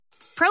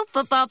Pro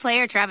Football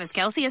player Travis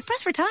Kelce is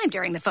pressed for time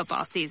during the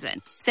football season.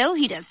 So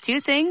he does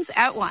two things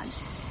at once.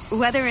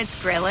 Whether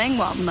it's grilling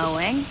while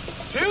mowing.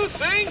 Two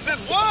things at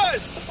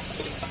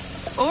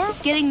once! Or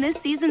getting this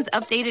season's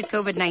updated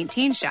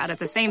COVID-19 shot at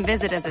the same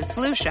visit as his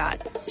flu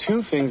shot.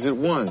 Two things at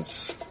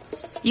once.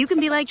 You can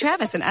be like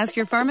Travis and ask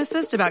your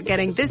pharmacist about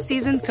getting this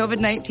season's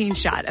COVID-19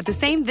 shot at the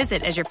same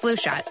visit as your flu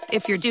shot,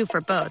 if you're due for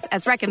both,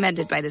 as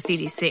recommended by the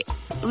CDC.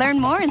 Learn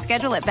more and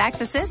schedule at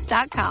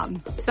VaxAssist.com.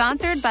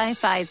 Sponsored by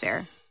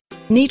Pfizer.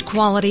 Need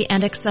quality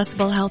and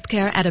accessible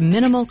healthcare at a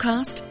minimal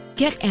cost?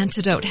 Get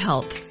Antidote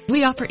Health.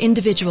 We offer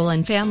individual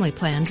and family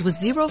plans with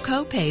zero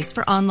copays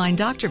for online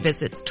doctor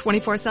visits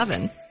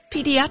 24/7,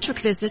 pediatric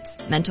visits,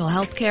 mental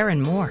health care,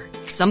 and more.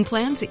 Some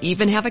plans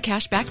even have a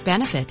cashback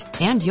benefit,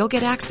 and you'll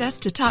get access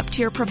to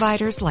top-tier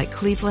providers like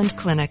Cleveland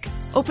Clinic.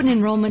 Open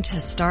enrollment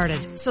has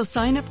started, so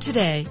sign up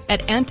today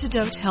at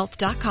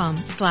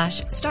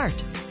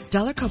antidotehealth.com/start.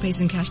 Dollar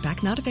copays and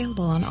cashback not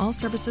available on all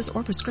services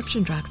or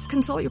prescription drugs.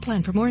 Consult your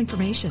plan for more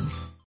information.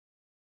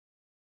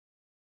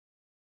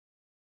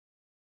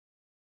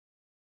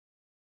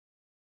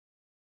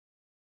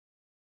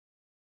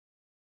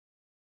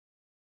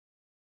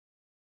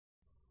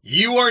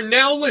 You are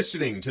now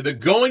listening to the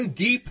Going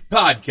Deep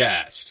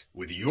podcast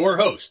with your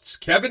hosts,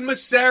 Kevin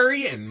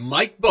Massari and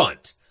Mike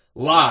Bunt,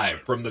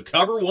 live from the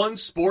Cover One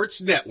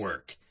Sports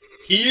Network.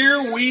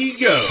 Here we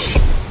go.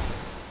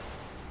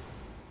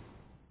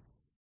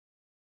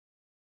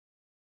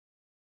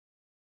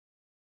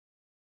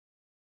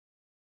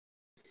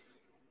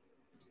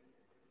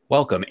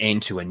 Welcome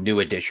into a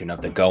new edition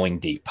of the Going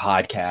Deep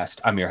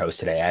podcast. I'm your host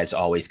today, as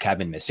always,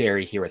 Kevin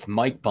Massari, here with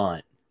Mike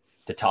Bunt,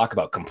 to talk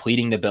about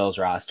completing the Bills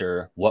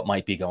roster, what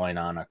might be going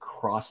on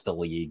across the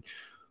league.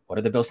 What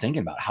are the Bills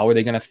thinking about? How are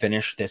they going to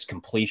finish this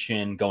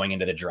completion going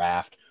into the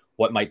draft?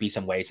 What might be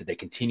some ways that they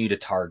continue to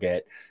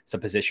target some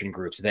position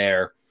groups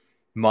there?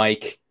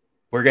 Mike,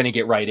 we're going to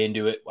get right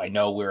into it. I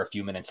know we're a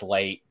few minutes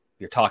late.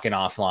 You're talking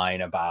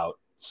offline about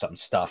some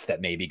stuff that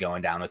may be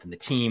going down within the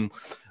team,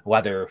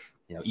 whether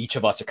each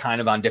of us are kind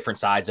of on different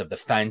sides of the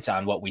fence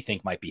on what we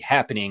think might be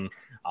happening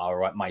or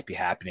what might be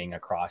happening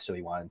across. So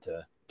we wanted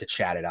to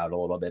chat it out a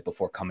little bit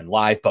before coming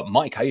live. But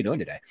Mike, how you doing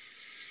today?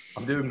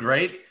 I'm doing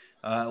great.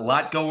 A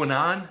lot going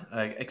on.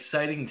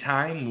 Exciting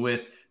time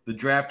with the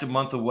draft a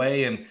month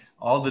away and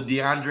all the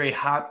DeAndre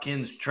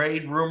Hopkins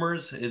trade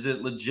rumors. Is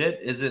it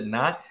legit? Is it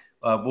not?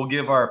 We'll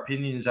give our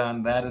opinions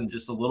on that in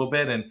just a little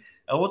bit. And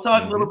we'll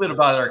talk a little bit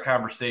about our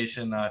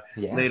conversation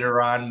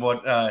later on,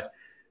 what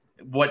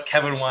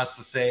Kevin wants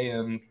to say.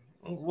 And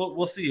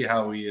we'll see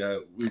how we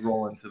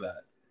roll into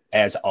that.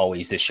 As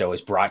always, this show is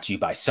brought to you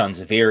by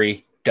Sons of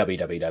Erie.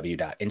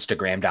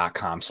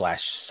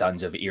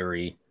 www.instagram.com/Sons of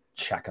Erie.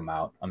 Check them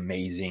out.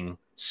 Amazing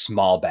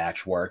small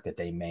batch work that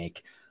they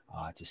make.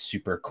 It's a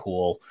super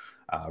cool,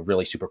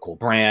 really super cool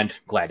brand.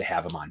 Glad to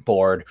have them on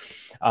board.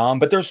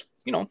 But there's,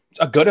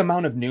 a good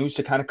amount of news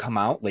to kind of come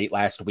out late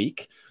last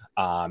week.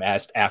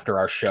 As after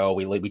our show,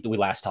 we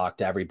last talked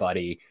to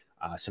everybody.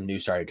 Some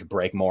news started to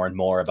break more and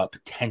more about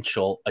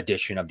potential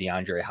addition of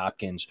DeAndre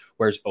Hopkins.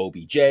 Where's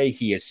OBJ?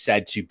 He is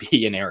said to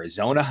be in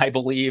Arizona, I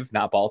believe,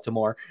 not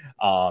Baltimore,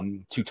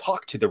 to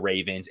talk to the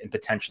Ravens and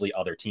potentially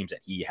other teams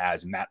that he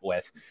has met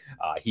with.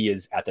 He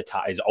is at the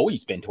top, has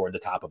always been toward the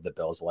top of the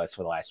Bills list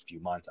for the last few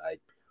months. I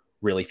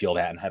really feel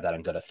that and have that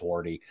on good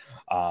authority.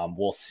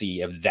 We'll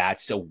see if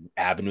that's an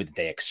avenue that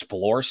they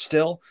explore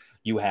still.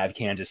 You have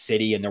Kansas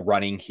City in the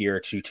running here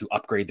to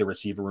upgrade the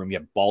receiver room. You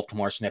have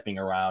Baltimore sniffing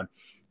around.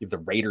 You have the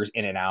Raiders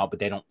in and out, but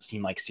they don't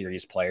seem like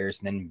serious players.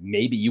 And then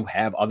maybe you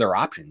have other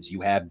options.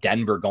 You have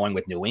Denver going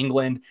with New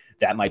England.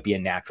 That might be a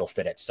natural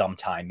fit at some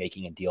time,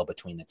 making a deal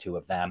between the two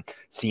of them.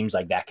 Seems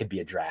like that could be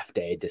a draft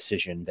day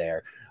decision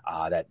there.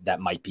 That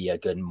might be a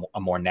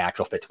more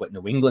natural fit to what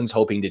New England's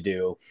hoping to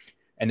do.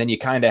 And then you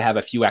kind of have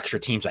a few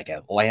extra teams like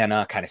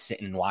Atlanta kind of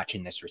sitting and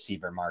watching this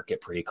receiver market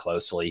pretty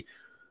closely.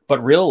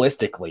 But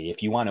realistically,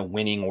 if you want a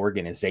winning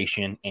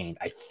organization, and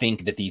I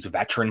think that these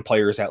veteran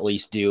players at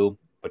least do,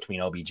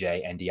 between OBJ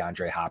and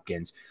DeAndre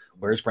Hopkins,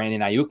 where's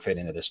Brandon Ayuk fit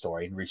into the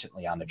story? And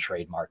recently on the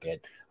trade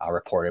market,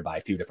 reported by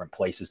a few different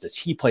places. Does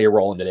he play a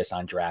role into this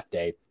on draft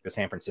day? Does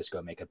San Francisco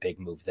make a big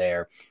move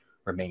there?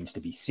 Remains to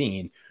be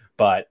seen.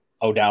 But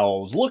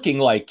Odell's looking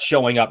like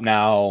showing up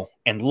now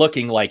and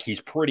looking like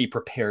he's pretty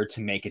prepared to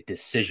make a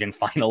decision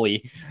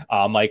finally.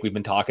 Mike, we've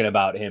been talking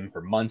about him for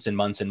months and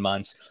months and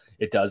months.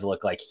 It does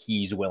look like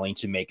he's willing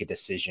to make a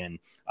decision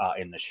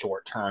in the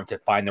short term to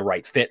find the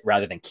right fit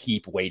rather than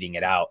keep waiting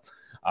it out.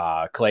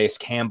 Calais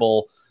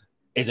Campbell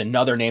is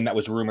another name that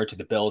was rumored to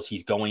the Bills.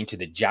 He's going to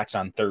the Jets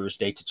on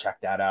Thursday to check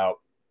that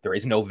out. There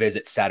is no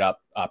visit set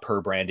up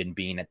per Brandon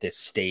Beane at this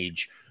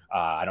stage.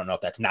 I don't know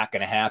if that's not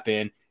going to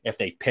happen, if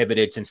they've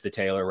pivoted since the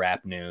Taylor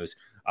Rapp news.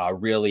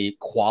 Really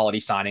quality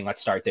signing.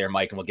 Let's start there,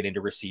 Mike, and we'll get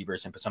into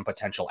receivers and some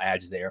potential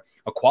adds there.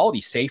 A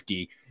quality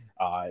safety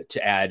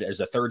to add as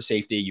a third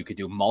safety. You could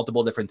do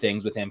multiple different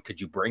things with him.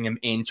 Could you bring him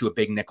into a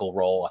big nickel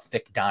role, a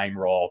thick dime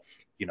role?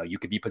 You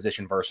could be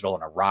position versatile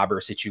in a robber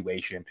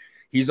situation.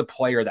 He's a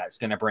player that's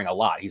going to bring a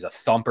lot. He's a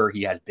thumper.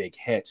 He has big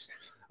hits.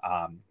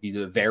 He's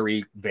a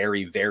very,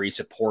 very, very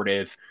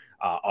supportive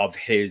of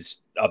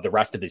the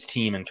rest of his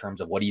team in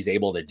terms of what he's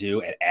able to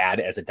do and add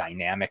as a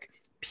dynamic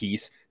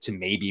piece to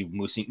maybe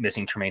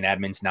missing Tremaine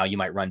Edmonds. Now you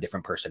might run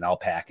different personnel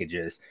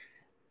packages.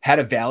 Had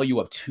a value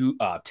of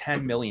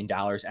 $10 million,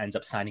 ends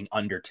up signing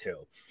under $2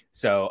 million.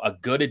 So a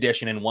good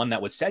addition, and one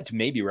that was said to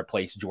maybe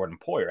replace Jordan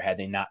Poyer had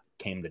they not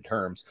came to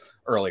terms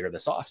earlier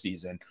this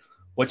offseason.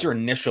 What's your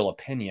initial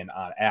opinion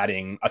on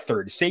adding a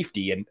third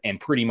safety and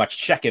pretty much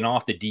checking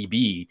off the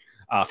DB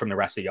from the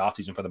rest of the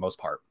offseason for the most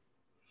part?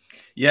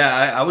 Yeah,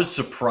 I was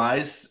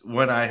surprised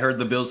when I heard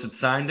the Bills had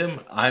signed him.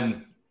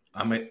 I'm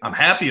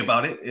happy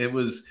about it. It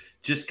was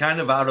just kind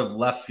of out of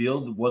left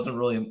field. There wasn't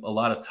really a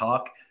lot of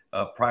talk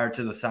prior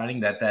to the signing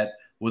that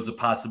was a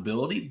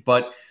possibility.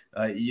 But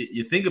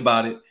you think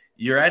about it,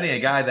 you're adding a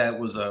guy that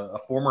was a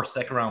former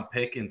second-round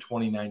pick in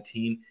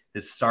 2019,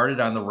 has started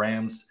on the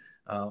Rams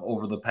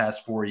over the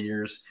past 4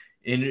 years,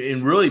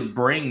 and really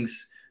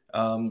brings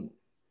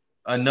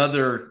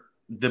another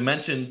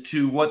dimension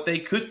to what they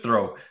could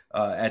throw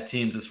at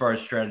teams as far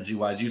as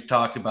strategy-wise. You've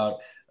talked about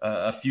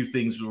a few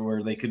things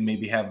where they could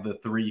maybe have the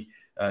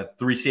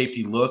three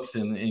safety looks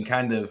and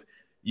kind of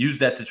use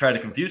that to try to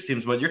confuse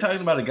teams. But you're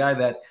talking about a guy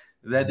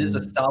that is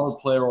a solid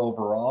player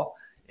overall.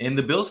 And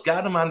the Bills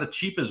got him on the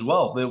cheap as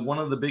well. One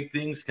of the big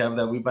things, Kev,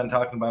 that we've been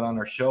talking about on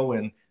our show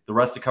and the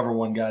rest of Cover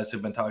One guys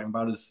have been talking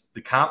about is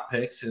the comp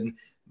picks. And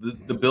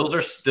the Bills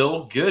are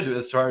still good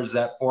as far as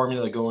that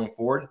formula going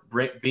forward.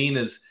 Brent Bean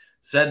has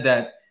said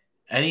that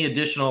any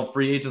additional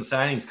free agent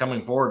signings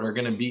coming forward are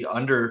going to be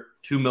under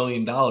 $2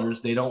 million.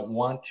 They don't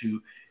want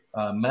to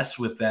mess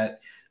with that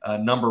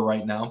number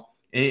right now.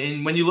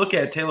 And when you look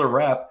at Taylor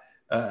Rapp,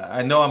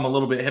 I know I'm a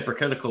little bit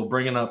hypocritical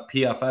bringing up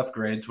PFF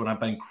grades when I've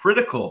been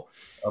critical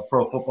of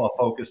Pro Football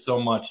Focus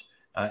so much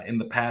in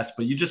the past.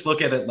 But you just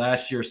look at it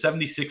last year,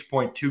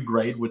 76.2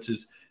 grade, which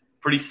is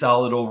pretty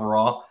solid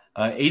overall.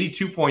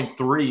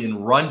 82.3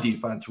 in run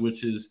defense,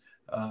 which is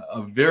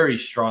a very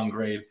strong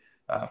grade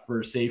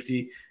for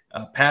safety.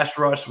 Pass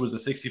rush was a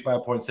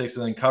 65.6,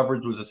 and then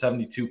coverage was a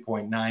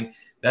 72.9.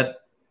 That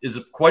is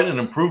quite an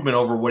improvement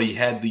over what he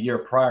had the year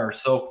prior.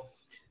 So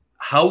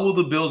how will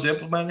the Bills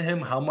implement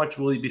him? How much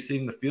will he be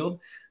seeing the field?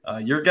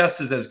 Your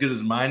guess is as good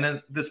as mine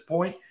at this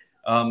point.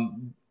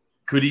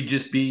 Could he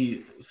just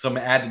be some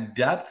added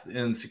depth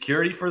and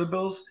security for the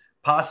Bills?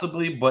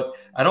 Possibly, but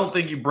I don't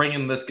think you bring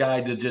in this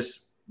guy to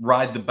just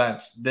ride the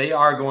bench. They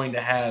are going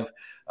to have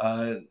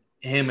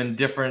him in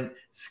different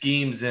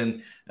schemes,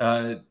 and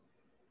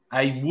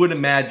I would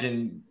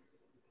imagine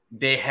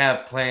they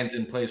have plans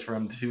in place for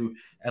him to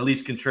at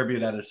least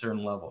contribute at a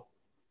certain level.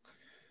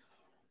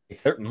 They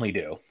certainly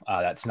do.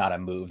 That's not a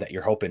move that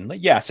you're hoping.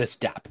 Yes, it's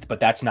depth, but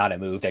that's not a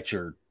move that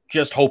you're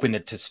just hoping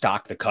to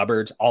stock the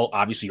cupboards.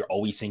 Obviously, you're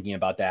always thinking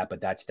about that, but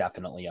that's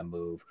definitely a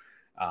move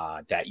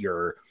that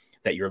you're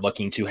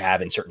looking to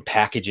have in certain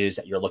packages,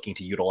 that you're looking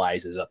to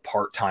utilize as a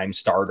part-time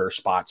starter,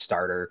 spot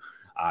starter.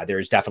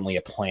 There's definitely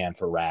a plan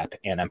for Rapp,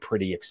 and I'm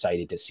pretty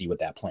excited to see what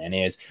that plan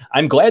is.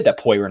 I'm glad that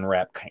Poyer and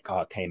Rapp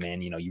came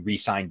in. You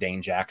re-signed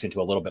Dane Jackson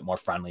to a little bit more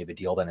friendly of a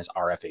deal than his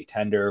RFA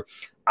tender.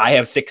 I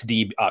have 6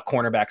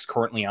 cornerbacks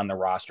currently on the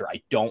roster.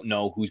 I don't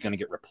know who's going to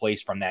get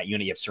replaced from that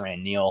unit. You have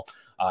Siran Neal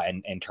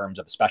in terms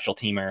of a special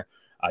teamer.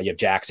 You have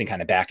Jackson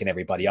kind of backing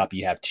everybody up.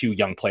 You have 2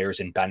 young players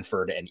in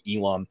Benford and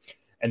Elam.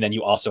 And then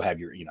you also have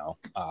your,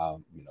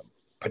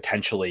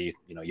 potentially,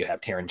 you have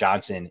Taron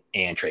Johnson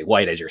and Trey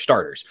White as your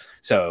starters.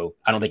 So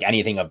I don't think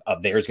anything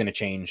of theirs is going to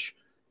change.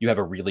 You have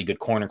a really good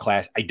corner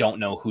class. I don't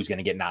know who's going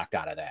to get knocked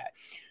out of that.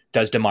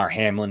 Does DeMar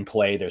Hamlin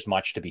play? There's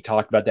much to be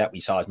talked about that. We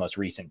saw his most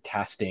recent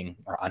testing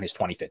on his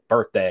 25th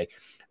birthday.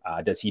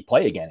 Does he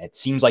play again? It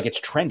seems like it's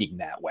trending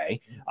that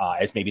way,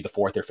 as maybe the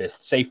 4th or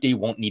 5th safety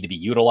won't need to be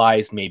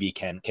utilized. Maybe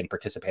can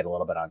participate a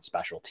little bit on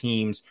special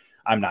teams.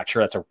 I'm not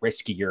sure that's a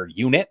riskier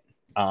unit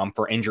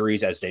for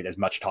injuries, as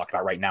much talked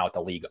about right now at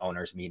the league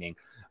owners meeting,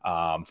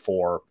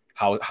 for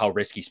how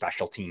risky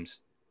special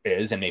teams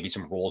is and maybe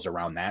some rules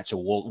around that. So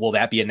will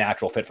that be a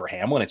natural fit for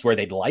Hamlin? It's where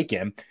they'd like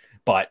him,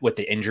 but with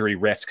the injury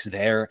risks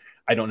there,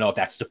 I don't know if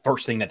that's the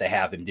first thing that they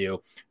have him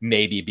do.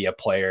 Maybe be a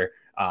player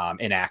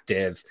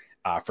inactive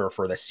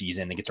for the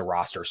season and gets a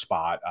roster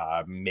spot.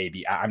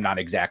 Maybe I'm not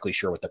exactly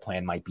sure what the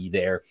plan might be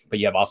there, but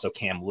you have also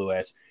Cam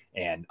Lewis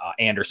and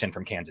Anderson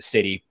from Kansas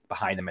City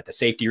behind them at the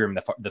safety room,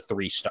 the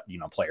 3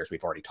 players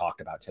we've already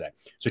talked about today.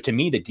 So to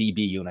me, the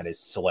DB unit is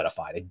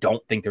solidified. I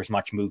don't think there's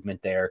much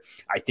movement there.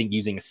 I think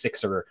using a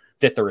 6th or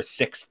 5th or a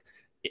 6th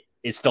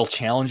is still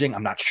challenging.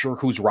 I'm not sure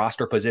whose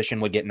roster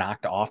position would get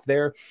knocked off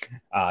there.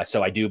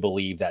 So I do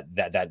believe that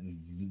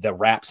the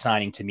Rapp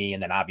signing to me,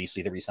 and then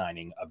obviously the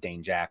re-signing of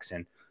Dane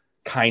Jackson,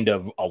 kind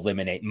of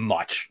eliminate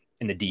much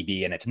in the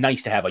DB. And it's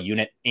nice to have a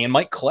unit. And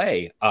Mike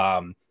Clay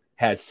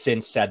has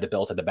since said the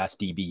Bills have the best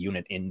DB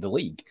unit in the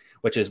league,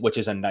 which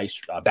is a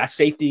nice best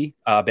safeties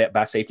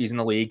in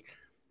the league,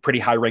 pretty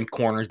high ranked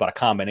corners, but a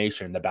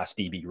combination, the best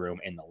DB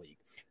room in the league.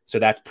 So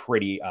that's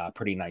pretty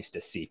nice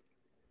to see.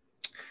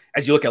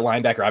 as you look at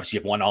linebacker, obviously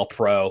you have one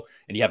all-pro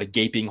and you have a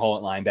gaping hole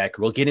at linebacker.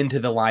 We'll get into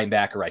the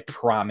linebacker, I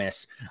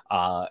promise,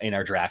 in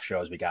our draft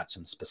shows. We got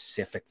some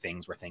specific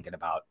things we're thinking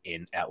about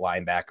at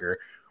linebacker.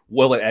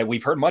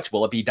 We've heard much.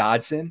 Will it be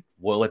Dodson?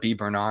 Will it be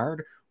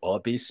Bernard? Will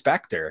it be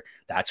Spector?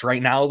 That's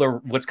right now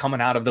what's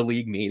coming out of the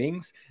league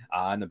meetings.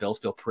 And the Bills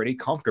feel pretty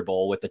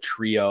comfortable with the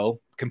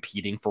trio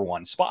competing for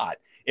one spot.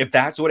 If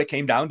that's what it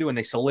came down to and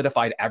they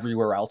solidified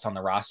everywhere else on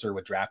the roster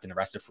with draft and the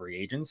rest of free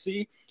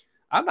agency,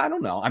 I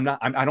don't know.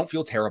 I don't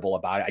feel terrible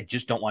about it. I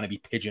just don't want to be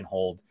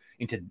pigeonholed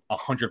into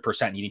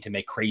 100% needing to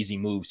make crazy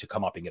moves to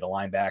come up and get a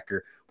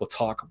linebacker. We'll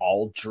talk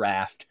all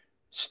draft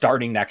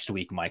starting next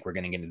week, Mike. We're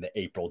going to get into the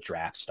April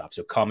draft stuff.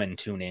 So come and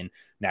tune in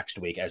next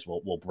week as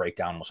we'll break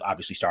down,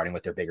 obviously starting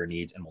with their bigger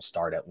needs, and we'll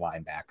start at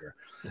linebacker.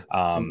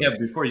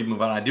 Before you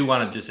move on, I do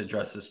want to just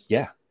address this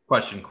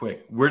question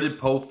quick. Where did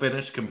Poe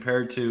finish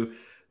compared to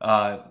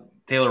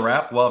Taylor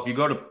Rapp? Well, if you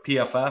go to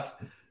PFF,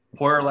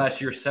 Poyer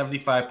last year,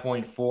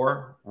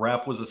 75.4.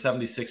 Rapp was a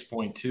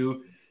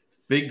 76.2.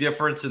 Big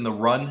difference in the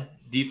run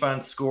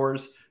defense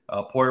scores.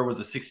 Poyer was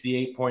a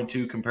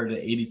 68.2 compared to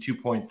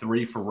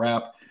 82.3 for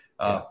Rapp.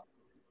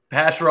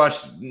 Pass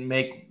rush,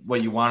 make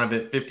what you want of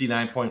it,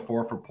 59.4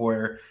 for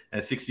Poyer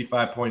and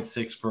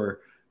 65.6 for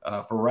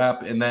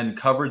Rapp. And then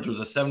coverage was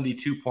a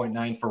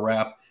 72.9 for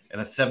Rapp and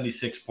a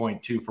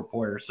 76.2 for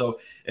Poyer. So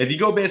if you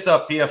go based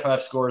off PFF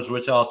scores,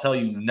 which I'll tell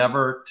you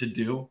never to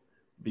do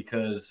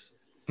because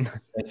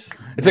it's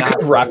a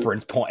good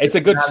reference point. It's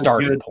a good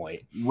starting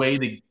point. Way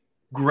to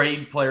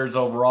grade players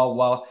overall.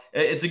 Well,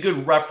 it's a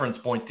good reference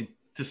point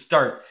to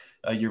start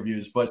your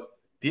views. But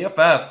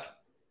PFF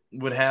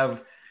would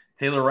have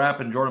Taylor Rapp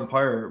and Jordan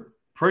Poyer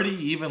pretty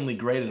evenly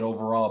graded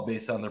overall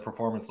based on their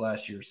performance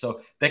last year.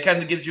 So that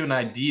kind of gives you an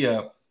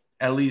idea,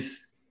 at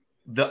least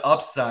the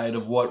upside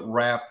of what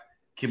Rapp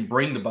can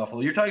bring to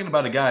Buffalo. You're talking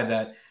about a guy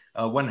that,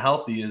 when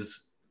healthy,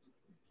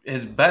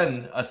 has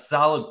been a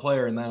solid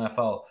player in the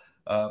NFL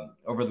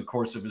over the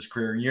course of his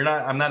career.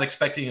 I'm not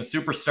expecting a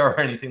superstar or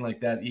anything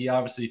like that. He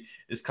obviously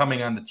is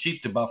coming on the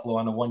cheap to Buffalo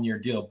on a 1-year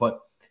deal, but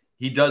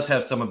he does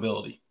have some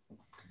ability.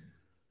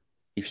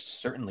 He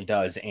certainly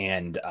does.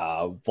 And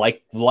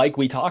like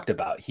we talked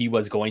about, he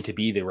was going to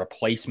be the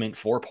replacement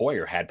for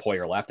Poyer had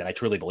Poyer left. And I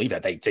truly believe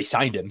that they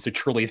signed him. So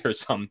truly there's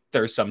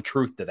some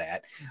truth to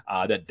that,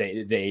 that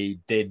they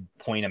did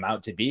point him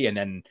out to be. And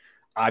then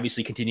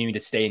obviously continuing to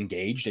stay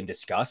engaged and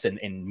discuss.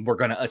 And we're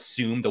going to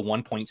assume the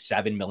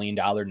 $1.7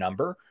 million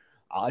number.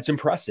 It's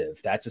impressive.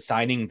 That's a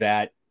signing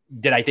that,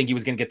 did I think he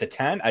was going to get the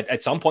 10?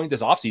 At some point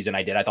this offseason,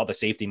 I did. I thought the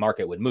safety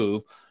market would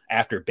move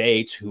after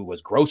Bates, who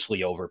was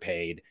grossly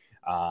overpaid.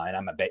 And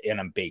I'm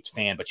a Bates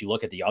fan, but you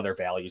look at the other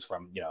values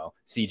from,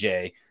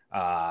 CJ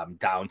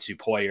down to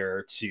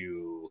Poyer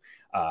to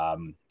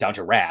down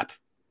to Rapp.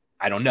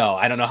 I don't know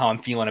how I'm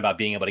feeling about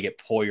being able to get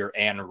Poyer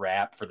and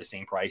Rapp for the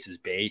same price as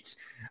Bates.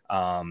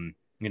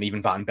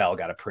 Even Von Bell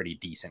got a pretty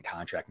decent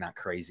contract, not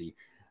crazy.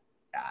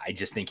 I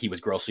just think he was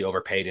grossly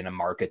overpaid in a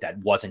market that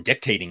wasn't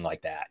dictating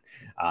like that.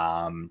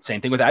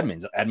 Same thing with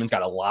Edmonds. Edmonds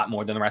got a lot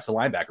more than the rest of the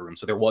linebacker room.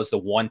 So there was the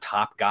one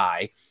top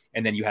guy,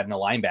 and then you had in the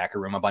linebacker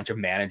room a bunch of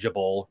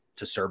manageable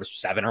to service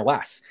 7 or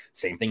less.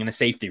 Same thing in the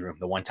safety room,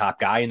 the one top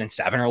guy and then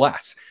 7 or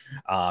less.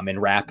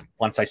 And Rapp,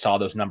 once I saw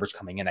those numbers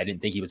coming in, I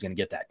didn't think he was going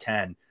to get that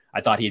 10.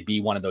 I thought he'd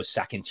be one of those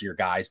second tier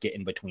guys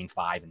getting between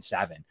 5 and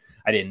 7.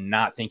 I did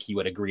not think he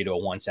would agree to a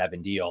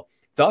 1-7 deal,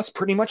 thus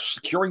pretty much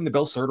securing the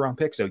Bills' 3rd round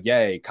pick. So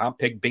yay, comp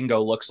pick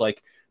bingo. Looks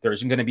like there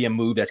isn't going to be a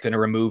move that's going to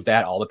remove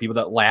that. All the people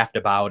that laughed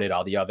about it,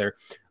 all the other,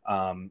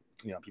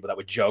 people that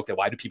would joke that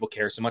why do people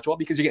care so much? Well,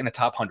 because you're getting a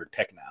top 100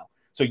 pick now.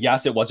 So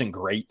yes, it wasn't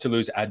great to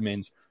lose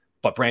Edmonds,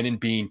 but Brandon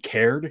Beane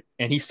cared,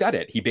 and he said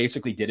it. He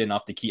basically did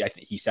enough to keep. I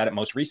think he said it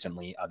most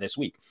recently this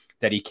week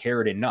that he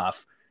cared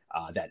enough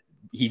that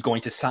he's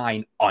going to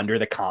sign under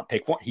the comp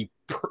pick.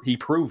 He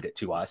proved it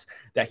to us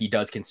that he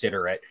does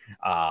consider it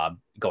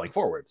going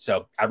forward.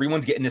 So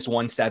everyone's getting this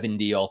 1-7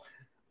 deal.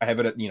 I have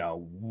it.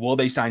 Will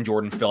they sign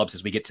Jordan Phillips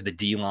as we get to the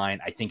D line?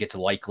 I think it's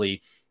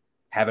likely.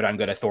 Have it on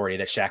good authority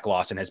that Shaq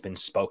Lawson has been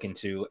spoken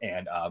to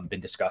and been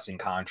discussing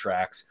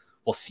contracts.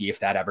 We'll see if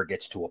that ever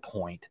gets to a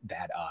point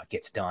that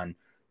gets done.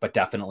 But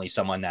definitely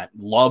someone that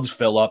loves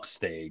Phillips.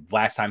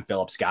 Last time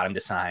Phillips got him to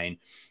sign,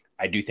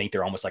 I do think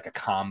they're almost like a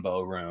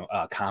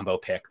combo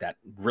pick. That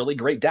really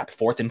great depth,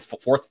 fourth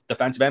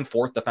defensive end,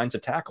 4th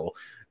defensive tackle.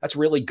 That's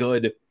really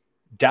good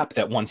depth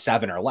at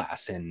 1-7 or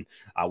less, and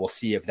we'll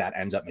see if that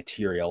ends up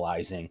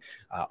materializing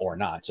or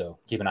not. So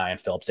keep an eye on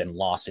Phillips and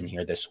Lawson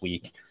here this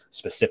week,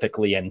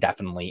 specifically, and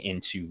definitely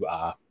into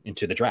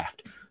the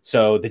draft.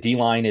 So the D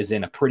line is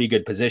in a pretty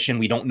good position.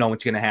 We don't know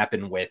what's going to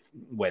happen with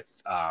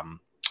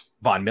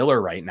Von Miller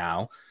right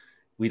now.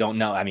 We don't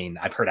know. I mean,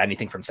 I've heard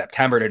anything from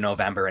September to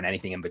November and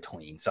anything in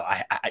between. So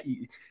I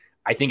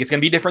think it's going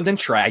to be different than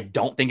Trey. I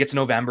don't think it's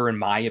November, in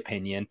my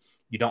opinion.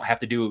 You don't have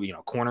to do,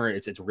 corner.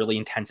 It's really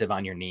intensive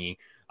on your knee.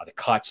 The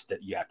cuts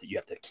that you have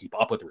to keep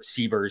up with the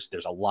receivers.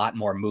 There's a lot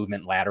more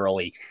movement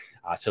laterally.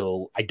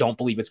 So I don't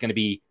believe it's going to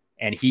be,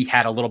 and he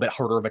had a little bit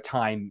harder of a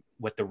time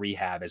with the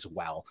rehab as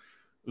well.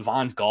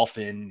 Vaughn's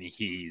golfing.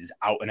 He's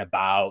out and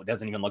about.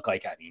 Doesn't even look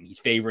like, he's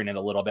favoring it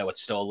a little bit with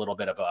still a little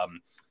bit of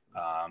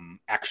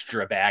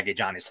extra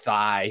baggage on his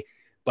thigh,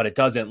 but it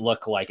doesn't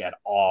look like at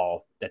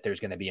all that there's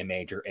going to be a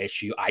major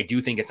issue. I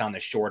do think it's on the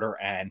shorter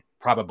end,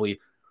 probably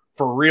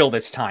for real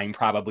this time,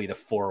 probably the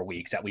 4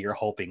 weeks that we were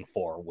hoping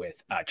for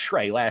with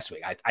Trey last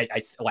week.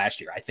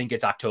 Last year, I think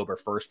it's October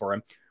 1st for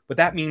him, but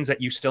that means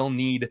that you still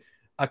need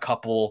a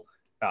couple,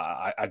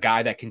 a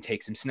guy that can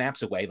take some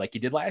snaps away like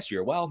you did last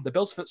year. Well, the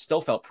Bills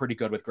still felt pretty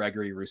good with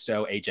Gregory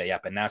Rousseau, AJ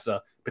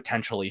Epinesa,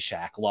 potentially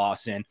Shaq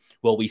Lawson.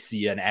 Will we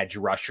see an edge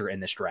rusher in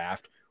this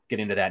draft? Get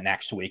into that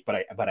next week,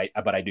 but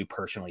I do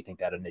personally think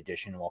that an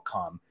addition will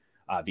come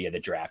via the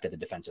draft at the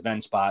defensive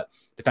end spot.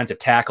 Defensive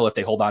tackle, if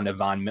they hold on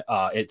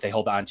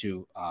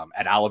to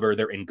Ed Oliver,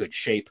 they're in good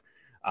shape.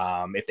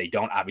 If they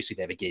don't, obviously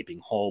they have a gaping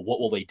hole. What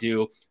will they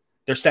do?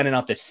 They're sending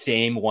out the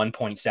same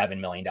 $1.7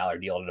 million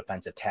deal to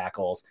defensive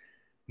tackles.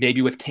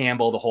 Maybe with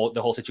Campbell, the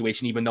whole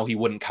situation, even though he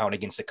wouldn't count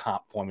against the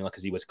comp formula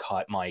because he was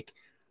cut, Mike,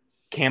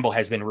 Campbell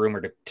has been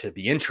rumored to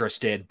be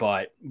interested,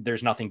 but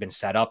there's nothing been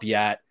set up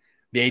yet.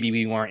 Maybe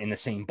we weren't in the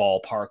same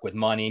ballpark with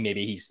money.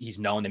 Maybe he's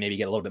known to maybe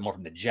get a little bit more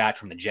from the Jets,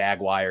 from the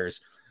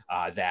Jaguars,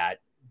 that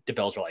the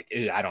Bills were like,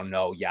 I don't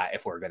know yet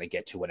if we're going to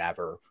get to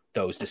whatever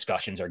those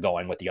discussions are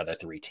going with the other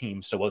three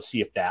teams. So we'll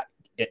see if that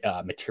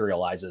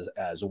materializes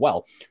as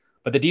well.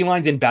 But the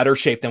D-line's in better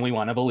shape than we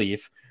want to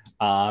believe,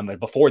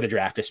 before the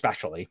draft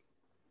especially.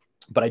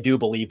 But I do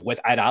believe with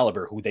Ed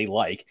Oliver, who they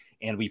like,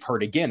 and we've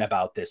heard again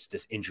about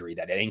this injury,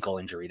 that ankle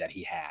injury that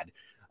he had,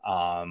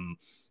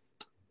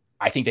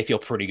 I think they feel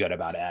pretty good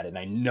about Ed. And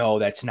I know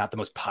that's not the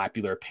most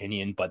popular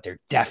opinion, but they're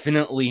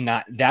definitely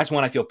not. That's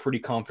one I feel pretty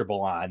comfortable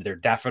on. They're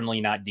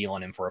definitely not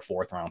dealing him for a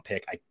 4th round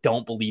pick. I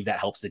don't believe that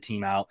helps the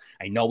team out.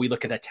 I know we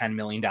look at that $10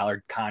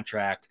 million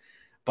contract,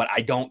 but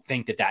I don't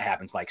think that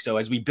happens, Mike. So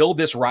as we build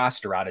this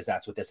roster out, as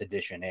that's what this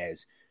addition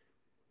is,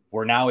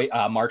 we're now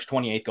March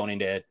 28th going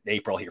into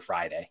April here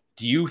Friday.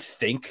 Do you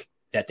think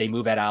that they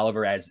move Ed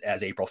Oliver as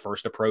April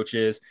 1st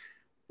approaches?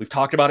 We've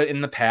talked about it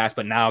in the past,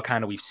 but now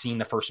kind of we've seen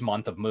the first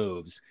month of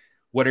moves.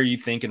 What are you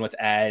thinking with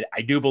Ed?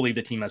 I do believe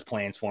the team has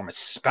plans for him,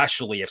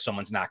 especially if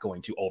someone's not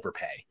going to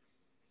overpay.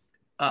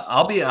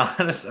 I'll be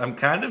honest. I'm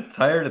kind of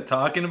tired of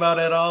talking about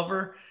Ed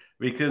Oliver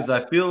because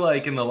I feel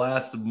like in the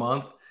last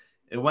month,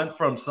 it went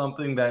from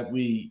something that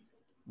we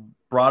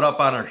brought up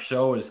on our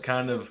show as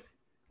kind of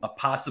a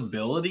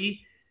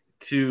possibility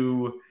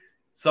to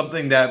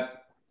something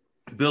that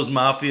Bills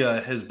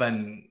Mafia has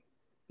been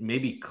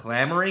maybe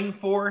clamoring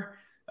for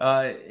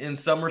in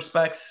some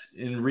respects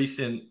in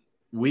recent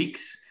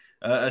weeks.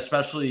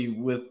 Especially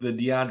with the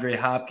DeAndre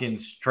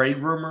Hopkins trade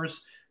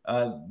rumors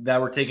that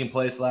were taking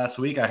place last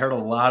week. I heard a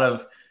lot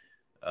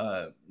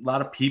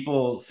of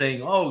people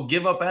saying, "Oh,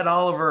 give up Ed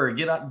Oliver,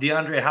 get up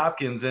DeAndre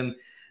Hopkins," and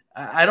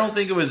I don't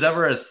think it was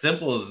ever as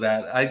simple as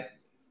that.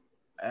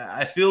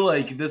 I feel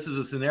like this is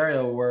a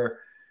scenario where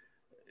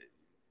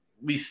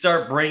we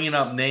start bringing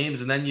up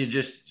names and then you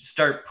just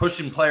start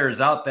pushing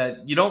players out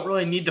that you don't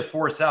really need to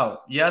force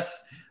out.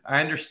 Yes,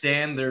 I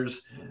understand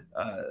there's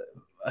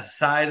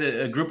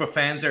a group of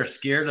fans that are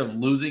scared of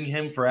losing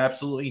him for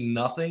absolutely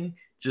nothing,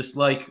 just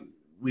like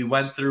we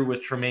went through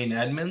with Tremaine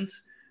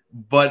Edmunds.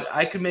 But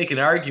I could make an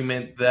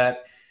argument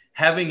that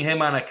having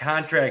him on a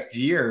contract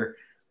year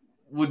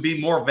would be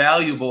more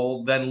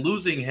valuable than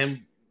losing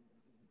him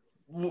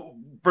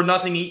for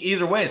nothing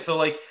either way. So,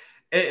 like,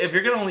 if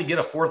you're going to only get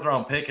a 4th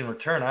round pick in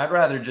return, I'd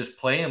rather just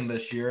play him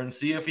this year and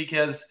see if he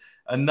has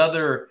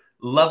another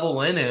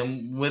level in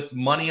him with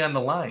money on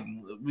the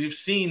line. We've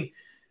seen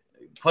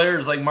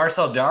players like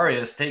Marcel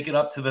Darius take it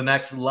up to the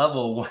next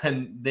level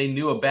when they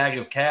knew a bag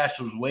of cash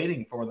was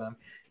waiting for them.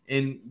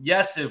 And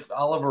yes, if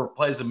Oliver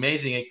plays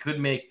amazing, it could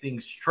make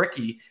things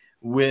tricky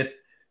with,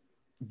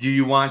 do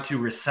you want to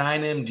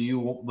resign him? Do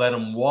you let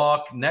him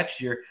walk next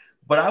year?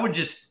 But I would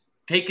just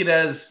take it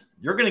as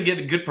you're going to get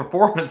a good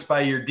performance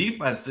by your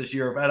defense this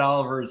year if Ed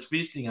Oliver is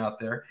feasting out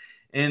there.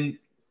 And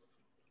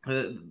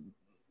the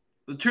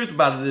truth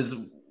about it is,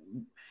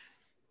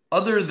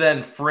 other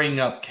than freeing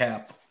up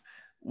cap,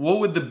 what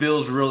would the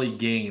Bills really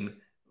gain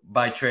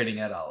by trading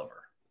Ed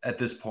Oliver at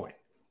this point?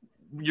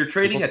 You're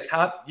trading a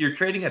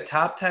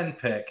top 10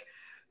 pick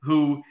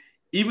who,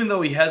 even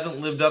though he hasn't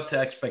lived up to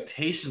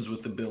expectations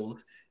with the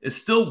Bills, is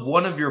still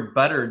one of your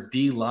better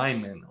D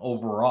linemen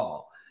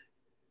overall.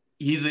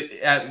 He's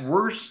at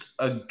worst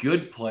a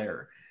good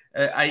player.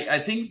 I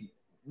think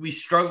we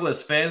struggle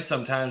as fans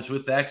sometimes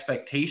with the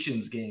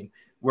expectations game,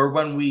 where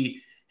when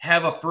we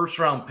have a 1st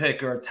round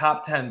pick or a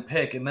top 10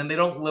 pick, and then they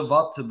don't live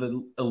up to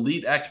the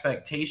elite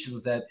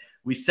expectations that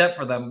we set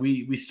for them,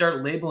 we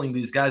start labeling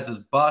these guys as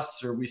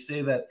busts, or we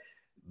say that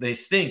they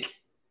stink.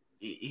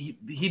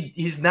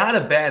 He's not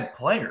a bad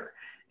player.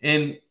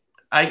 And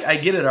I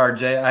get it,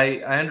 RJ.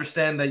 I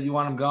understand that you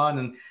want him gone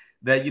and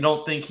that you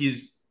don't think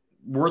he's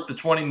worth the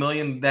 $20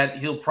 million that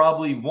he'll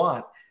probably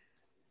want.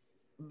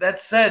 That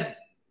said,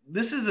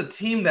 this is a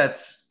team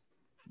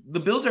the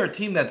Bills are a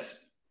team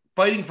that's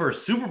fighting for a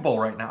Super Bowl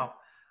right now.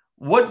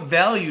 What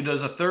value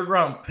does a 3rd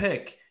round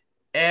pick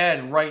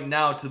add right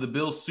now to the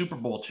Bills Super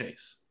Bowl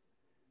chase?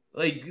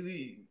 Like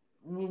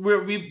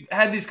we've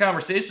had these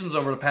conversations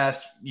over the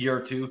past year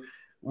or two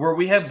where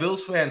we have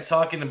Bills fans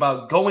talking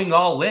about going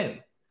all in.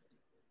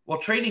 Well,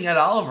 trading Ed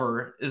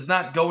Oliver is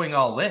not going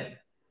all in.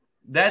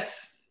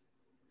 That's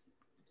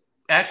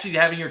actually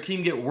having your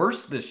team get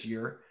worse this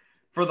year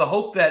for the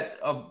hope that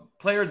a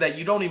player that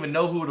you don't even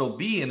know who it'll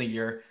be in a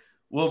year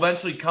will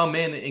eventually come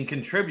in and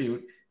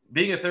contribute.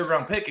 Being a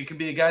third-round pick, it could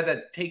be a guy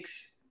that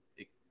takes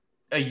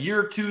a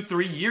year, 2,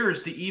 3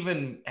 years to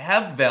even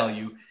have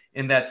value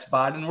in that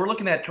spot. And we're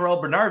looking at Terrell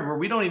Bernard, where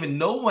we don't even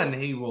know when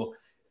he will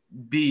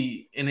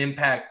be an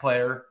impact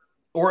player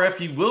or if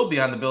he will be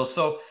on the Bills.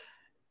 So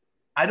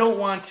I don't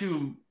want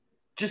to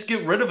just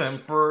get rid of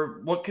him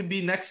for what could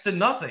be next to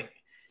nothing.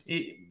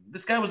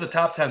 This guy was a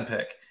top 10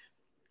 pick.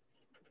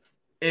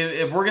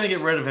 If we're going to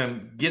get rid of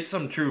him, get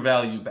some true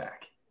value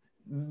back.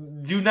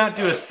 Do not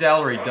do a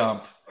salary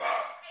dump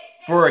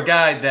for a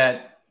guy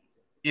that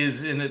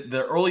is in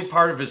the early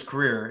part of his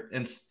career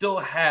and still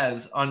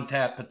has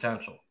untapped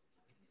potential.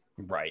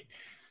 Right.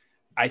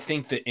 I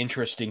think the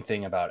interesting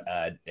thing about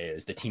Ed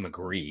is the team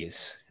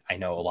agrees. I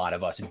know a lot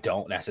of us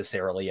don't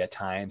necessarily at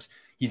times.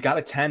 He's got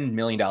a $10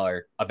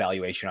 million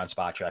evaluation on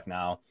Spotrac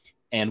now.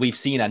 And we've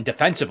seen on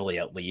defensively,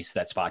 at least,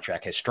 that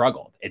Spotrac has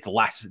struggled. It's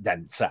less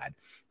than said.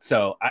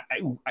 So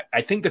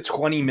I think the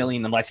 $20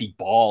 million, unless he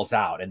balls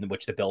out, in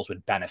which the Bills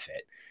would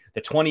benefit,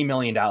 the $20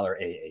 million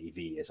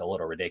AAV is a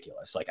little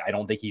ridiculous. Like, I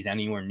don't think he's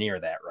anywhere near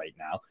that right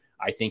now.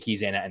 I think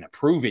he's in an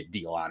approve it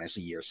deal,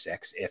 honestly, year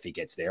 6, if he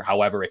gets there.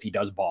 However, if he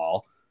does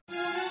ball.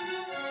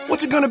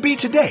 What's it going to be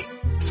today?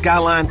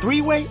 Skyline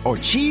 3-Way or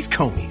Cheese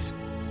Conies?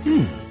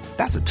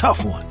 That's a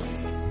tough one.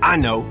 I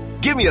know.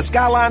 Give me a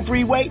Skyline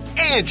 3-Way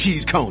and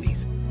Cheese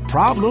Conies.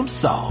 Problem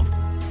solved.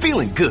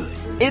 Feeling good.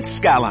 It's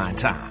Skyline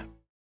time.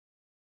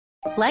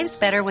 Life's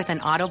better with an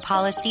auto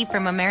policy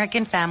from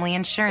American Family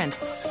Insurance.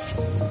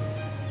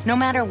 No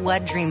matter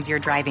what dreams you're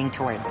driving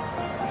towards.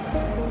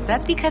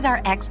 That's because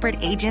our expert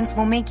agents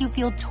will make you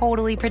feel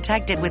totally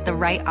protected with the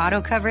right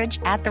auto coverage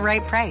at the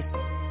right price.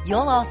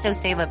 You'll also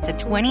save up to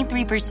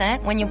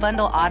 23% when you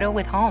bundle auto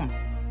with home.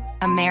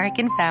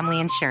 American Family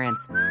Insurance.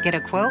 Get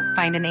a quote,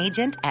 find an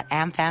agent at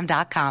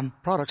amfam.com.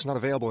 Products not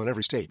available in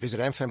every state. Visit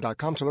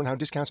amfam.com to learn how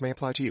discounts may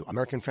apply to you.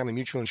 American Family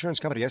Mutual Insurance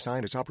Company, SI,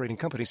 and its operating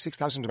company,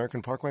 6000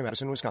 American Parkway,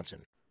 Madison,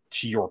 Wisconsin.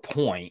 To your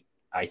point,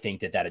 I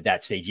think that at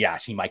that stage,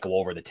 yes, he might go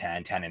over the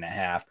 10 and a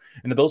half.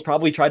 And the Bills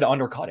probably tried to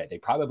undercut it. They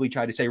probably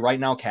tried to say, right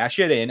now, cash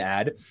it in,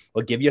 Ed.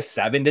 We'll give you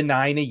 7 to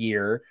 9 a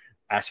year,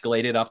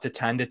 escalate it up to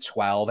 10 to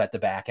 12 at the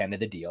back end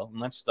of the deal,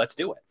 and let's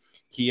do it.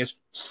 He has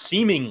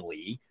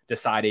seemingly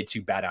decided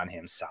to bet on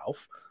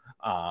himself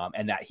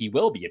and that he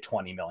will be a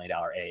 $20 million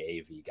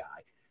AAV guy.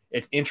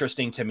 It's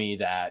interesting to me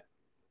that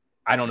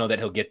I don't know that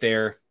he'll get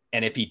there.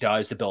 And if he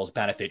does, the Bills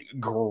benefit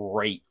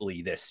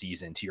greatly this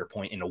season, to your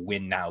point, in a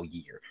win now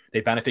year.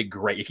 They benefit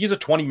great. If he's a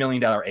 $20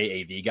 million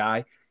AAV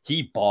guy,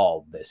 he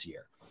balled this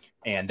year.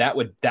 And that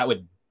would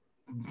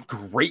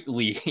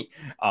greatly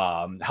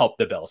help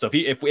the Bills. So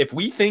if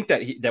we think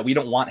that we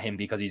don't want him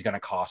because he's going to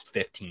cost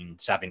 15,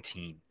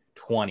 17,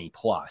 20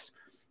 plus,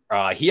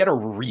 he had a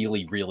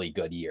really, really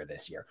good year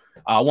this year.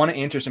 I want to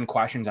answer some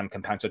questions on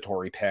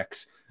compensatory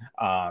picks.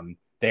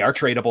 They are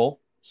tradable,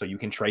 so you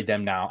can trade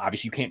them now.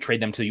 Obviously, you can't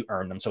trade them till you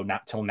earn them, so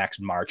not till next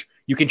March.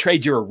 You can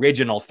trade your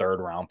original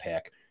third-round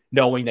pick,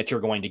 knowing that you're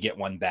going to get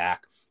one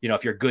back. You know,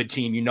 if you're a good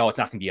team, you know it's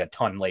not going to be a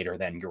ton later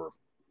than your.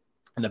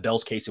 In the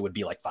Bills' case, it would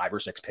be like 5 or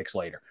 6 picks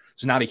later.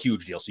 It's not a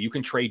huge deal. So you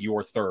can trade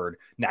your third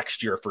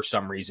next year for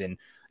some reason.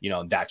 You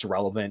know, that's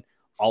relevant.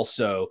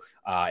 Also,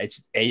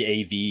 it's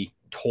AAV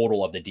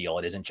total of the deal.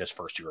 It isn't just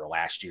first year or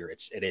last year.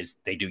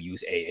 They do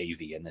use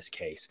AAV in this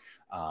case.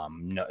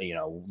 No, you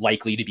know,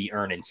 likely to be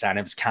earned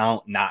incentives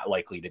count, not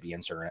likely to be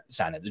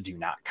incentives do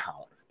not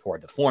count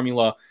toward the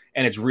formula.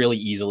 And it's really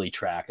easily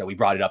tracked. We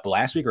brought it up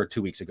last week or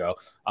 2 weeks ago.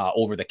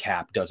 Over the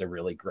Cap does a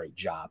really great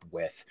job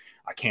with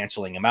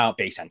canceling them out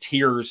based on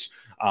tiers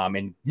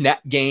and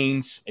net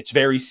gains. It's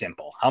very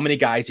simple. How many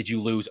guys did you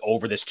lose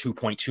over this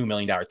 $2.2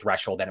 million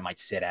threshold that it might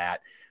sit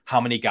at? How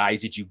many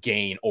guys did you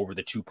gain over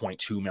the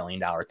 $2.2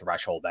 million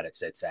threshold that it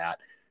sits at?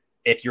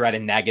 If you're at a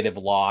negative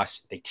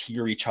loss, they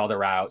tier each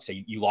other out.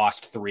 Say you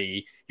lost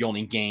 3, you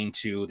only gained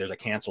 2. There's a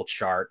cancel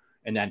chart.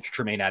 And then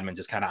Tremaine Edmunds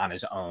is kind of on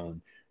his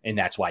own. And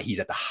that's why he's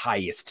at the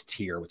highest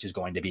tier, which is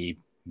going to be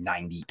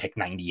pick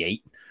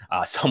 98,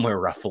 somewhere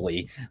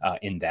roughly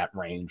in that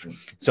range.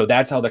 So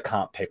that's how the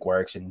comp pick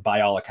works. And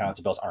by all accounts,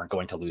 the Bills aren't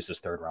going to lose this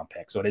third-round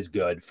pick. So it is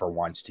good for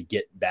once to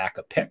get back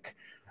a pick.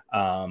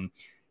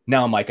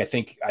 Now, Mike, I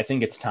think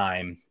it's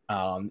time.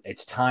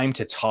 It's time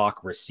to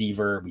talk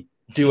receiver. We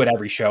do it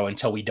every show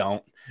until we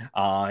don't.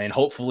 And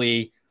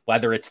hopefully,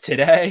 whether it's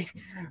today,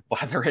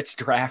 whether it's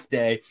draft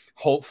day,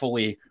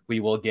 hopefully we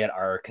will get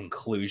our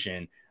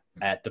conclusion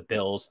at the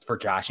Bills for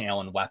Josh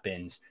Allen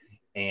weapons.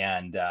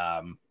 And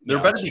there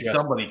better be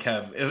somebody,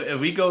 Kev. If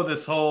we go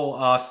this whole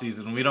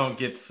offseason, we don't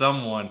get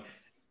someone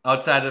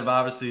outside of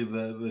obviously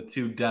the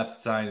 2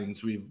 depth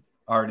signings we've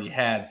already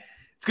had,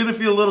 it's going to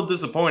feel a little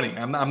disappointing.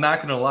 I'm not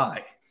going to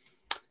lie.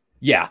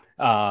 Yeah.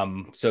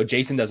 So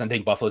Jason doesn't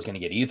think Buffalo's going to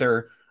get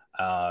either.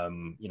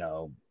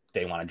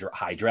 They want a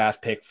high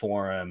draft pick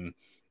for him.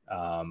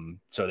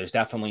 So there's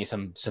definitely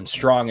some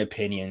strong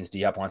opinions.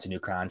 Diop wants a new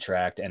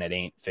contract, and it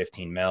ain't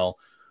 15 mil.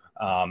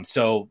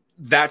 So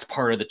that's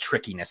part of the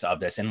trickiness of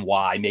this and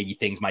why maybe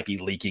things might be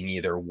leaking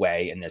either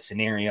way in this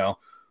scenario.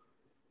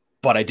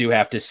 But I do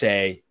have to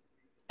say,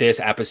 this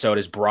episode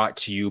is brought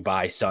to you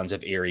by Sons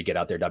of Erie. Get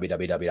out there,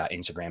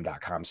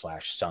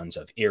 www.instagram.com/Sons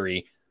of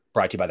Erie.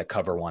 Brought to you by the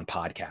Cover One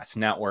Podcast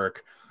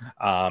Network.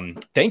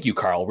 Thank you,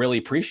 Carl. Really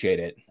appreciate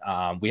it.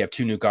 We have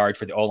 2 new guards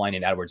for the O-line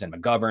in Edwards and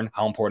McGovern.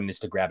 How important it is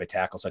to grab a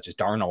tackle such as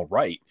Darnell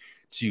Wright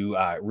to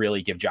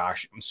really give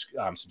Josh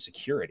some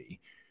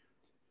security?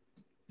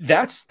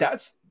 That's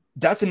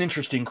an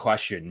interesting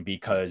question,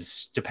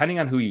 because depending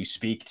on who you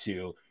speak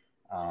to,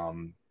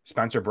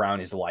 Spencer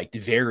Brown is liked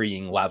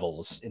varying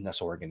levels in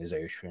this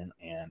organization,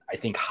 and I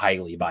think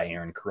highly by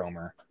Aaron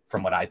Kromer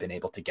from what I've been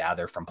able to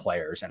gather from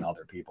players and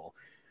other people.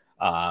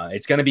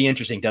 It's going to be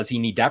interesting. Does he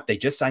need depth? They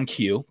just signed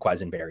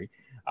Quesenberry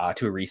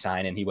to a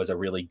re-sign, and he was a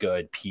really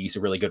good piece,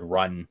 a really good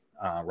run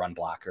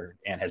blocker,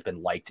 and has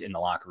been liked in the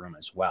locker room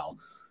as well.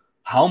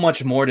 How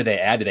much more do they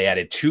add? They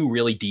added 2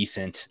 really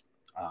decent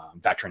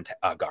veteran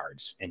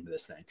guards into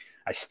this thing.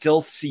 I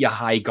still see a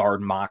high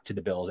guard mock to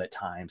the Bills at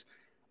times.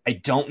 I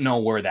don't know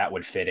where that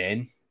would fit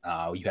in.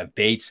 You have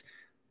Bates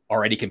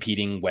already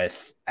competing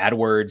with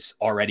Edwards,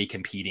 already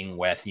competing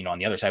with, on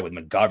the other side with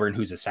McGovern,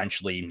 who's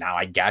essentially now,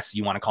 I guess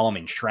you want to call him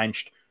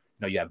entrenched.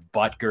 You have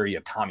Butker, you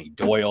have Tommy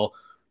Doyle.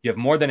 You have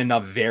more than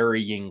enough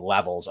varying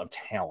levels of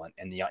talent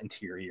in the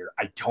interior.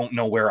 I don't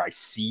know where I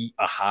see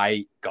a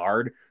high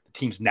guard. The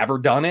team's never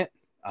done it.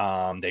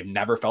 They've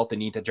never felt the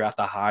need to draft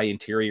a high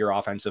interior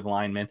offensive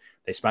lineman.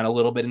 They spent a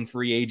little bit in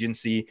free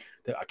agency.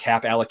 A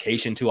cap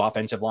allocation to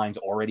offensive lines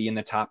already in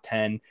the top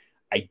 10.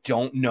 I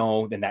don't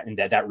know, and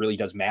that really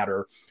does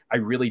matter. I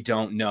really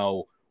don't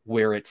know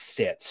where it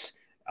sits.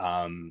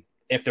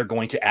 If they're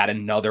going to add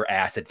another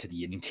asset to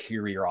the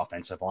interior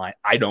offensive line,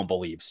 I don't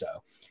believe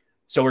so.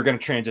 So we're going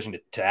to transition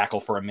to tackle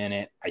for a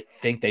minute. I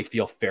think they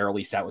feel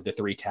fairly set with the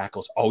 3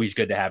 tackles. Always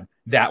good to have.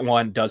 That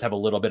one does have a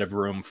little bit of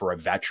room for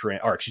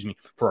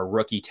for a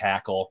rookie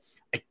tackle.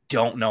 I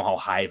don't know how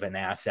high of an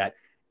asset.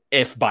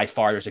 If by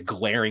far there's a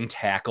glaring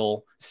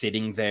tackle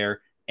sitting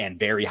there and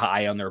very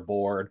high on their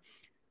board,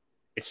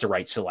 it's the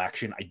right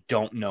selection. I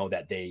don't know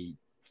that they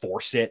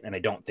force it, and I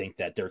don't think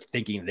that they're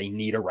thinking they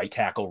need a right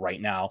tackle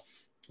right now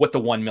with the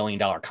 $1 million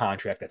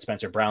contract that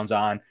Spencer Brown's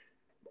on.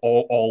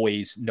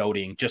 Always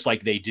noting, just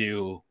like they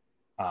do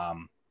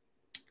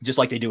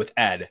with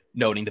Ed,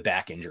 noting the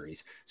back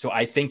injuries. So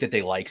I think that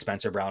they like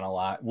Spencer Brown a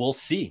lot. We'll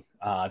see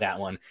that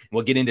one.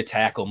 We'll get into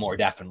tackle more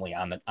definitely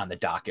on the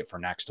docket for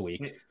next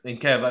week. And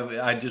Kev,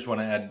 I just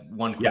want to add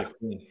one quick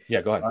thing.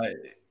 Yeah, go ahead.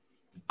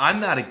 I'm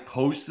not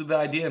opposed to the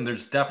idea, and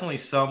there's definitely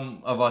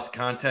some of us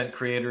content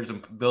creators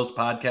and Bills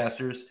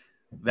podcasters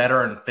that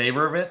are in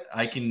favor of it.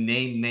 I can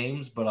name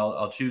names, but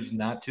I'll choose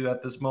not to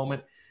at this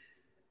moment.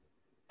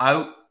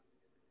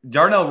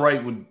 Darnell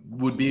Wright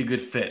would be a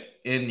good fit,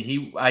 and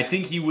I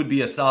think he would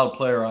be a solid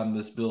player on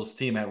this Bills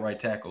team at right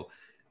tackle.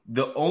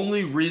 The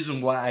only reason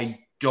why I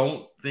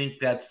don't think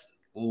that's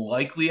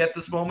likely at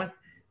this moment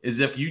is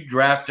if you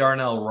draft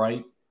Darnell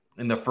Wright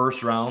in the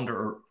first round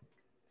or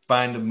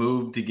find a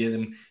move to get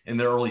him in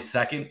the early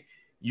second,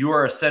 you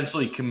are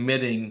essentially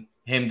committing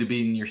him to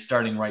being your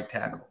starting right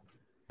tackle.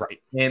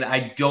 Right. And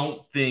I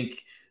don't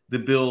think the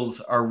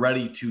Bills are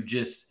ready to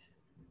just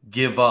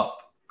give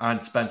up on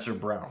Spencer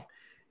Brown.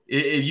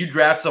 If you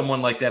draft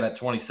someone like that at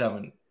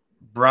 27,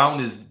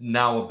 Brown is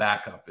now a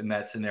backup in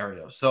that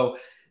scenario. So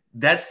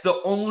that's the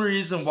only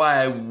reason why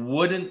I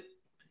wouldn't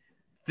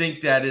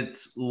think that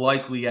it's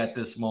likely at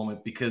this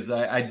moment, because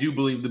I do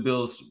believe the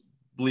Bills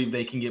believe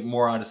they can get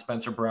more out of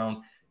Spencer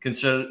Brown,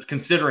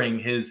 considering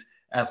his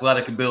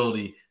athletic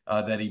ability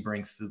that he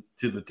brings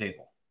to the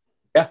table.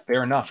 Yeah,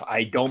 fair enough.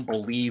 I don't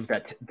believe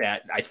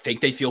that I think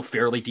they feel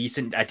fairly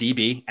decent at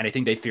DB, and I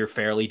think they feel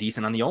fairly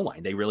decent on the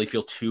O-line. They really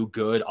feel 2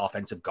 good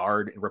offensive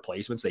guard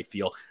replacements. They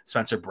feel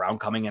Spencer Brown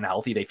coming in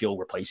healthy. They feel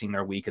replacing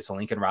their weakest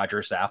link in Roger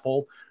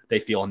Saffold.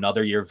 They feel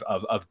another year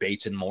of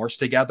Bates and Morse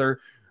together,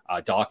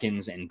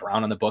 Dawkins and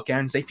Brown on the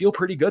bookends. They feel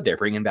pretty good. They're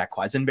bringing back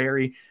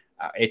Quesenberry.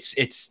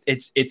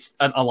 It's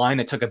a line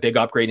that took a big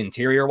upgrade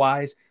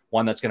interior-wise,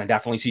 one that's going to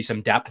definitely see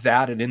some depth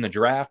added in the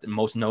draft, and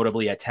most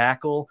notably at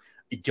tackle.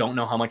 I don't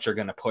know how much they're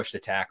going to push the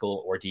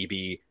tackle or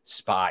DB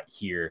spot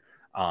here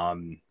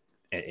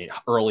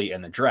early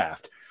in the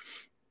draft.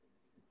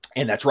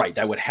 And that's right.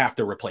 That would have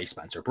to replace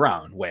Spencer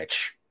Brown,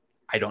 which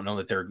I don't know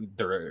that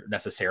they're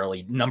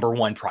necessarily number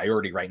one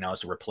priority right now is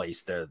to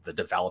replace the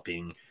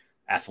developing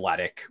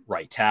athletic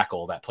right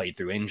tackle that played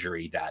through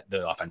injury that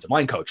the offensive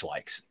line coach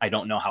likes. I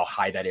don't know how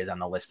high that is on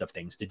the list of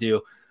things to do.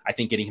 I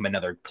think getting him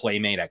another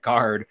playmate at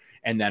guard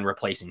and then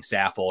replacing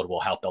Saffold will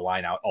help the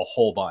line out a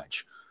whole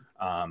bunch.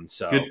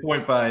 So good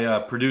point by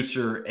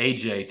producer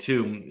AJ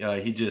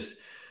too. He just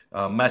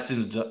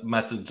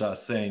messaged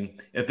us saying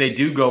if they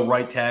do go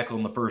right tackle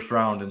in the first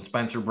round and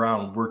Spencer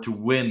Brown were to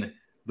win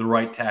the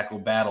right tackle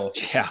battle,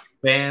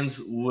 fans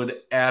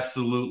would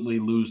absolutely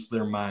lose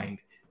their mind.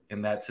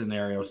 in that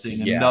scenario,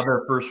 seeing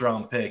another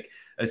first-round pick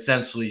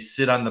essentially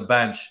sit on the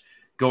bench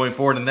going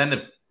forward. And then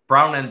if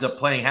Brown ends up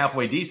playing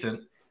halfway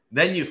decent,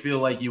 then you feel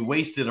like you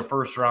wasted a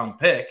first-round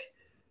pick,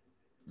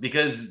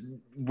 because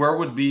where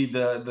would be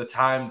the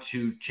time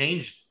to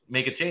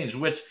make a change,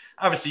 which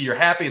obviously you're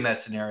happy in that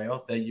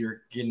scenario that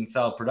you're getting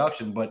solid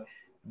production, but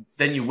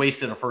then you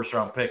wasted a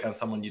first-round pick on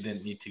someone you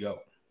didn't need to go.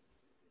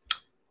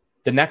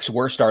 The next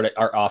worst our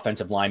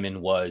offensive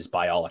lineman was,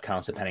 by all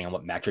accounts, depending on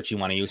what metrics you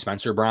want to use,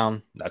 Spencer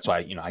Brown. That's why,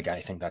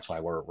 I think that's why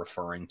we're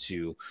referring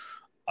to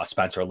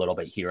Spencer a little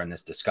bit here in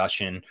this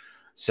discussion.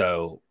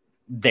 So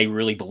they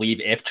really believe,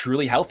 if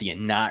truly healthy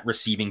and not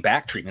receiving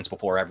back treatments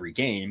before every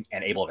game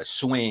and able to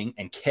swing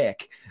and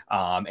kick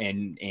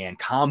and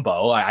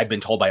combo, I've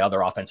been told by other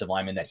offensive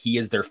linemen that he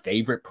is their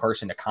favorite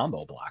person to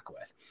combo block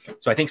with.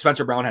 So I think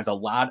Spencer Brown has a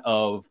lot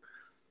of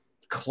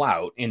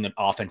clout in the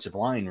offensive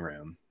line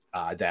room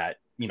that,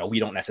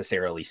 we don't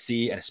necessarily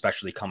see, and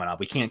especially coming up.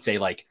 We can't say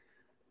like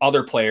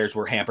other players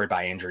were hampered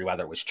by injury,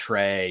 whether it was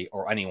Trey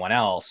or anyone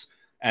else,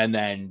 and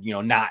then,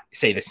 not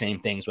say the same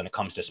things when it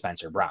comes to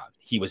Spencer Brown.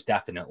 He was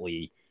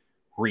definitely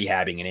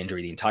rehabbing an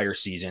injury the entire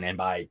season, and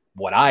by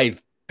what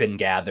I've been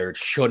gathered,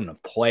 shouldn't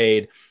have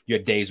played. You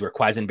had days where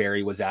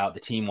Quisenberry was out. The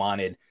team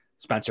wanted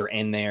Spencer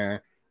in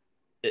there.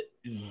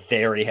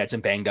 They already had some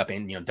banged up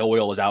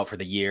Doyle was out for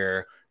the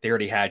year. They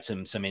already had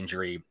some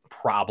injury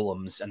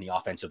problems in the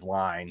offensive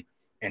line,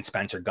 and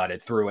Spencer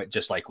gutted through it,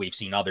 just like we've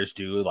seen others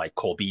do, like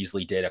Cole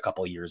Beasley did a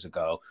couple of years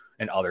ago,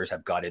 and others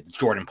have gutted.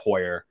 Jordan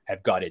Poyer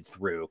have gutted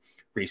through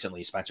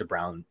recently. Spencer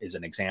Brown is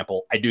an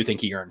example. I do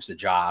think he earns the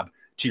job.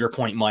 To your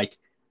point, Mike,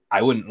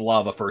 I wouldn't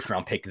love a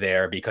first-round pick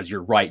there, because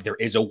you're right. There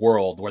is a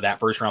world where that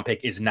first-round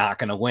pick is not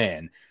going to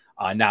win.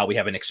 Now we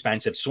have an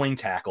expensive swing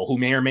tackle who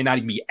may or may not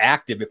even be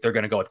active if they're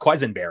going to go with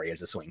Quisenberry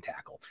as a swing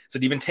tackle. So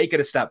to even take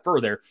it a step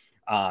further,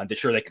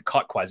 sure they could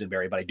cut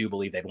Quisenberry, but I do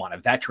believe they'd want a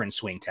veteran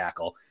swing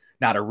tackle,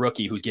 not a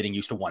rookie who's getting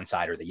used to one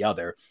side or the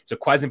other. So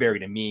Quisenberry,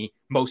 to me,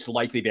 most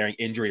likely bearing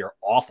injury or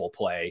awful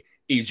play,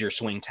 is your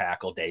swing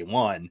tackle day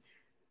one.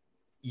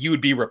 You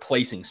would be you're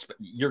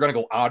going to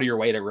go out of your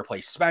way to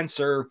replace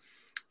Spencer.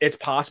 It's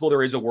possible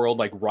there is a world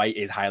like Wright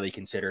is highly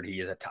considered.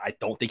 I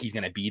don't think he's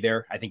going to be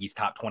there. I think he's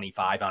top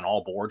 25 on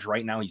all boards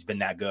right now. He's been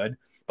that good.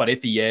 But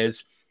if he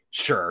is,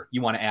 sure,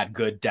 you want to add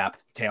good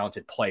depth,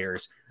 talented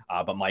players.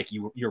 But Mike,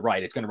 you're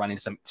right. It's going to run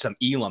into some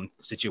Elam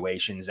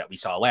situations that we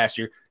saw last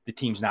year. The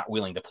team's not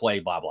willing to play,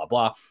 blah, blah,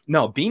 blah.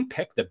 No, Bean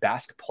picked the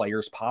best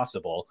players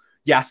possible.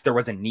 Yes, there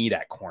was a need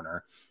at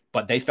corner,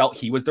 but they felt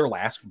he was their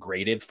last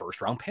graded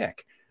first-round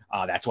pick.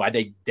 That's why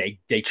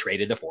they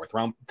traded the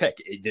fourth-round pick.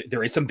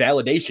 There is some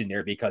validation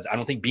there, because I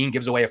don't think Bean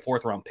gives away a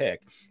fourth-round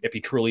pick if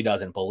he truly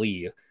doesn't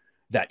believe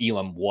that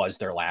Elam was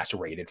their last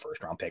rated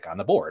first-round pick on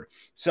the board.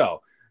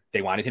 So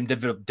they wanted him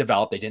to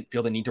develop. They didn't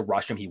feel the need to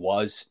rush him. He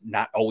was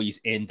not always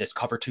in this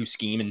cover two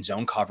scheme and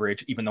zone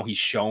coverage, even though he's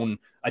shown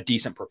a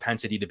decent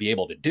propensity to be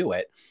able to do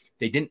it.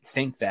 They didn't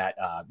think that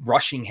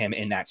rushing him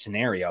in that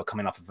scenario,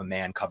 coming off of a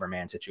man cover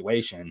man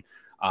situation,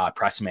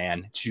 press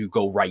man, to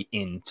go right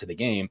into the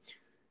game.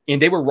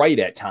 And they were right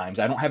at times.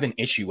 I don't have an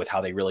issue with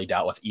how they really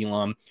dealt with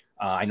Elam.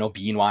 I know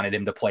Bean wanted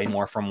him to play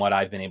more from what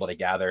I've been able to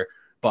gather.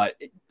 But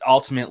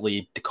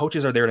ultimately, the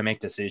coaches are there to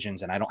make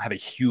decisions, and I don't have a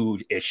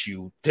huge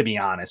issue, to be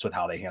honest, with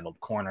how they handled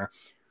corner.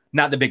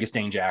 Not the biggest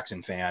Dane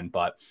Jackson fan,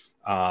 but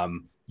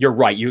you're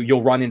right.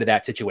 You'll run into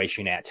that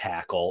situation at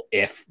tackle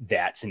if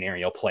that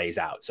scenario plays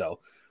out. So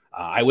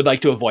I would like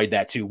to avoid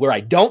that too. Where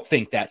I don't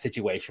think that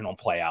situation will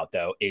play out,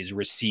 though, is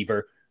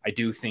receiver. I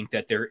do think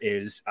that there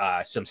is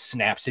some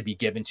snaps to be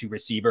given to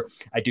receiver.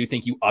 I do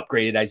think you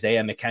upgraded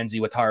Isaiah McKenzie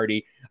with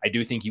Hardy. I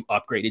do think you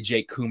upgraded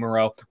Jake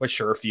Kumaro with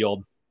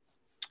Sherfield.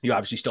 You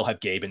obviously still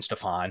have Gabe and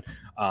Stephon.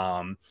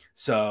 And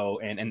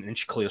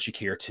Khalil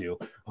Shakir too,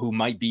 who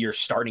might be your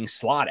starting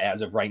slot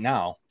as of right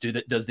now.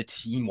 Does the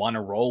team want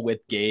to roll with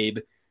Gabe,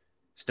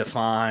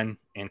 Stephon,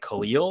 and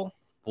Khalil?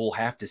 We'll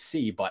have to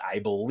see, but I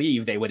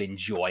believe they would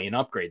enjoy an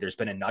upgrade. There's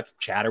been enough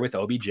chatter with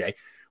OBJ,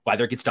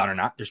 whether it gets done or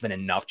not. There's been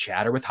enough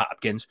chatter with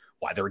Hopkins,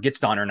 whether it gets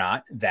done or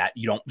not, that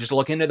you don't just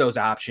look into those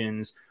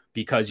options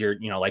because you're,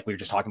 like we were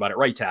just talking about at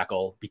right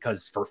tackle,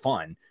 because for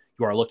fun.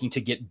 You are looking to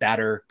get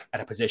better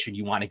at a position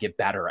you want to get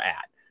better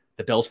at.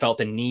 The Bills felt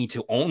the need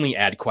to only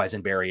add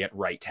Quisenberry at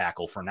right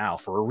tackle for now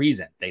for a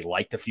reason. They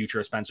like the future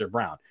of Spencer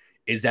Brown.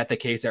 Is that the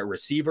case at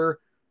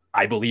receiver?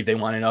 I believe they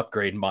want an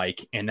upgrade,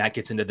 Mike, and that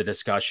gets into the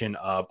discussion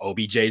of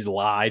OBJ's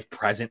live,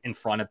 present in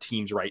front of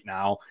teams right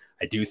now.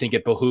 I do think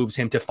it behooves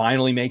him to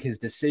finally make his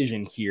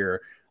decision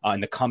here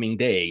in the coming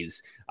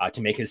days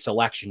to make his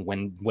selection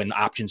when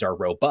options are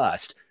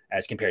robust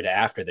as compared to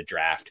after the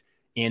draft.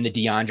 In the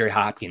DeAndre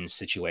Hopkins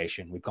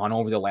situation, we've gone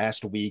over the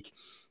last week.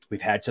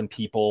 We've had some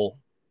people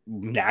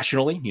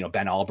nationally,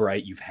 Ben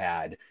Albright, you've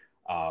had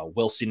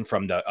Wilson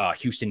from the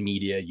Houston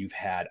media, you've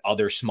had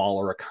other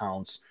smaller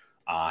accounts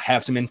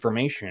have some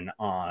information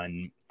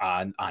on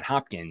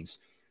Hopkins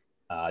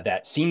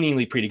that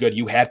seemingly pretty good.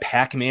 You had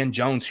Pac-Man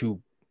Jones, who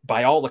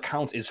by all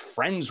accounts is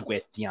friends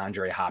with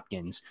DeAndre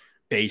Hopkins,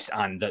 based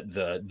on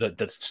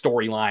the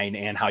storyline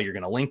and how you're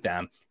going to link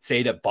them,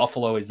 say that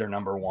Buffalo is their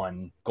number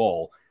one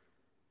goal.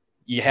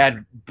 You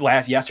had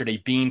yesterday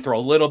Bean throw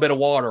a little bit of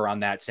water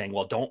on that, saying,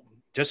 well, don't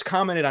just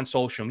comment it on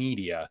social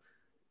media.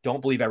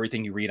 Don't believe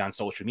everything you read on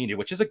social media,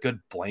 which is a good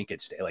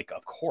blanket stay. Like,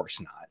 of course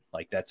not.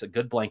 Like, that's a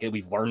good blanket.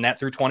 We've learned that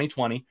through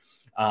 2020.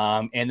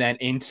 And then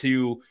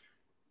into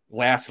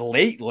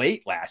late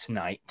last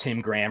night,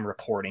 Tim Graham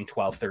reporting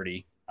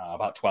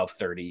about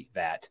 12:30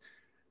 that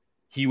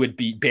he would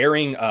be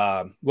bearing,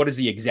 what is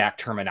the exact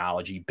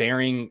terminology?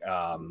 Bearing,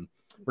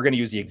 we're going to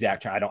use the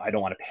exact term. I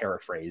don't want to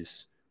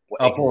paraphrase.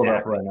 I'll pull it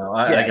up right now.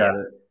 I got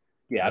it.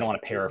 Yeah, I don't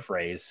want to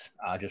paraphrase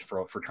just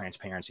for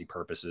transparency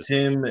purposes.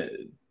 Tim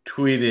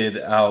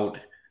tweeted out,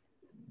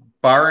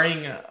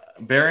 bearing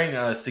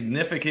a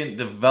significant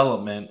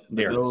development,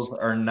 the Bills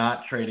are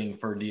not trading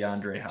for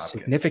DeAndre Hopkins.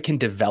 Significant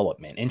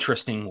development.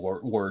 Interesting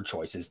word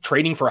choices.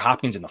 Trading for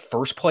Hopkins in the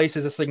first place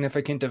is a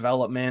significant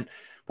development.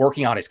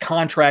 Working out his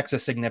contract's a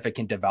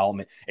significant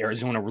development.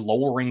 Arizona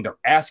lowering their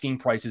asking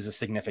price is a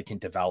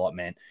significant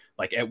development.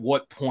 Like, at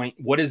what point,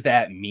 what does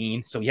that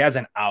mean? So he has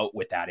an out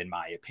with that, in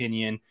my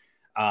opinion.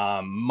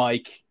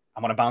 Mike,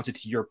 I'm going to bounce it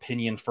to your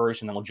opinion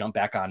first, and then we'll jump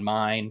back on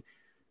mine.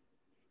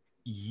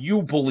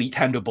 You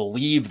tend to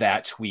believe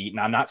that tweet, and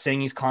I'm not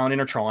saying he's calling in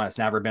or trolling. It's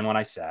never been what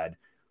I said.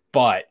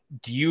 But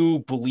do you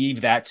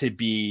believe that to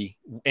be,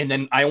 and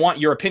then I want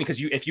your opinion,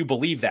 because if you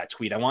believe that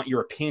tweet, I want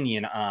your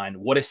opinion on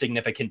what a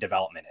significant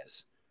development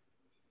is.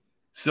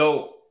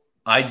 So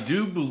I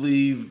do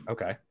believe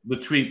the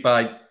tweet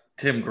by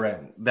Tim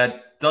Graham.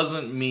 That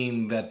doesn't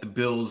mean that the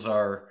Bills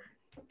are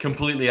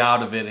completely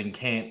out of it and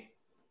can't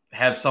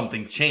have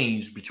something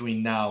change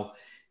between now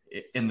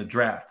and the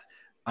draft.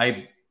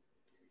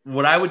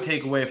 What I would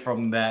take away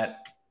from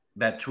that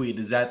tweet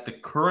is at the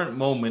current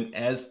moment,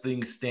 as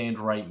things stand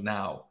right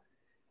now,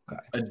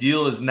 a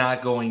deal is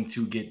not going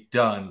to get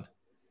done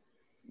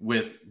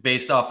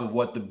based off of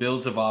what the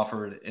Bills have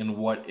offered and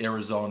what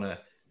Arizona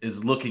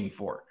is looking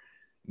for.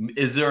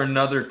 Is there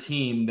another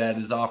team that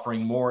is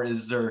offering more?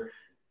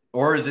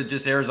 Or is it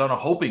just Arizona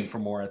hoping for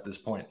more at this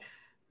point?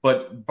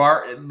 But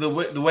the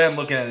way I'm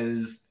looking at it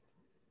is,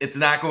 it's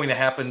not going to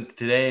happen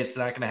today. It's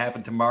not going to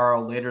happen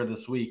tomorrow, later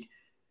this week.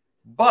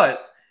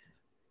 But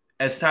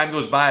as time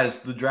goes by,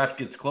 as the draft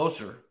gets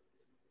closer,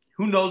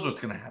 who knows what's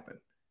going to happen?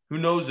 Who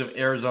knows if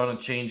Arizona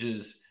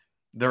changes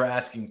their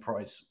asking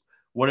price?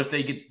 What if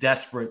they get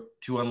desperate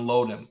to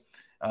unload him?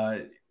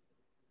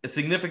 A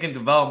significant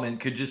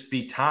development could just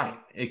be time.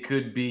 It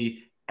could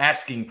be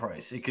asking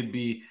price. It could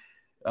be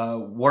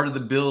what are the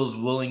Bills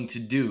willing to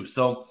do?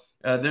 So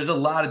there's a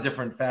lot of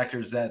different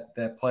factors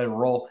that play a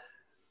role.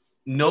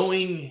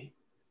 Knowing,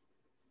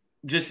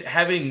 just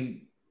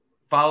having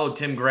followed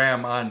Tim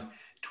Graham on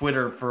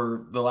Twitter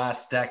for the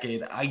last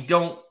decade, I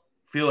don't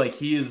feel like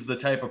he is the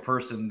type of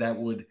person that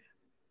would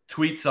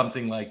tweet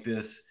something like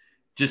this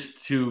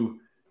just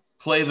to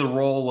play the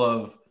role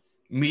of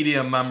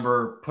media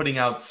member, putting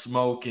out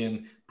smoke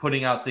and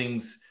putting out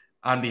things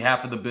on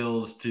behalf of the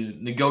Bills to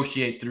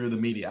negotiate through the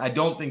media. I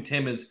don't think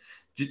Tim is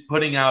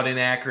putting out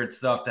inaccurate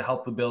stuff to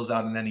help the Bills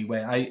out in any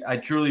way. I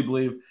truly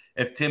believe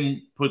if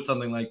Tim put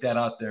something like that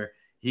out there,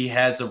 he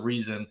has a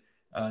reason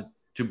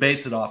to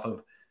base it off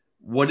of.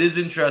 What is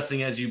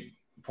interesting, as you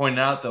pointed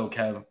out, though,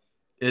 Kev,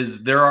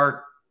 is there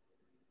are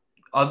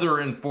other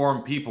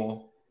informed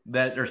people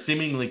that are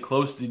seemingly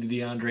close to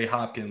DeAndre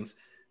Hopkins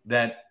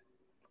that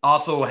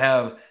also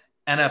have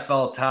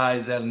NFL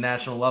ties at a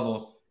national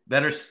level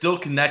that are still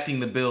connecting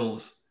the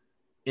Bills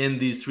in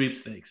these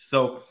sweepstakes.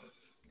 So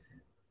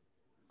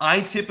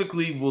I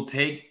typically will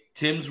take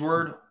Tim's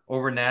word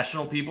over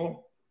national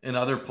people and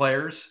other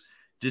players,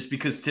 just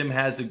because Tim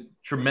has a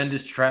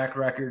tremendous track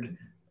record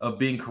of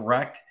being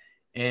correct.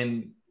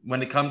 And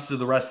when it comes to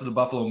the rest of the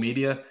Buffalo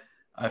media,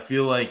 I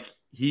feel like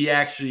he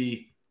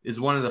actually is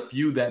one of the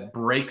few that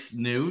breaks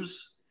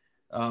news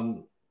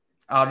out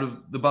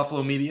of the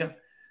Buffalo media.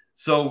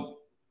 So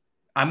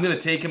I'm going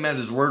to take him at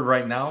his word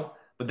right now,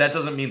 but that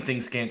doesn't mean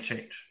things can't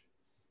change.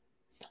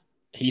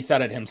 He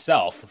said it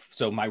himself.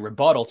 So my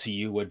rebuttal to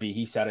you would be,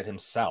 he said it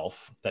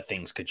himself that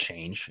things could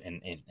change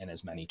in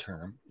as many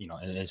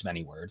in as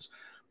many words.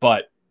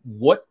 But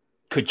what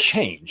could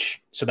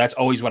change? So that's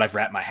always what I've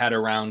wrapped my head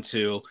around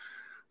to.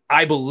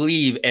 I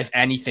believe, if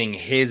anything,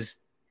 his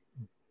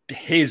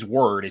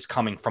word is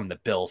coming from the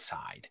Bill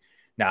side.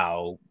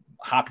 Now,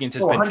 Hopkins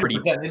has been pretty.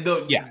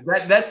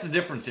 That's the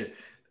difference here.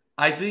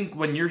 I think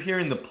when you're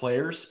hearing the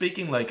players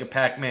speaking, like a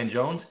Pac-Man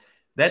Jones,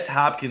 that's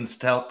Hopkins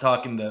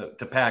talking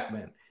to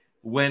Pac-Man.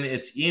 When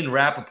it's Ian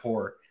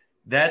Rappaport,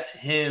 that's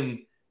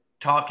him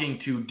talking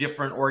to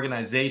different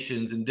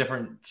organizations and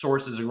different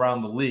sources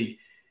around the league,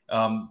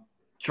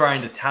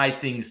 trying to tie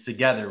things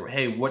together.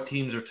 Hey, what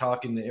teams are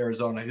talking to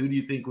Arizona? Who do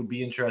you think would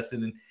be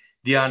interested in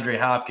DeAndre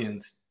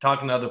Hopkins?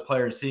 Talking to other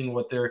players, seeing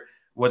what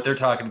they're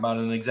talking about,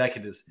 and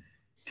executives.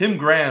 Tim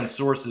Graham's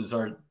sources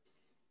are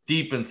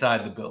deep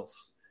inside the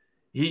Bills.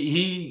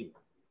 He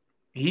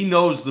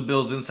knows the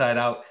Bills inside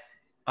out.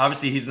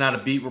 Obviously, he's not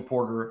a beat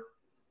reporter,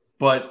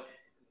 but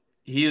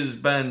he has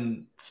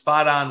been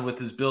spot on with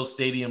his Bills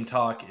Stadium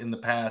talk in the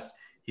past.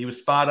 He was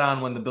spot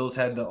on when the Bills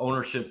had the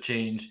ownership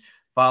change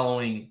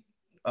following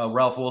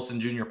Ralph Wilson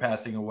Jr.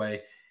 passing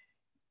away.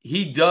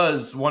 He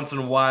does once in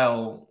a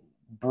while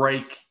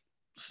break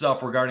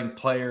stuff regarding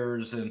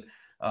players and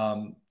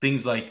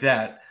things like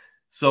that.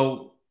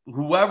 So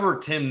whoever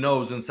Tim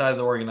knows inside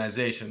the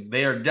organization,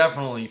 they are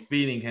definitely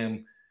feeding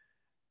him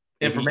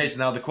information.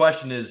 Now, the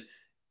question is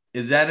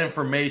that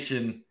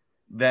information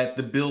that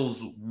the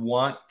Bills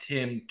want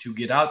Tim to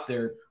get out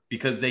there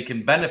because they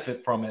can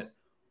benefit from it?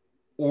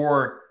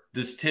 Or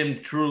does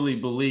Tim truly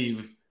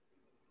believe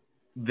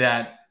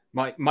that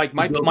my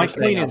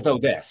point is, though,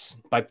 this,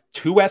 by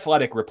two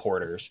athletic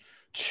reporters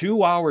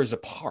 2 hours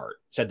apart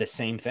said the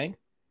same thing,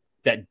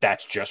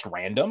 that's just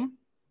random.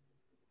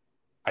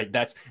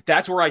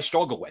 That's where I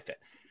struggle with it.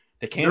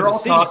 They're all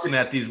talking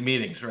at these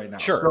meetings right now.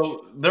 Sure.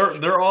 So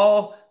they're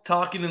all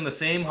talking in the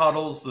same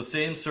huddles, the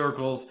same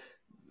circles.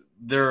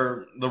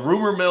 The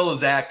rumor mill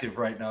is active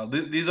right now.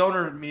 These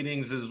owner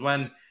meetings is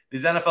when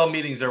these NFL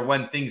meetings are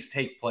when things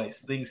take place,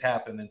 things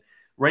happen. And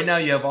right now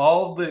you have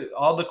all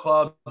the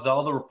clubs,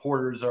 all the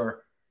reporters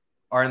are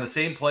in the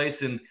same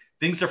place, and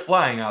things are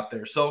flying out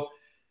there. So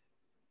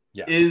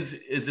yeah.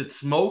 Is it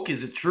smoke?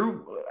 Is it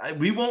true?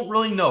 We won't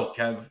really know,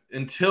 Kev,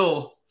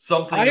 until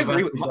something. I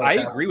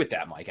agree with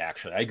that, Mike.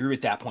 Actually, I agree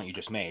with that point you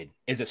just made.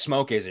 Is it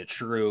smoke? Is it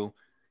true?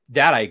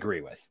 That I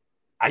agree with.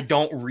 I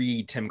don't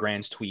read Tim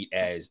Grant's tweet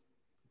as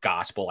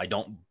gospel. I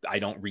don't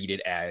read it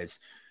as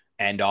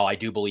end all. I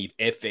do believe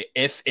if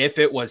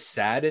it was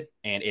said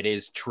and it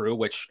is true,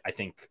 which I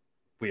think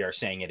we are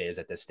saying it is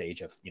at this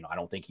stage of, I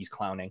don't think he's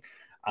clowning,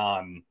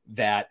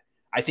 that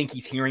I think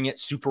he's hearing it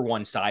super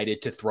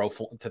one-sided to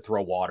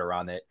throw water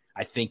on it.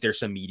 I think there's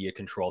some media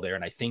control there.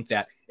 And I think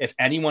that if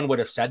anyone would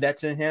have said that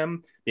to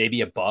him,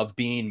 maybe above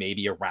Beane,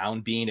 maybe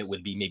around Beane, it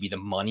would be maybe the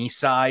money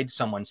side.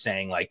 Someone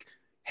saying like,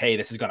 hey,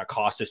 this is going to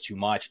cost us too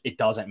much. It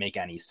doesn't make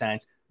any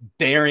sense.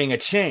 Bearing a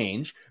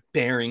change,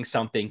 bearing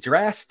something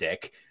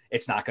drastic,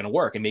 it's not going to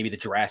work. And maybe the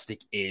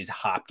drastic is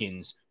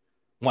Hopkins.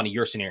 One of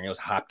your scenarios,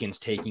 Hopkins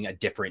taking a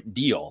different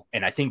deal.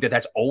 And I think that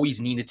that's always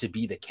needed to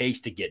be the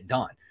case to get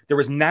done. There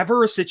was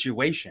never a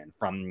situation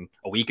from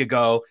a week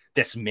ago,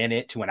 this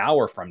minute to an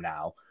hour from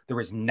now. There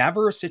was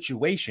never a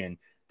situation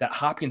that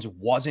Hopkins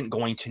wasn't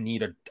going to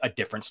need a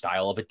different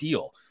style of a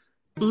deal.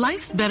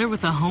 Life's better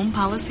with a home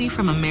policy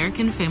from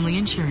American Family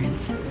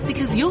Insurance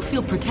because you'll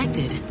feel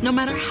protected no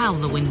matter how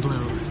the wind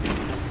blows.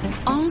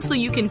 All so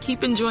you can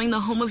keep enjoying the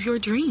home of your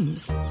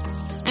dreams.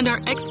 And our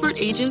expert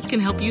agents can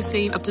help you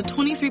save up to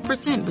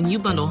 23% when you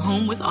bundle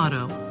home with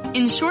auto.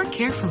 Insure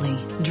carefully,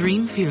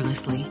 dream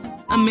fearlessly.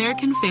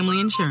 American Family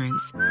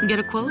Insurance. Get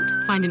a quote?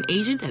 Find an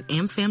agent at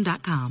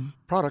amfam.com.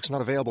 Products not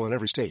available in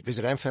every state.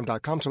 Visit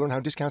amfam.com to learn how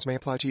discounts may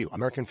apply to you.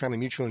 American Family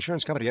Mutual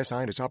Insurance Company, SI,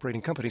 and its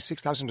operating company,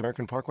 6000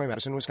 American Parkway,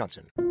 Madison,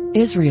 Wisconsin.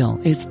 Israel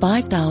is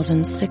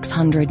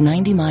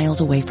 5,690 miles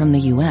away from the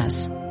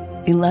U.S.,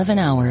 11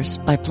 hours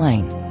by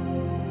plane.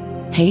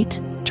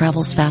 Hate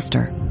travels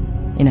faster.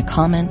 In a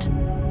comment,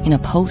 in a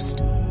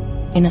post,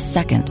 in a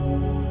second.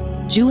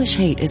 Jewish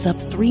hate is up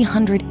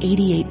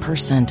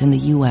 388% in the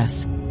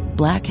U.S.,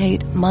 Black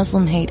hate,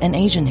 Muslim hate, and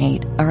Asian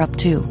hate are up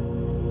too.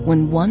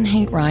 When one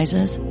hate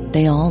rises,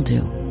 they all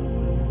do.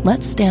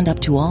 Let's stand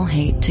up to all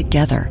hate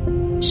together.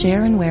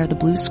 Share and wear the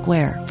blue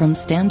square from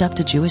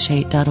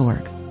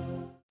standuptojewishhate.org.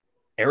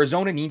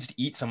 Arizona needs to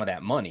eat some of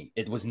that money.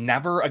 It's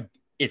never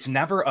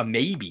a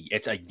maybe.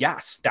 It's a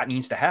yes, that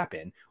needs to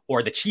happen.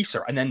 Or the Chiefs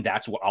are, and then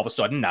that's what all of a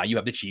sudden now you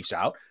have the Chiefs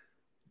out.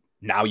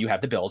 Now you have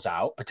the Bills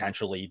out,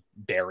 potentially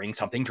bearing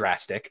something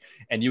drastic,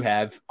 and you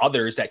have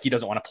others that he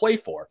doesn't want to play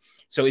for.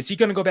 So is he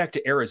going to go back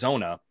to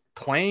Arizona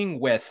playing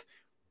with,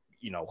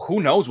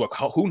 who knows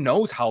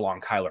how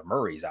long Kyler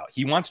Murray's out?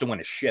 He wants to win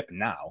a ship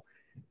now.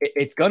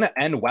 It's going to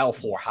end well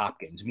for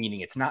Hopkins, meaning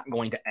it's not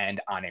going to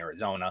end on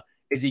Arizona.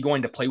 Is he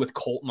going to play with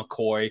Colt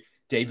McCoy,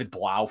 David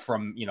Blau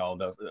from,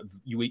 the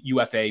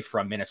UFA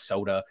from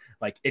Minnesota?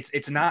 Like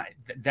that's not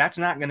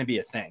going to be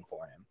a thing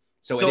for him.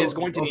 So it is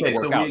going to need to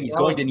work out. He's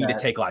going to need to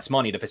take less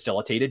money to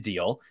facilitate a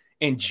deal.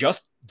 And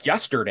just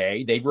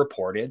yesterday, they've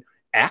reported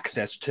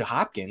access to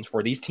Hopkins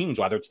for these teams,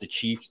 whether it's the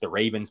Chiefs, the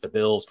Ravens, the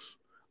Bills,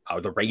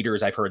 the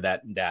Raiders. I've heard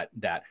that.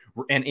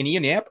 And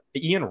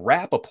Ian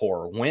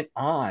Rappaport went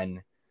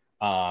on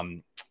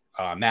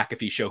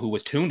McAfee show,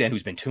 who's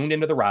been tuned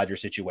into the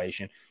Rodgers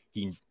situation.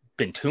 He's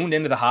been tuned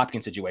into the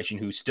Hopkins situation,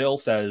 who still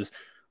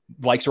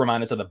likes to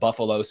remind us of the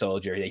Buffalo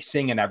Soldier. They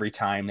sing it every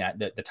time that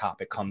the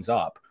topic comes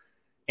up.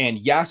 And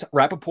yes,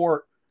 Rappaport,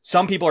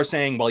 some people are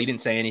saying, well, he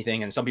didn't say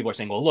anything. And some people are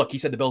saying, well, look, he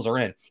said the Bills are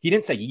in. He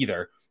didn't say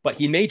either, but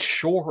he made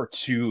sure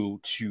to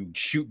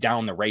shoot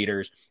down the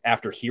Raiders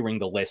after hearing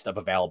the list of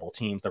available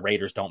teams. The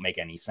Raiders don't make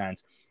any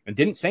sense, and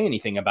didn't say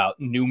anything about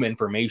new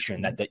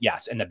information and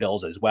the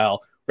Bills as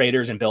well.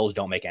 Raiders and Bills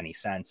don't make any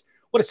sense.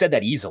 Would have said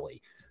that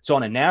easily. So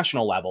on a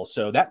national level,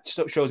 so that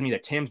shows me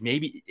that Tim's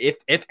maybe,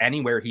 if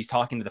anywhere, he's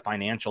talking to the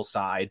financial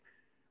side,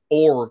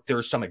 or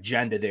there's some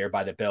agenda there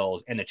by the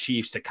Bills and the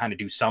Chiefs to kind of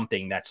do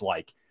something that's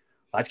like,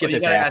 let's get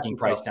this asking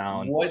price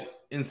down.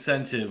 What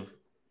incentive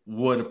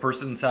would a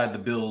person inside the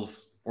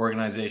Bills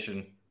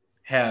organization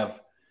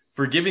have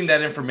for giving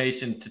that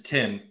information to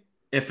Tim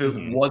if it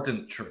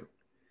wasn't true?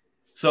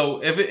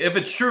 So if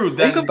it's true,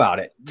 then think about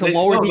it to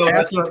lower the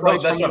asking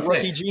price from the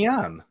rookie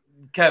GM.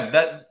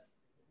 Kev,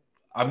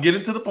 I'm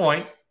getting to the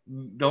point.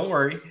 Don't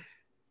worry.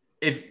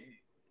 If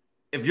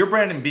you're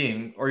Brandon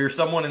Beane or you're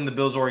someone in the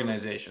Bills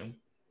organization,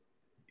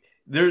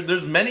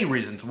 there's many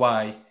reasons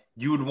why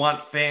you would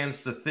want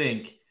fans to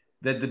think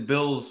that the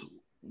Bills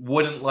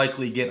wouldn't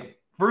likely get him.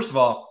 First of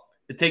all,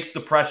 it takes the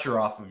pressure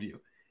off of you.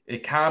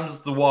 It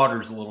calms the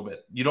waters a little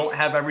bit. You don't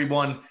have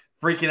everyone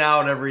freaking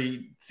out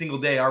every single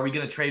day. Are we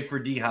going to trade for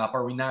D-Hop?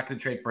 Are we not going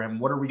to trade for him?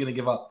 What are we going to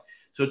give up?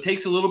 So it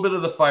takes a little bit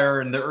of the fire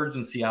and the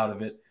urgency out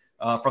of it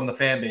from the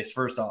fan base,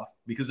 first off,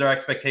 because their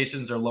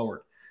expectations are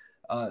lowered.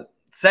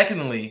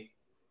 Secondly,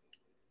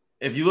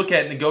 if you look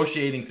at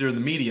negotiating through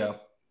the media,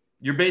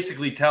 you're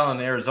basically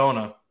telling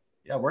Arizona,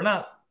 yeah, we're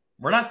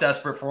not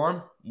desperate for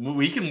him.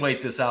 We can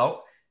wait this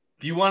out.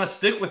 If you want to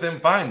stick with him,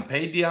 fine.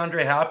 Pay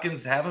DeAndre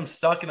Hopkins, have him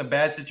stuck in a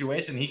bad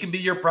situation. He can be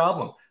your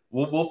problem.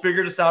 We'll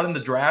figure this out in the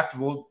draft.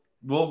 We'll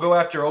go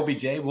after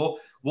OBJ.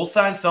 We'll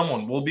sign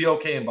someone. We'll be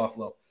okay in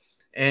Buffalo.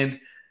 And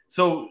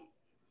so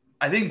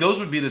I think those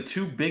would be the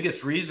two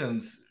biggest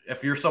reasons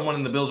if you're someone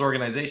in the Bills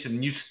organization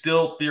and you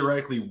still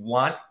theoretically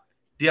want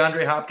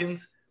DeAndre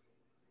Hopkins,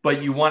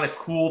 but you want to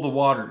cool the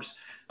waters.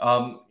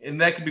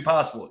 And that could be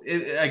possible.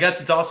 I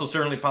guess it's also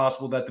certainly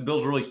possible that the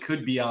Bills really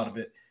could be out of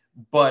it.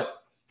 But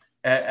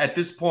at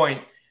this point,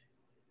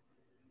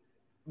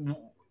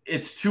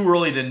 it's too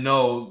early to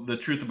know the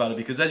truth about it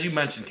because, as you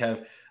mentioned,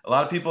 Kev, a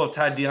lot of people have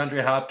tied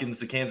DeAndre Hopkins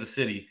to Kansas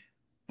City,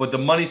 but the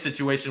money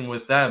situation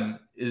with them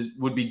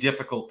would be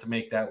difficult to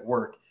make that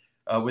work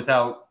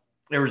without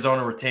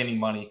Arizona retaining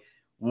money.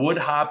 Would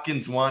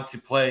Hopkins want to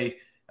play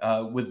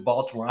with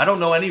Baltimore? I don't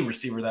know any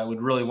receiver that would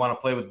really want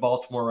to play with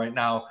Baltimore right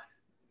now,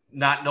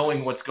 not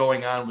knowing what's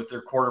going on with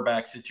their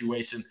quarterback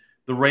situation.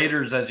 The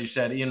Raiders, as you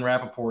said, Ian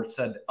Rappaport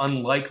said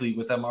unlikely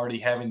with them already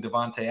having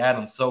Devontae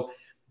Adams. So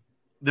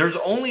there's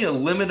only a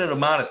limited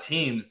amount of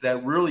teams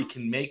that really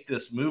can make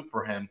this move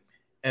for him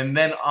and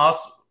then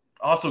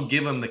also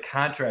give him the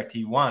contract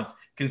he wants,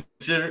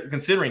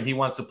 considering he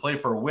wants to play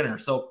for a winner.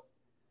 So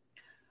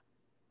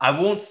I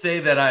won't say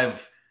that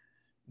I've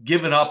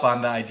given up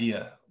on the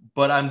idea,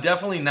 but I'm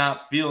definitely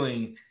not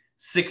feeling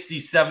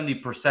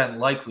 60-70%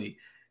 likely.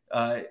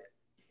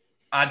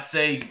 I'd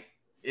say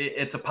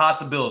it's a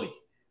possibility,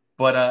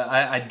 but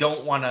I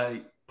don't want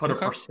to put a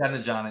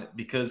percentage on it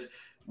because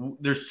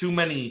there's too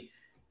many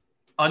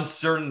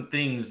uncertain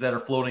things that are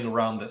floating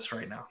around this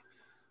right now.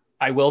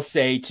 I will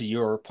say, to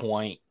your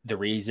point, the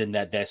reason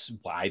that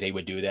why they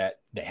would do that,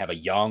 they have a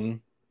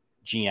young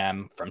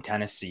GM from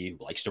Tennessee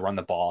who likes to run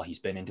the ball. He's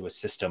been into a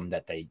system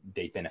that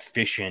they've been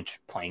efficient,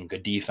 playing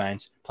good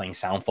defense, playing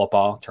sound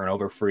football,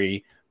 turnover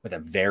free, with a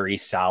very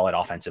solid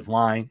offensive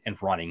line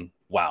and running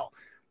well.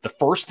 The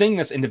first thing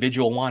this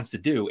individual wants to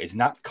do is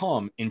not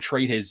come and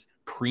trade his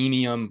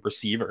premium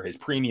receiver, his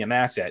premium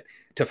asset,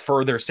 to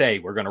further say,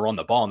 we're going to run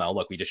the ball now.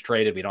 Look, we just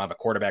traded. We don't have a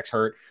quarterback's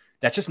hurt.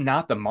 That's just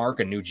not the mark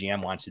a new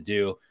GM wants to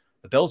do.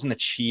 The Bills and the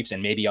Chiefs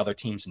and maybe other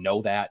teams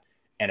know that.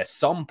 And at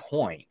some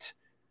point,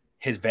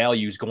 his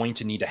value is going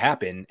to need to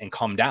happen and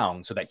come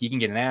down so that he can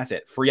get an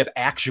asset, free up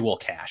actual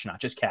cash,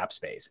 not just cap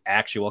space,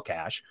 actual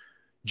cash,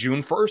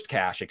 June 1st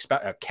cash,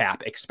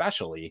 cap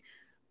especially,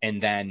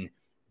 and then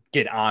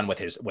get on with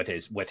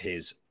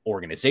his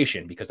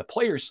organization because the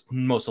player's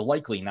most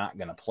likely not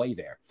going to play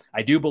there.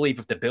 I do believe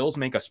if the Bills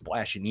make a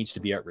splash, it needs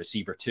to be at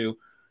receiver too.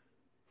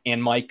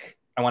 And Mike,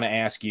 I want to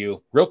ask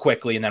you real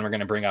quickly, and then we're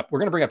going to bring up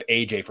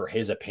AJ for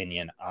his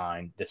opinion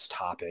on this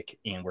topic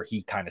and where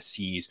he kind of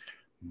sees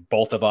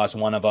both of us,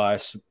 one of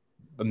us,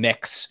 a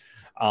mix.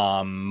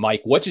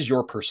 Mike, what is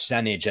your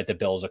percentage that the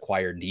Bills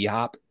acquired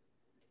D-Hop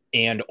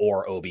and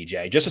or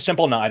OBJ? Just a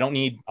simple number. I don't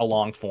need a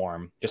long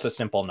form, just a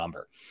simple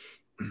number.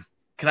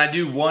 Can I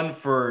do one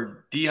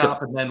for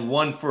D-Hop and then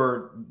one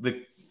for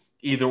the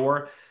either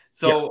or?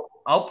 So yeah.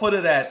 I'll put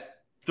it at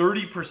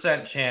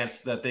 30%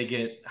 chance that they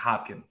get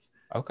Hopkins.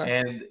 Okay.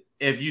 And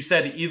if you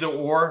said either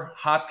or,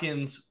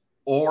 Hopkins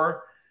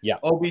or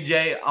OBJ,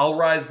 I'll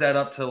rise that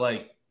up to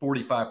like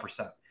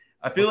 45%.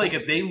 I feel like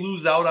if they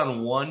lose out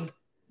on one,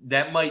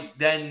 that might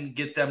then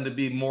get them to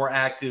be more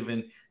active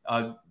and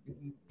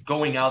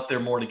going out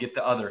there more to get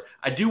the other.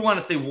 I do want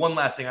to say one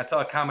last thing. I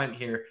saw a comment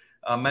here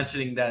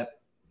mentioning that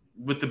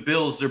with the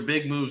Bills, their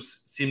big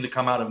moves seem to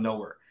come out of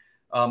nowhere.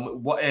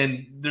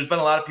 And there's been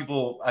a lot of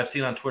people I've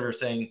seen on Twitter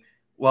saying,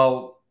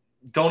 well,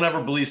 don't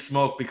ever believe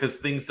smoke because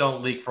things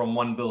don't leak from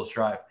one Bills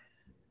drive.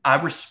 I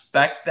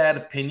respect that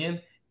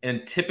opinion.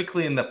 And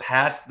typically in the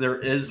past, there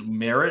is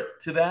merit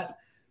to that.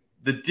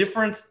 The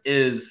difference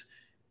is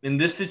in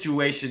this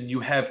situation, you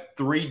have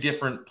three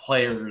different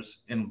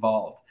players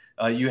involved.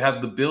 You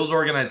have the Bills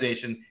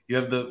organization, you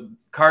have the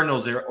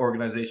Cardinals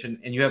organization,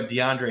 and you have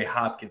DeAndre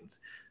Hopkins.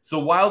 So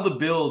while the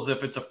Bills,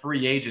 if it's a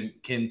free agent,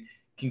 can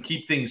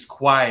keep things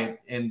quiet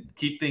and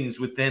keep things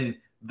within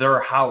their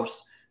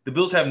house, The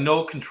Bills have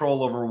no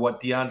control over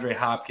what DeAndre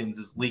Hopkins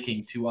is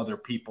leaking to other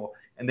people,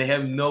 and they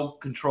have no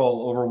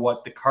control over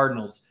what the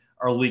Cardinals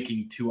are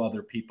leaking to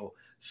other people.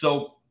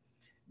 So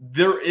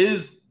there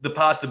is the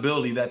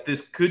possibility that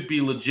this could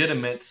be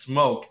legitimate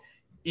smoke,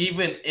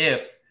 even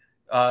if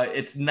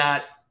it's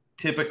not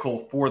typical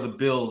for the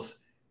Bills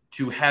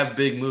to have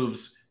big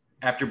moves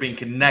after being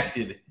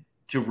connected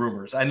to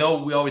rumors. I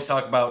know we always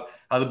talk about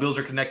how the Bills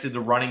are connected to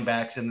running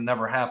backs and it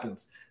never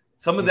happens.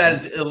 Some of that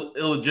is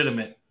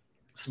illegitimate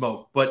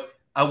smoke, but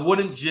I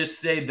wouldn't just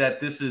say that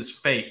this is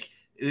fake.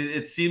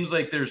 It seems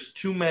like there's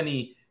too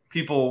many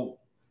people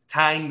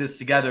tying this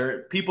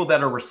together, people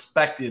that are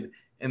respected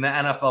in the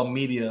NFL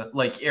media,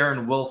 like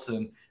Aaron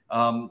Wilson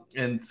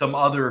and some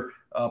other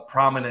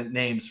prominent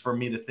names, for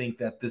me to think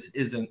that this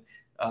isn't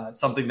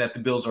something that the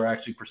Bills are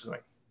actually pursuing.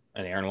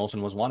 And Aaron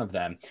Wilson was one of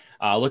them.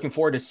 Looking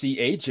forward to see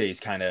AJ's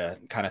kind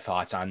of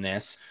thoughts on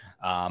this.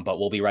 But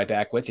we'll be right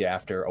back with you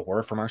after a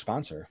word from our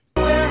sponsor.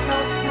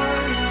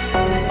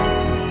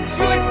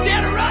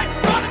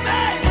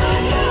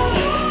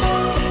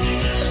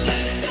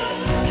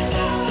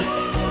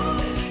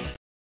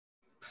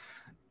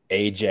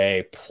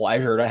 AJ,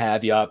 pleasure to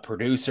have you up.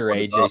 Producer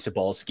AJ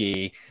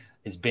Cebulski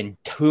has been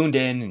tuned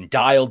in and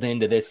dialed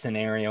into this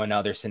scenario and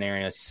other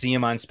scenarios. See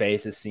him on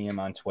Spaces, see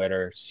him on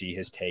Twitter, see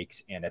his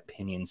takes and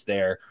opinions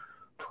there.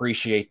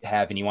 Appreciate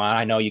having you on.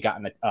 I know you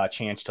got a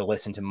chance to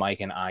listen to Mike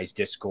and I's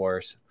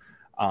discourse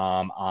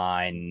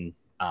on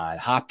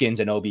Hopkins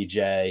and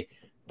OBJ.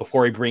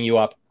 Before we bring you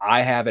up,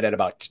 I have it at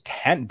about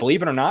 10.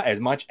 Believe it or not, as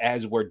much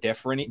as we're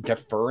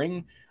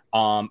deferring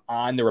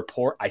on the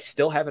report, I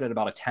still have it at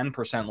about a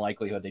 10%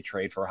 likelihood they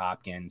trade for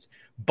Hopkins.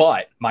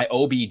 But my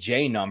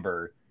OBJ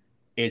number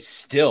is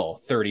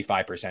still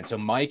 35%. So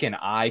Mike and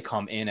I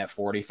come in at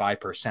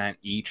 45%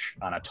 each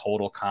on a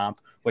total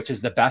comp, which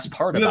is the best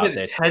part about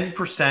this.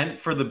 10%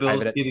 for the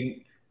Bills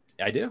getting.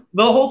 I do.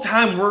 The whole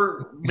time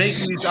we're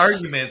making these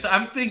arguments,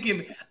 I'm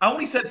thinking I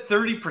only said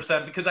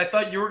 30% because I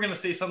thought you were going to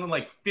say something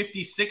like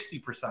 50,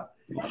 60%.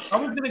 I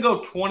was going to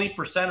go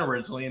 20%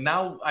 originally, and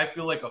now I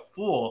feel like a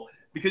fool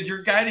because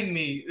you're guiding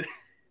me.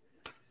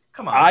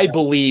 Come on. I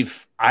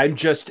believe I'm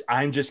just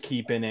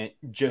keeping it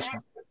just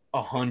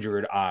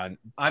 100 on.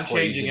 I'm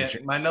changing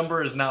it. My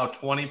number is now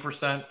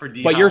 20% for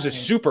D. But yours is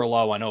super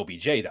low on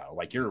OBJ though.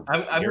 Like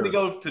I'm going to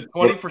go to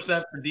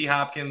 20% for D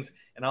Hopkins,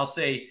 and I'll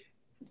say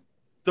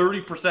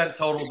 30%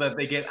 total that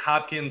they get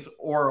Hopkins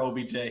or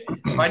OBJ.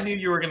 If I knew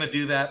you were going to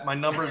do that, my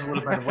numbers would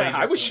have been way different.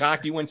 I was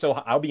shocked you went so.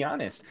 I'll be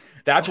honest.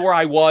 That's where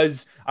I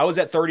was. I was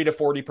at 30 to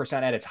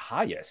 40% at its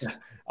highest.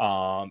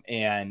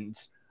 And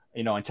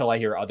until I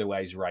hear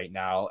otherwise right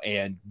now,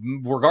 and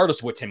regardless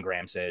of what Tim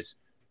Graham says,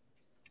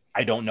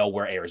 I don't know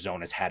where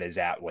Arizona's head is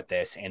at with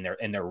this and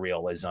their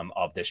realism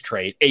of this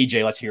trade.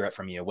 AJ, let's hear it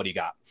from you. What do you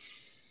got?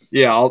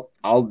 Yeah,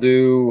 I'll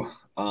do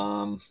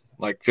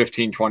like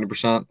 15,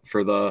 20%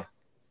 for the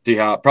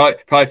D-Hop.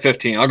 Probably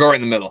 15. I'll go right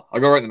in the middle.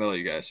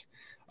 You guys.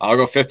 I'll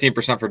go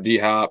 15% for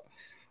D-Hop.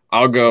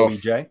 I'll go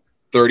OBJ?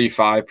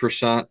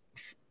 35%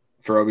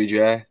 for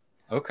OBJ.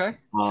 Okay.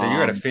 So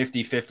you're at a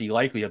 50-50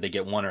 likelihood they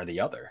get one or the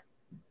other.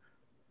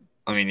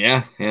 I mean,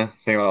 yeah. Think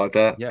about it like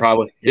that. Yeah.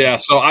 Probably. Yeah.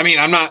 So, I mean,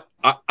 I'm not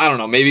 – I don't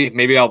know.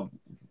 Maybe I'll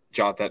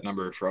jot that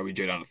number for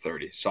OBJ down to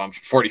 30. So, I'm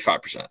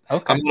 45%.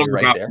 Okay. I'm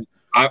right there.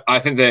 I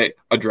think they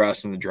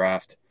addressed in the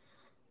draft.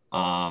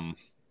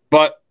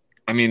 But,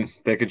 I mean,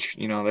 they could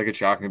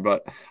shock me.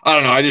 But, I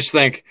don't know. I just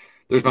think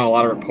there's been a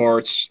lot of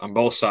reports on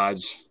both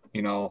sides,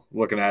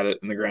 looking at it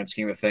in the grand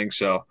scheme of things.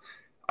 So,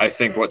 I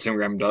think what Tim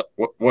Graham does,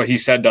 what he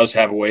said does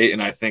have weight.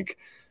 And I think,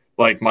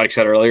 like Mike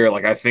said earlier,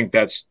 like I think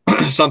that's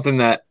something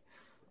that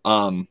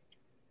might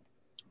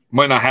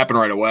not happen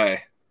right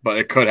away, but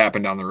it could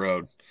happen down the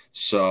road.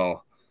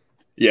 So,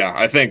 yeah,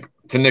 I think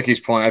to Nicky's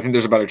point, I think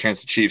there's a better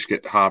chance the Chiefs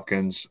get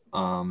Hopkins.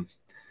 I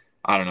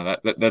don't know.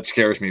 That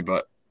scares me,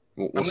 but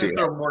we'll I'm see. going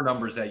to throw more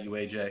numbers at you,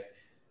 AJ.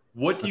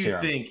 What do you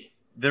think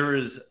there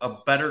is a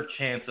better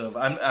chance of?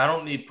 I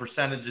don't need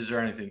percentages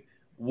or anything.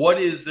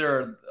 What is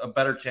there a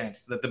better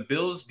chance that the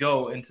Bills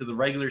go into the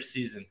regular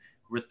season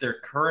with their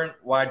current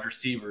wide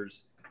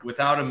receivers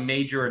without a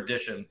major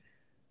addition?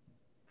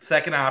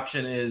 Second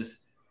option is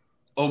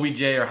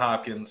OBJ or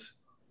Hopkins.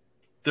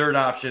 Third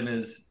option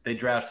is they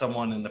draft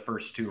someone in the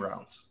first 2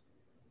 rounds.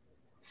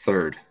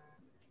 Third.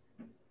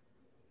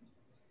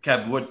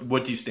 Kev,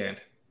 what do you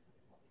stand?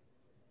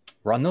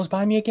 Run those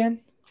by me again?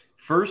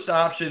 First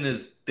option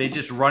is they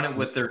just run it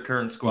with their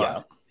current squad.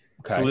 Yeah.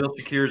 Okay. Khalil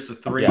Shakir is the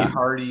 3,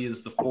 Hardy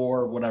is the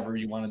 4, whatever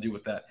you want to do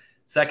with that.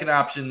 Second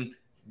option,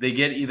 they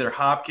get either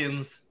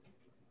Hopkins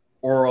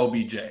or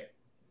OBJ.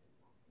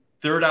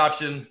 Third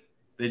option,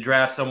 they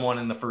draft someone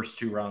in the first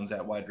 2 rounds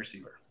at wide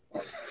receiver.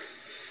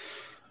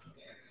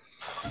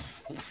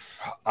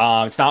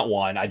 It's not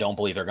one. I don't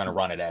believe they're going to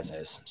run it as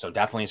is. So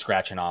definitely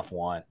scratching off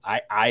one.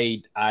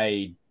 I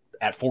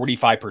at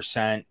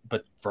 45%,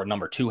 but for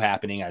number 2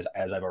 happening, as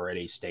I've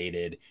already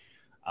stated,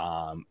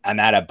 I'm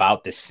at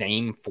about the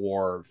same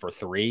for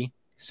 3.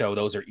 So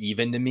those are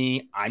even to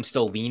me. I'm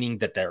still leaning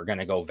that they're going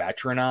to go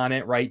veteran on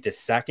it right this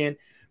second.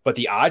 but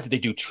the odds that they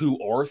do 2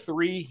 or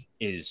 3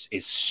 is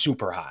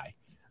super high.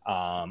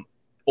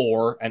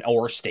 Or an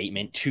or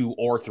statement, 2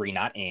 or 3,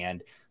 not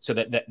and. So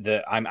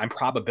that I'm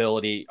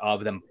probability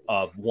of them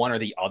of one or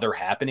the other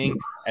happening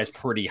as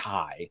pretty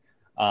high.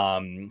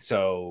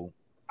 So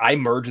I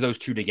merge those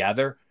two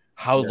together.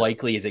 How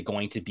likely is it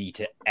going to be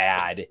to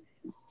add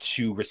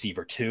to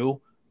receiver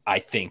 2? I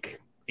think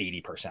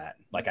 80%.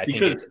 Like I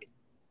think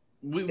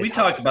we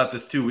talked about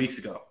this 2 weeks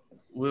ago,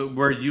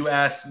 where you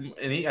asked,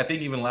 and I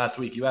think even last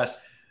week you asked.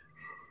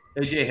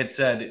 AJ had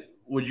said,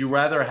 "Would you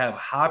rather have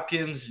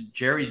Hopkins,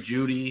 Jerry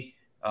Jeudy?"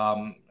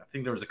 I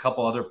think there was a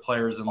couple other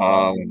players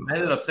involved. I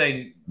ended up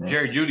saying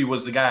Jerry Jeudy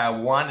was the guy I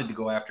wanted to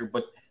go after,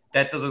 but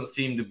that doesn't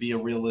seem to be a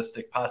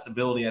realistic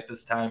possibility at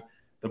this time.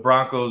 The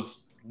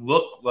Broncos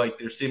look like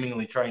they're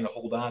seemingly trying to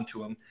hold on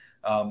to him,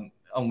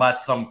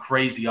 unless some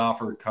crazy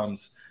offer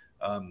comes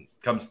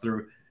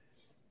through.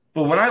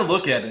 But when I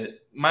look at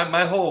it,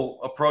 my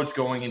whole approach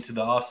going into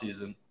the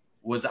offseason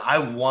was I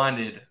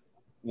wanted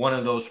one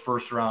of those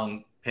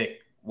first-round pick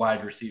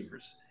wide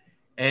receivers.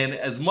 And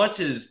as much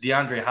as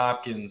DeAndre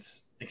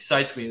Hopkins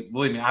excites me,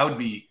 believe me, I would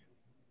be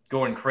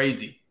going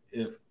crazy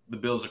if the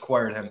Bills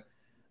acquired him.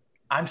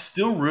 I'm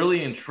still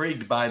really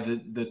intrigued by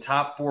the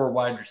top 4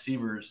 wide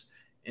receivers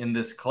in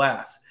this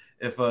class.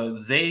 If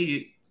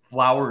Zay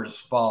Flowers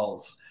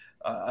falls,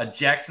 a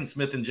Jackson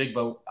Smith and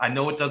Jigba, I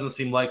know it doesn't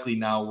seem likely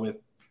now with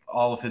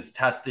all of his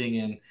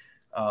testing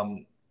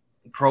and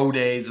pro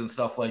days and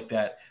stuff like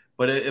that.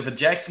 But if a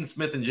Jackson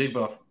Smith and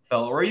Jigba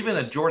fell, or even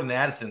a Jordan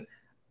Addison,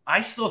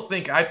 I still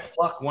think I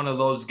pluck one of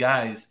those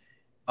guys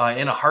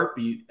in a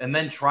heartbeat and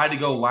then try to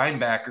go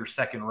linebacker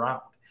second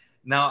round.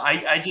 Now,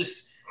 I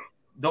just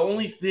 – the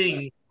only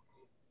thing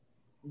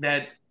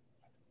that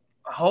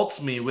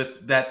halts me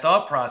with that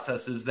thought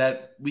process is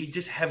that we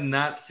just have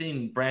not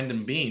seen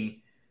Brandon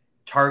Beane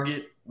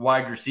target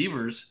wide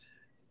receivers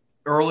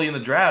early in the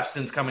draft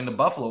since coming to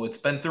Buffalo. It's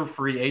been through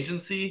free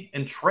agency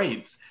and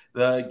trades.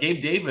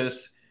 Gabe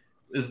Davis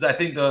is, I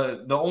think,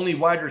 the only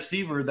wide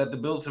receiver that the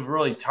Bills have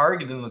really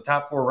targeted in the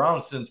top 4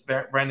 rounds since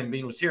Brandon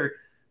Beane was here.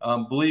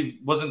 Believe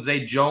wasn't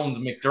Zay Jones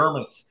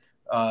McDermott's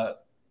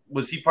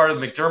was he part of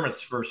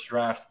McDermott's first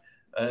draft?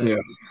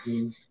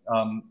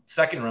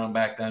 Second round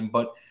back then.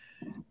 But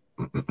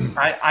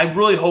I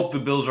really hope the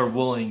Bills are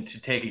willing to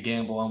take a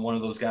gamble on one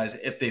of those guys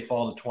if they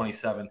fall to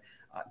 27.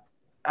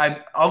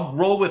 I'll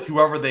roll with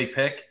whoever they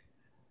pick,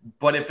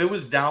 but if it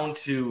was down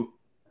to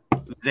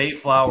Zay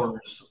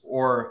Flowers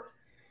or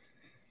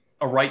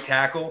a right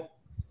tackle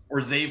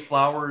or Zay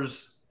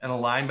Flowers and a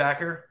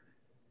linebacker,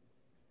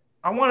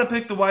 I want to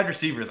pick the wide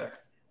receiver there.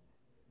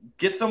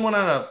 Get someone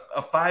on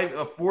a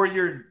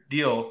 4-year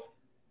deal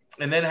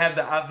and then have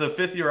the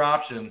 5th-year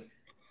option.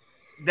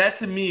 That,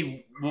 to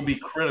me, will be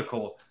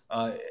critical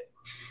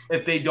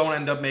if they don't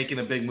end up making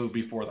a big move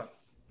before then.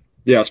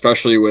 Yeah,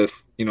 especially with,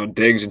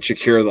 Diggs and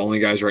Shakir, the only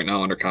guys right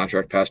now under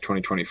contract past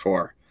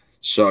 2024.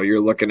 So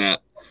you're looking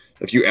at,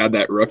 if you add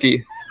that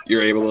rookie,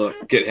 you're able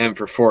to get him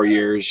for 4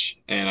 years,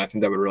 and I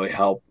think that would really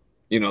help,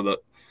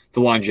 the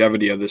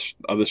longevity of this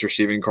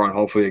receiving core, and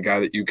hopefully a guy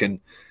that you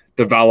can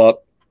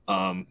develop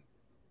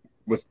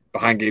with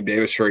behind Gabe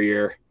Davis for a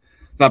year.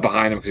 Not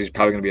behind him because he's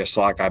probably going to be a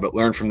slot guy, but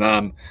learn from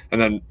them and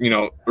then,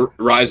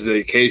 rise to the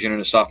occasion in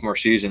a sophomore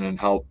season and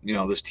help,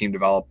 this team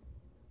develop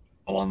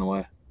along the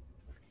way.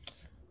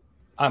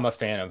 I'm a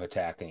fan of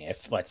attacking.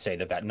 If, let's say,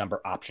 that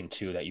number option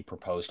 2 that you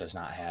proposed does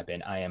not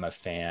happen, I am a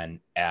fan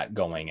at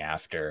going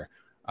after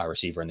a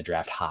receiver in the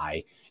draft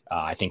high.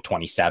 I think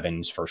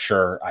 27s for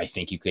sure. I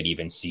think you could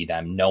even see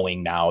them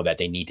knowing now that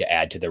they need to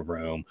add to the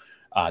room,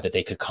 that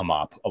they could come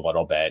up a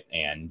little bit.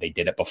 And they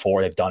did it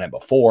before. They've done it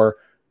before.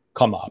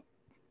 Come up.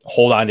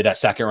 Hold on to that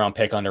second round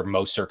pick under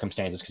most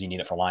circumstances because you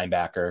need it for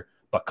linebacker,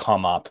 but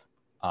come up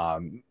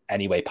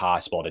any way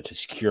possible to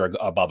secure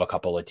above a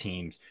couple of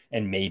teams,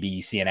 and maybe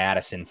you see an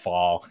Addison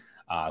fall,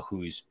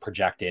 who's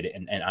projected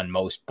and on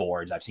most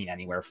boards I've seen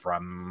anywhere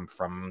from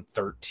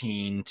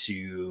 13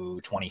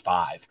 to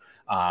 25.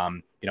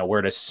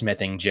 Where does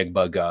Smithing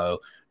Jigba go?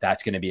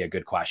 That's going to be a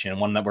good question, and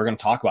one that we're going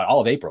to talk about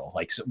all of April.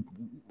 So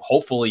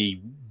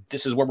hopefully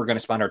this is where we're going to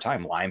spend our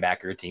time: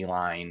 linebacker,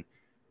 D-line,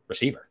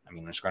 receiver.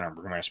 We're going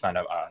to spend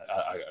a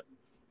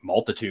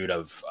multitude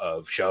of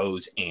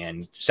shows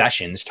and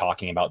sessions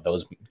talking about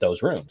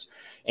those rooms.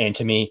 And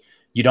to me,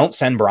 you don't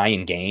send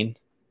Brian Gain,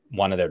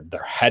 one of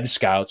their head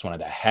scouts, one of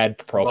the head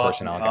pro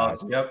personnel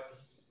guys,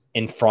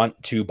 in front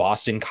to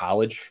Boston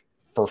College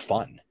for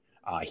fun.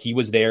 He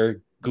was there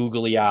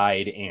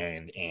googly-eyed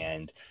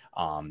and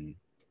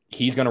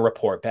he's going to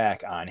report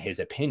back on his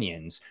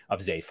opinions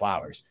of Zay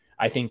Flowers.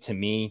 I think, to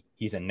me,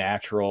 he's a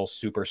natural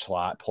super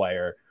slot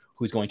player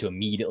who's going to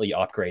immediately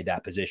upgrade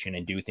that position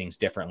and do things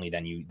differently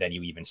than you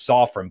even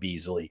saw from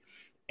Beasley,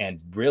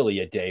 and really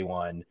a day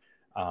one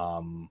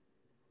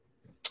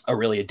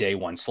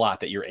slot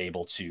that you're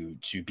able to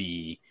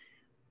be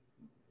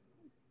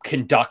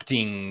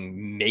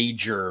conducting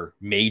major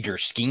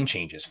scheme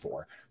changes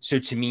for. So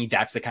to me,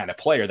 that's the kind of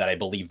player that I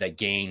believe that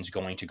Gain's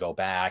going to go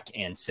back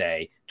and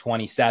say,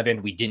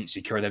 27, we didn't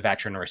secure the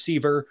veteran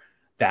receiver.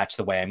 That's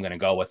the way I'm going to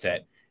go with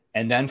it.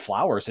 And then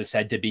Flowers is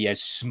said to be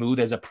as smooth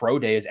as a pro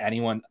day as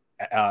anyone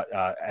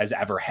has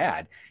ever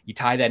had. You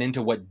tie that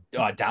into what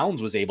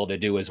Downs was able to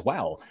do as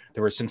well.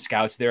 There were some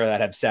scouts there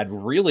that have said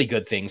really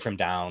good things from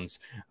Downs.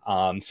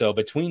 So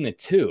between the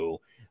two,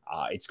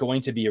 it's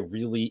going to be a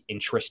really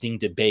interesting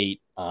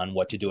debate on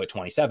what to do at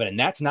 27. And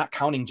that's not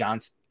counting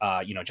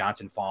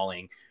Johnson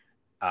falling,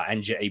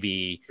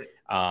 NJB,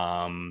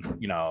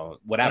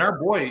 whatever.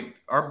 And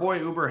our boy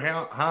Uber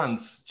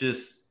Hans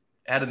just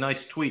had a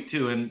nice tweet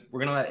too. And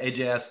we're going to let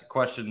AJ ask a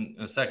question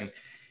in a second.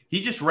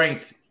 He just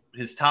ranked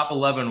his top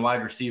 11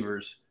 wide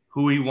receivers,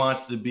 who he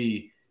wants to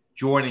be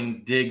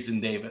joining Diggs and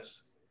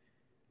Davis.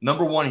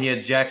 Number 1, he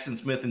had Jackson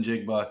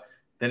Smith-Njigba.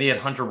 Then he had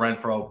Hunter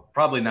Renfrow,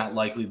 probably not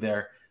likely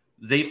there.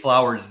 Zay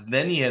Flowers.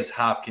 Then he has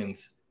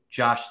Hopkins,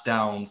 Josh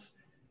Downs.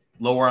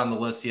 Lower on the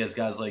list, he has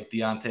guys like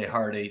Deontay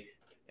Hardy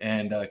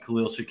and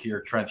Khalil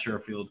Shakir, Trent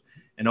Sherfield,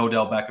 and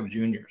Odell Beckham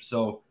Jr.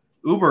 So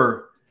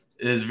Uber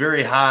is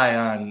very high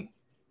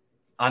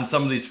on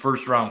some of these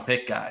first-round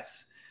pick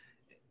guys.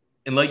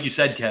 And like you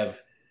said, Kev,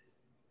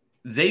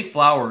 Zay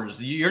Flowers,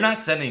 you're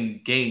not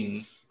sending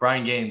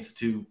Brian Gaines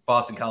to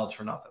Boston College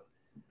for nothing.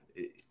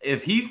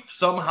 If he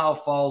somehow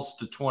falls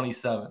to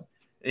 27,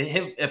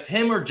 if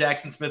him or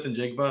Jackson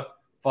Smith-Njigba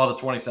fall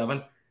to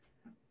 27,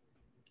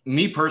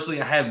 me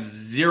personally, I have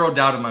zero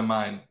doubt in my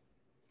mind.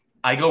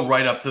 I go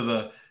right up to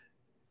the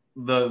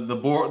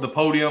board, the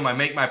podium. I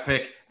make my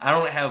pick. I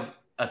don't have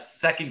a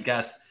second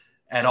guess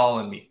at all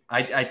in me.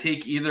 I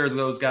take either of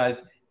those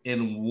guys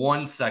in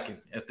 1 second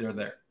if they're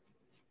there.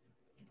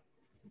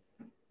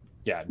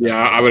 Yeah,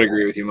 I would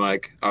agree with you,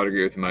 Mike.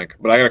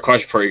 But I got a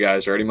question for you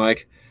guys. Ready,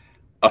 Mike?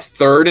 A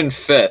 3rd and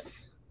 5th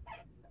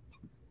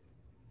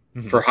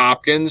for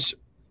Hopkins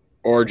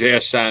or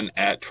JSN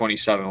at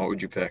 27. What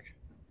would you pick?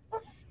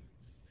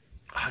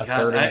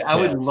 I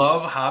would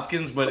love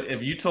Hopkins, but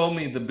if you told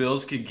me the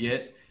Bills could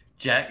get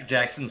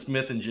Jackson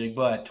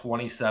Smith-Njigba at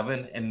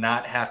 27 and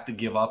not have to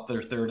give up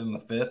their 3rd and the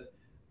 5th,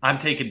 I'm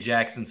taking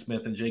Jackson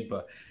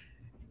Smith-Njigba.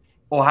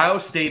 Ohio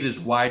State is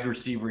wide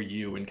receiver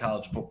U in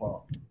college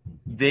football.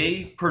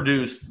 They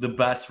produce the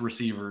best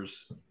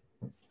receivers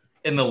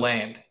in the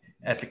land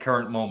at the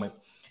current moment.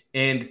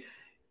 And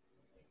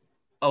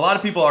a lot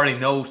of people already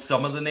know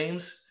some of the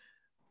names,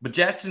 but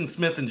Jackson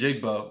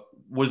Smith-Njigba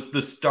was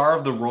the star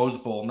of the Rose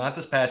Bowl, not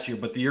this past year,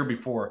 but the year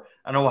before,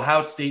 an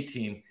Ohio State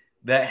team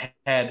that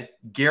had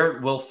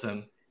Garrett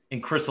Wilson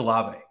and Chris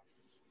Olave.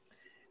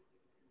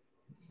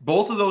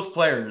 Both of those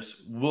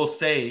players will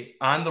say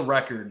on the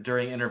record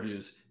during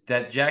interviews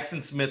that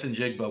Jackson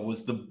Smith-Njigba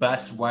was the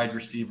best wide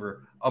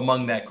receiver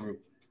among that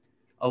group.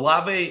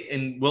 Olave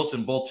and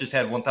Wilson both just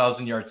had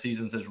 1,000-yard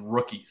seasons as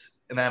rookies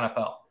in the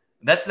NFL.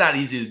 That's not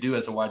easy to do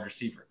as a wide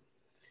receiver.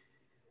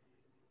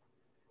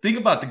 Think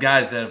about the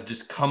guys that have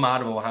just come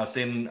out of Ohio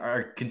State and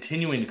are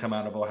continuing to come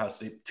out of Ohio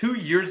State. 2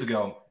 years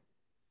ago,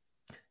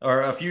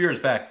 or a few years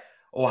back,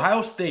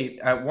 Ohio State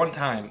at one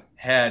time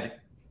had,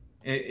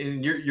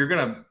 and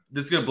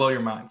this is gonna blow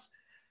your minds.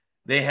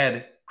 They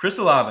had Chris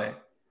Olave,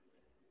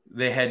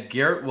 they had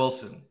Garrett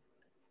Wilson,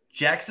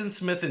 Jackson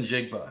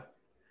Smith-Njigba,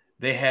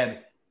 they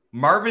had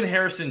Marvin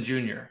Harrison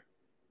Jr.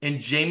 and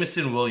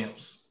Jameson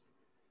Williams.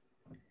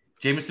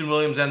 Jameson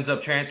Williams ends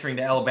up transferring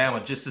to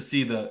Alabama just to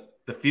see the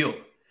field.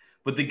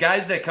 But the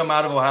guys that come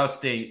out of Ohio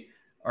State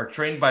are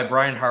trained by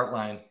Brian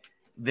Hartline.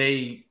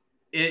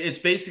 It's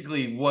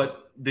basically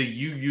what the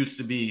U used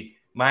to be,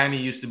 Miami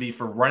used to be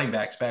for running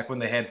backs back when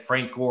they had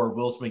Frank Gore,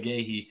 Willis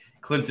McGahee,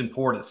 Clinton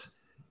Portis.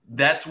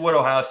 That's what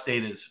Ohio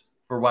State is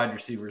for wide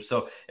receivers.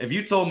 So if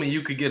you told me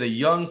you could get a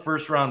young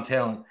first-round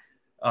talent.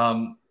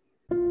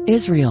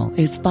 Israel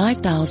is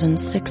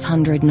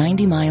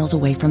 5,690 miles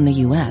away from the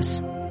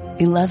U.S.,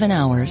 11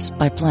 hours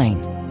by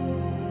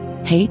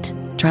plane. Hate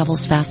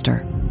travels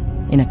faster.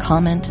 In a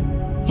comment,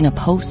 in a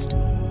post,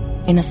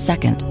 in a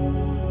second.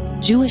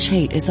 Jewish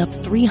hate is up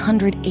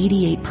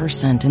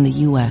 388% in the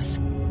U.S.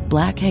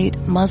 Black hate,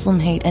 Muslim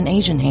hate, and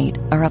Asian hate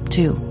are up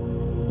too.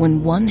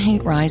 When one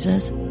hate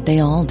rises, they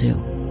all do.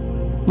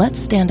 Let's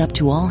stand up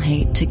to all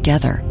hate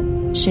together.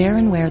 Share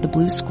and wear the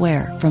blue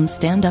square from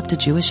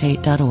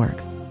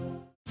standuptojewishhate.org.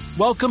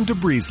 Welcome to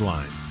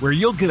BreezeLine, where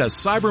you'll get a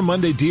Cyber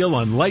Monday deal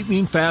on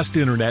lightning fast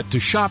internet to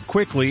shop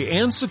quickly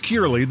and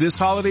securely this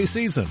holiday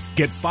season.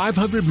 Get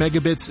 500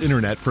 megabits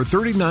internet for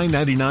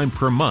 $39.99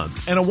 per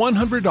month and a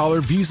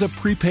 $100 Visa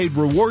prepaid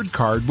reward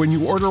card when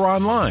you order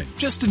online,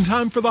 just in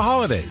time for the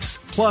holidays.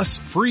 Plus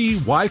free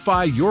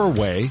Wi-Fi your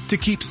way to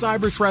keep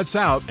cyber threats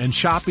out and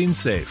shopping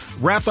safe.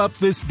 Wrap up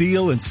this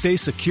deal and stay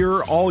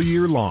secure all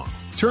year long.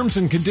 Terms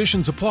and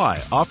conditions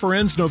apply. Offer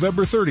ends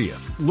November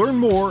 30th. Learn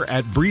more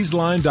at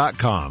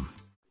breezeline.com.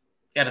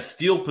 At a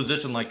steal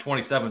position like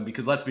 27,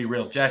 because let's be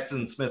real,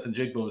 Jackson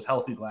Smith-Njigba was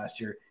healthy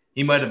last year.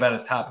 He might have been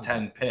a top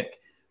 10 pick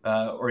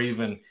or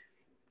even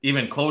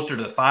closer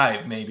to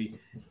 5 maybe.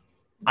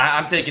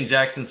 I'm taking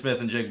Jackson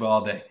Smith-Njigba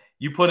all day.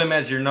 You put him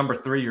as your number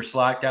 3, your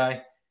slot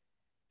guy,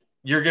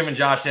 you're giving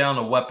Josh Allen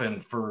a weapon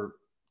for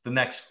the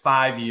next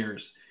 5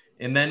 years.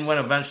 And then when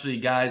eventually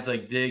guys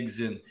like Diggs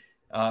and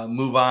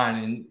move on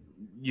and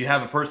you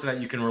have a person that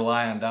you can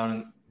rely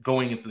on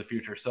going into the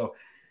future. So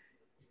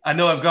I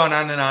know I've gone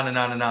on and on and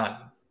on and on,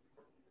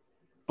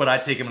 but I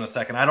take him in a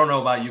second. I don't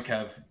know about you,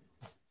 Kev.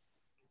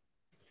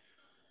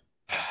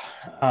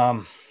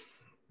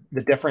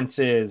 The difference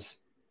is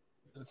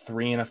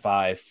 3 and a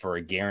 5 for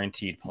a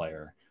guaranteed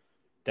player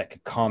that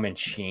could come and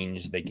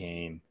change the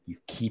game. You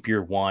keep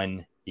your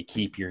 1, you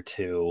keep your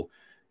 2.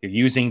 You're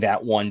using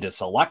that 1 to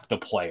select the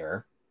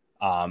player.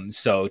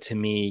 So to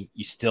me,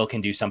 you still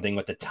can do something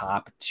with the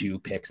top 2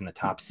 picks in the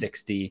top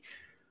 60.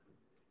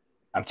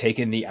 I'm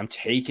taking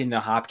the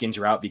Hopkins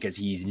route because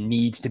he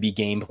needs to be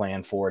game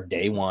planned for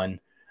day 1.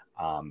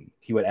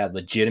 He would add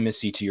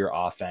legitimacy to your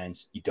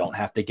offense. You don't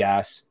have to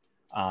guess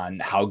on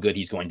how good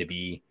he's going to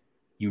be.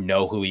 You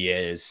know who he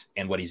is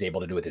and what he's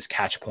able to do with his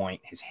catch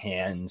point, his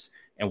hands,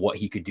 and what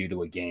he could do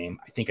to a game.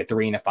 I think a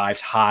 3 and a 5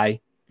 is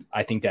high.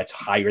 I think that's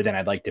higher than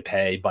I'd like to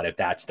pay, but if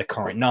that's the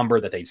current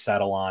number that they'd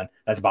settle on,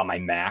 that's about my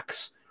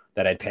max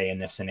that I'd pay in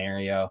this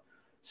scenario.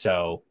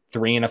 So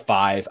 3 and a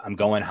 5, I'm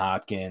going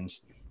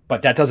Hopkins,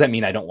 but that doesn't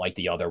mean I don't like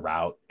the other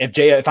route.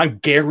 If I'm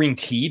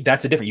guaranteed,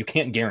 that's a different. You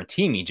can't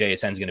guarantee me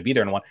JSN is going to be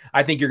there in 1.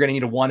 I think you're going to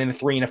need a 1 and a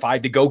 3 and a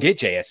 5 to go get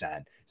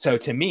JSN. So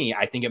to me,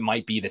 I think it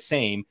might be the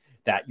same,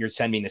 that you're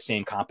sending the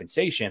same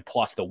compensation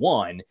plus the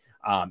 1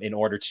 in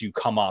order to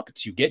come up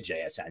to get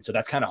JSN. So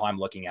that's kind of how I'm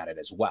looking at it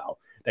as well,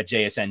 that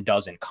JSN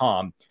doesn't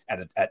come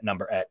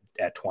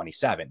at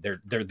 27.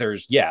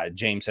 There's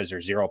James says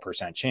there's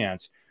 0%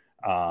 chance.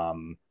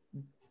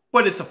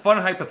 But it's a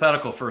fun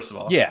hypothetical, first of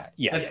all. Yeah.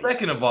 And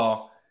second of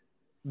all,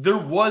 there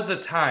was a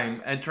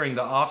time entering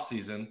the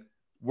offseason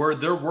where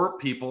there were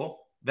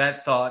people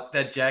that thought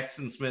that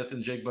Jackson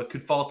Smith-Njigba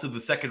could fall to the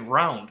second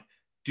round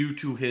due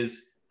to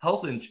his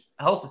health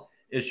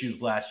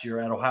issues last year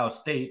at Ohio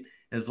State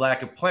and his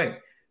lack of playing.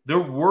 There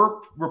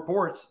were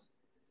reports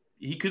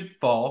he could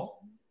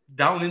fall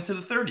down into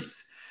the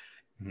 30s.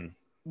 Mm-hmm.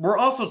 We're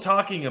also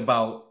talking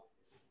about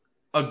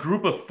a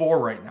group of 4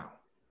 right now.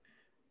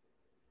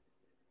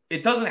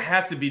 It doesn't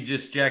have to be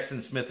just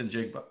Jackson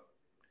Smith-Njigba.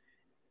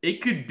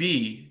 It could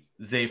be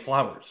Zay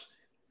Flowers.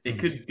 It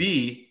could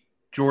be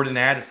Jordan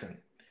Addison,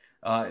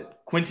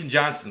 Quentin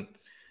Johnston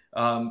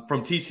from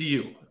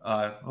TCU.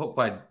 Hope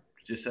I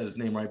just said his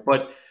name right.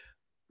 But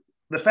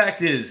the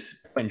fact is,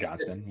 Quentin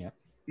Johnston,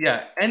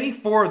 yeah, any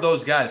 4 of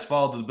those guys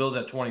fall to the Bills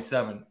at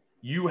 27.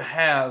 You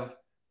have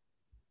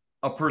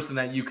a person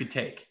that you could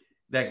take,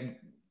 that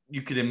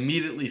you could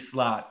immediately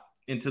slot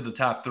into the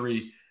top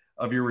 3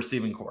 of your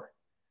receiving core.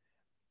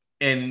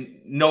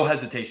 And no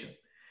hesitation.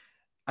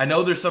 I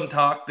know there's some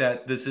talk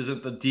that this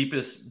isn't the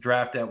deepest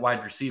draft at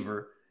wide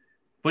receiver,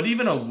 but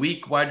even a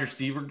weak wide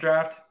receiver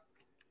draft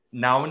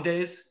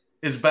nowadays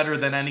is better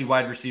than any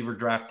wide receiver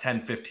draft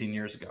 10, 15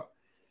 years ago.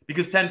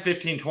 Because 10,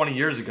 15, 20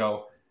 years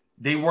ago,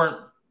 they weren't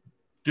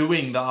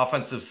doing the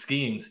offensive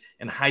schemes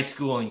in high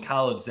school and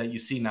college that you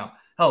see now.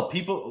 Hell,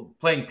 people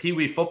playing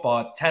peewee football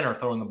at 10 are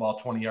throwing the ball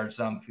 20 yards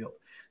down the field.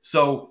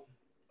 So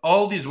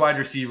all these wide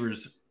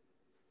receivers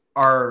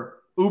are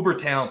uber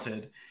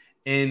talented.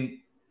 And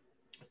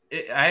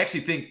I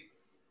actually think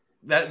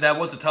that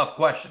was a tough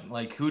question.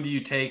 Like, who do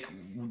you take?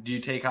 Do you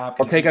take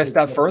Hopkins? I'll take it a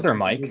step further,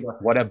 Mike.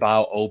 What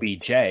about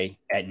OBJ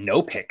at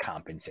no pick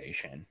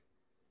compensation?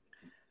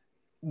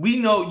 We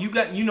know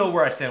you know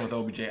where I stand with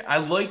OBJ. I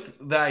liked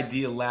the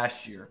idea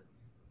last year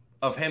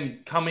of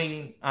him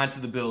coming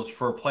onto the Bills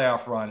for a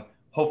playoff run,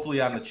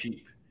 hopefully on the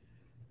cheap.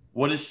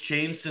 What has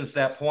changed since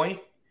that point?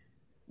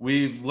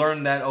 We've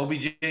learned that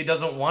OBJ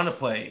doesn't want to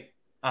play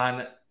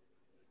on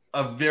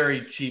a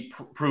very cheap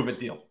prove-it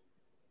deal.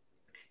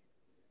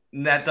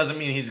 And that doesn't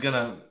mean he's going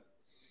to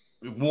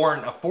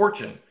warrant a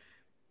fortune,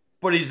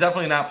 but he's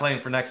definitely not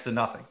playing for next to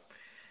nothing.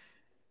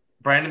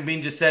 Brandon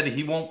Beane just said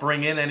he won't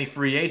bring in any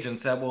free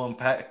agents that will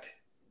impact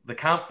the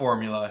comp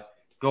formula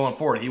going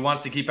forward. He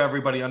wants to keep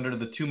everybody under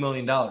the $2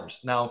 million.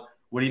 Now,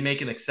 would he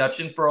make an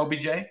exception for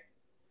OBJ?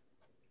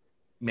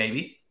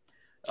 Maybe.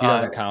 He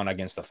doesn't count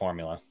against the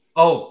formula.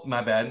 Oh,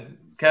 my bad.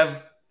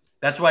 Kev,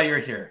 that's why you're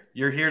here.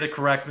 You're here to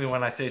correct me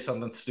when I say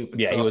something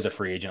stupid. Yeah, so, he was a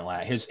free agent.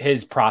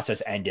 His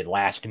process ended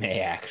last May,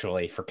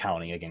 actually, for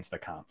counting against the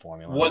comp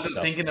formula. Wasn't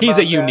thinking about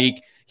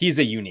He's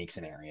a unique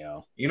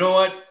scenario. You know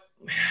what?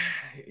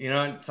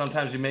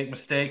 Sometimes you make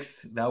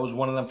mistakes. That was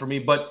one of them for me.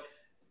 But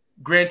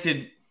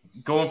granted,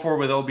 going forward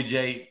with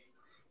OBJ,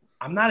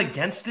 I'm not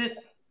against it.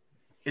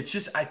 It's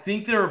just I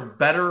think there are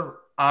better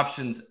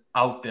options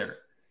out there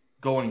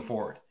going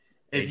forward.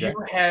 If you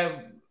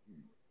have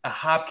a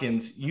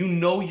Hopkins,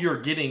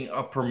 you're getting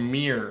a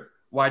premier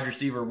wide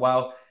receiver.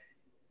 While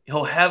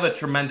he'll have a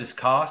tremendous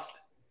cost,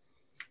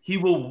 he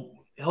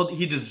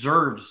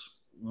deserves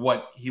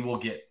what he will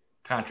get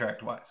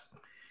contract-wise.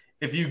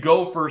 If you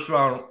go first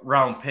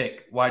round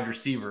pick wide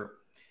receiver,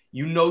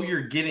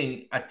 you're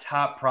getting a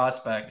top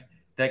prospect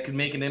that could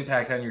make an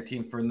impact on your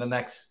team for the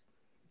next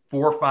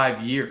 4 or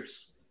 5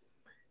 years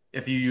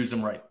if you use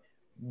them right.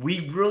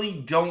 We really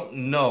don't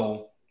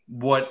know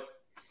what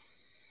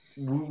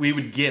we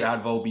would get out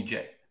of OBJ.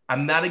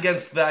 I'm not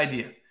against the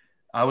idea.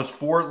 I was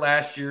for it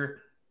last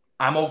year.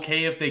 I'm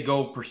okay if they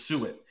go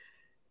pursue it.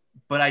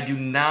 But I do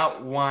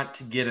not want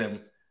to get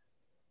him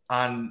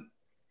on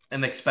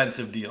an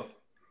expensive deal.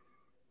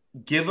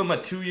 Give him a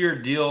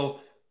 2-year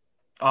deal,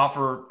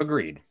 offer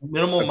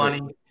minimal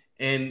money,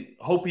 and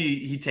hope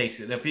he takes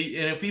it.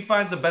 If he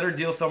finds a better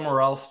deal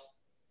somewhere else,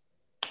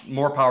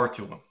 more power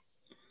to him.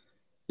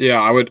 Yeah,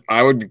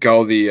 I would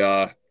go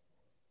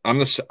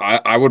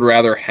I would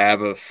rather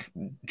have a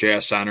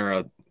JSN or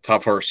a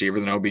top 4 receiver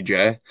than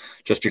OBJ,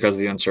 just because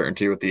of the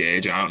uncertainty with the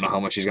age, and I don't know how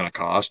much he's going to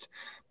cost.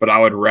 But I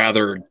would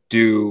rather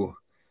do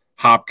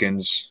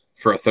Hopkins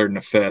for a 3rd and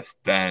a 5th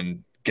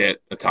than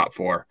get a top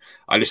 4.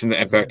 I just think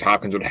the impact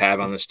Hopkins would have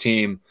on this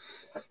team,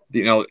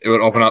 it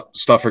would open up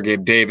stuff for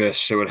Gabe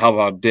Davis. It would help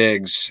out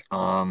Diggs.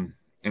 And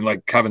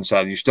like Kevin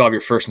said, you still have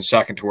your 1st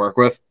and 2nd to work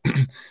with.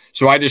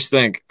 So I just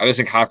think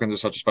Hopkins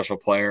is such a special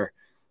player.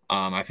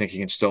 I think he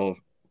can still,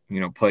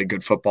 play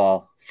good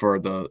football for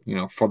the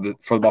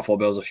Buffalo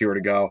Bills if he were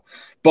to go.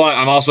 But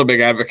I'm also a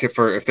big advocate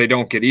for if they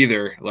don't get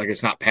either, like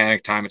it's not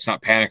panic time, it's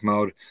not panic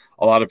mode.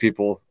 A lot of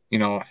people,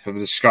 have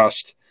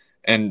discussed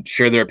and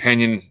shared their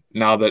opinion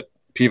now that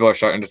people are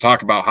starting to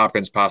talk about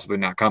Hopkins possibly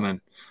not coming,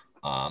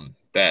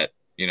 that,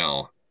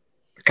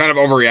 kind of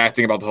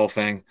overreacting about the whole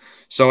thing.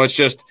 So it's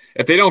just,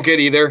 if they don't get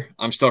either,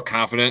 I'm still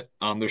confident.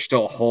 There's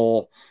still a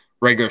whole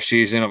regular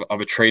season of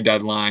a trade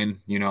deadline,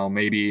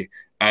 maybe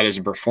Ed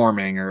isn't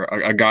performing, or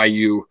a guy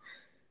you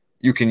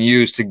can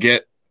use to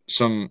get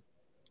some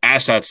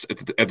assets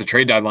at the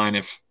trade deadline.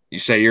 If you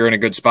say you're in a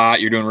good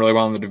spot, you're doing really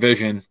well in the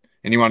division,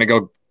 and you want to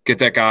go get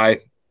that guy,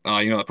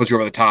 that puts you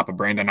over the top of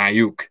Brandon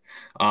Ayuk.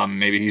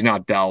 Maybe he's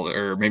not Dell,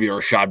 or maybe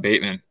Rashad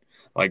Bateman,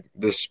 like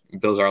this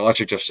Bills Are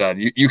Electric just said.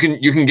 You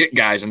can get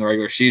guys in the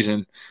regular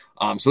season.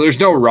 So there's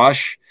no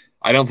rush.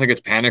 I don't think it's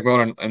panic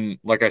mode. And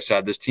like I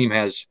said, this team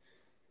has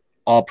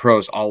all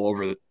pros all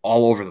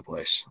over the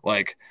place.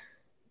 Like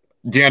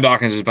Deion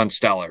Dawkins has been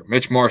stellar.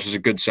 Mitch Morse is a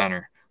good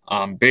center.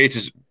 Bates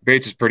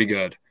is pretty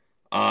good.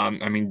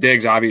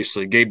 Diggs,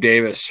 obviously. Gabe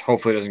Davis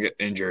hopefully doesn't get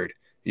injured.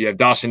 You have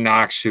Dawson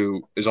Knox,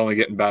 who is only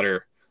getting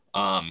better.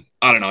 I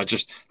don't know,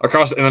 just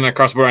across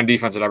the board on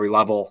defense at every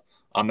level.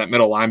 That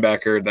middle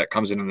linebacker that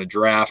comes in the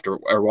draft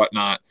or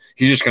whatnot,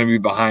 he's just going to be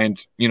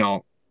behind,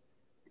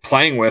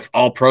 playing with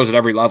all pros at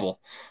every level.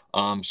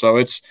 So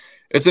it's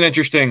an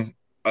interesting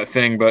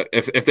thing, but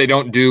if they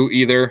don't do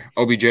either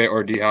OBJ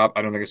or D-Hop,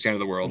 I don't think it's the end of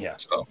the world. Yeah.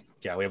 So.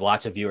 Yeah, we have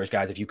lots of viewers,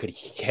 guys. If you could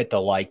hit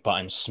the like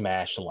button,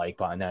 smash the like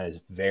button, that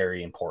is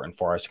very important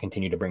for us to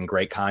continue to bring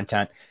great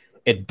content.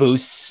 It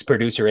boosts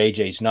producer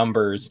AJ's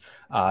numbers,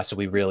 so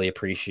we really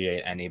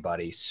appreciate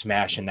anybody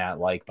smashing that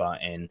like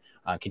button,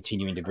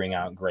 continuing to bring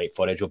out great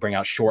footage. We'll bring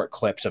out short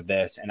clips of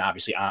this, and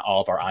obviously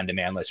all of our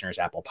on-demand listeners,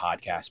 Apple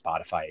Podcasts,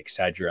 Spotify,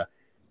 etc.,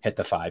 hit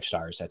the 5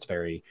 stars. That's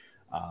very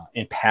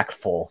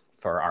impactful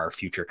for our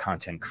future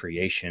content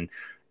creation,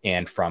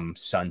 and from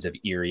Sons of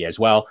Erie as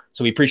well.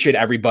 So we appreciate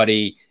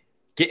everybody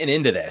getting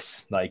into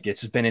this. Like,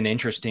 it's been an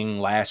interesting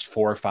last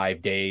 4 or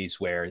 5 days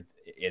where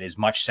it is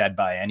much said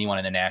by anyone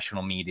in the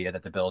national media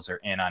that the Bills are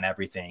in on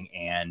everything,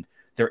 and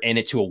they're in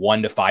it to a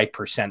 1 to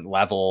 5%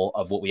 level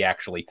of what we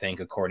actually think,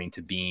 according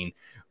to Bean.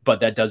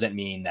 But that doesn't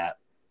mean that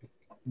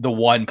the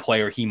one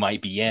player he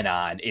might be in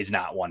on is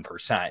not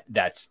 1%.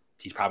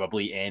 He's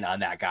probably in on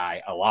that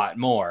guy a lot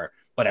more,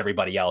 but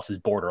everybody else is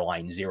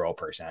borderline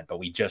 0%. But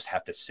we just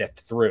have to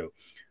sift through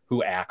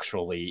who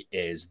actually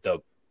is the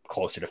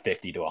closer to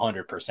 50 to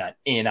 100%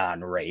 in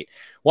on rate.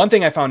 One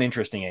thing I found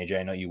interesting, AJ,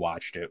 I know you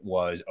watched it,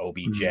 was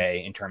OBJ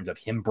in terms of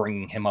him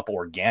bringing him up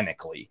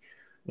organically.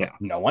 Yeah.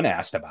 No one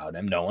asked about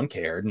him. No one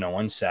cared. No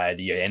one said,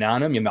 you in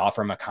on him? You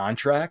offer him a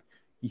contract?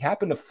 He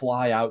happened to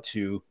fly out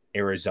to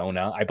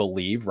Arizona, I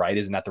believe, right?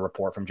 Isn't that the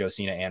report from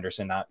Josina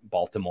Anderson, not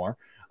Baltimore?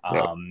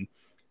 Yeah.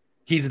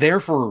 He's there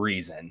for a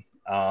reason.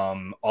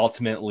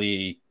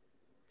 Ultimately,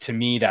 to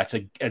me, that's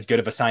as good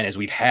of a sign as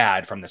we've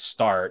had from the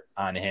start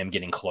on him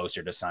getting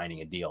closer to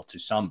signing a deal to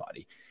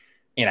somebody.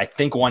 And I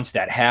think once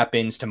that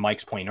happens, to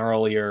Mike's point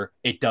earlier,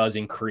 it does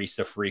increase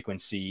the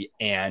frequency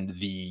and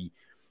the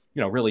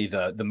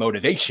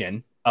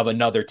motivation of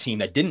another team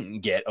that didn't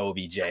get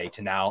OBJ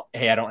to now,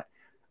 hey,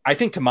 I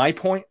think to my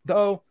point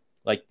though,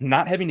 like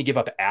not having to give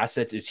up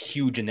assets is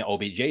huge in the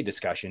OBJ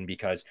discussion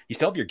because you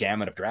still have your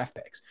gamut of draft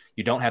picks.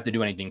 You don't have to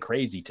do anything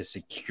crazy to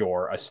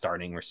secure a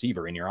starting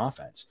receiver in your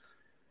offense.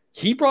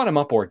 He brought him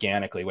up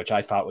organically, which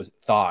I thought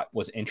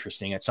was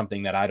interesting. It's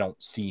something that I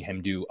don't see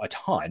him do a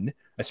ton,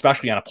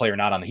 especially on a player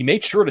not on. He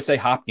made sure to say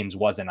Hopkins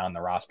wasn't on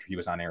the roster. He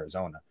was on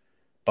Arizona,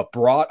 but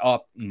brought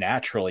up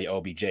naturally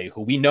OBJ,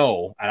 who we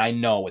know, and I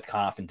know with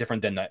confidence,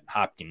 different than the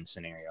Hopkins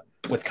scenario,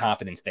 with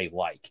confidence they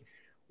like.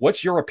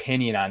 What's your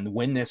opinion on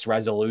when this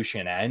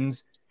resolution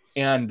ends?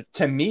 And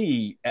to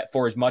me,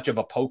 for as much of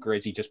a poker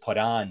as he just put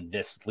on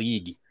this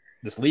league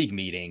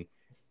meeting,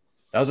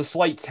 that was a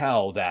slight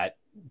tell that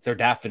they're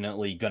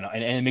definitely gonna,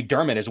 and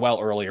McDermott as well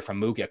earlier from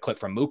Mookie, a clip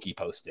from Mookie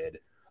posted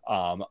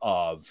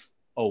of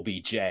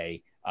OBJ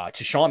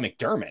to Sean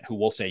McDermott, who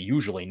will say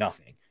usually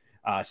nothing.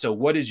 So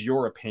what is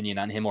your opinion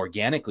on him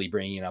organically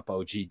bringing up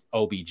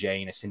OBJ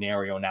in a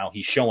scenario now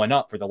he's showing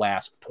up for the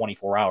last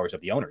 24 hours of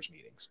the owners'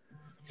 meetings?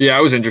 Yeah,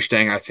 it was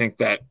interesting. I think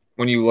that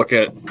when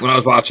I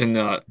was watching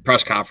the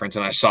press conference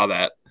and I saw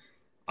that,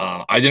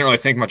 I didn't really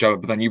think much of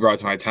it, but then you brought it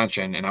to my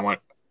attention, and I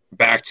went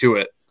back to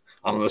it.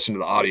 Listen to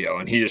the audio,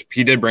 and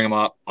he did bring him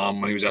up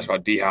when he was asked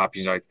about D-Hop.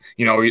 He's like,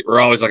 we're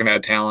always looking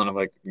at talent of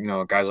like,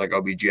 guys like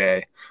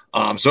OBJ.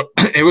 So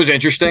it was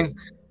interesting.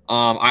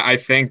 I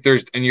think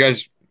and you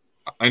guys,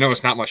 I know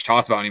it's not much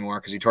talked about anymore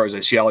because he tore his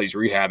ACL, he's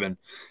rehabbing,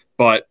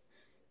 but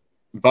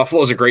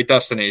Buffalo is a great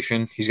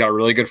destination. He's got a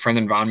really good friend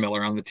in Von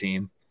Miller on the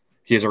team.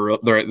 He has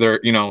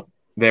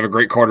they have a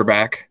great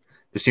quarterback.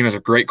 This team has a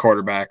great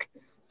quarterback.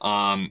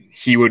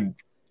 He would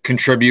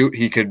contribute.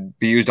 He could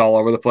be used all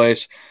over the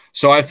place.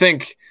 So I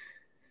think,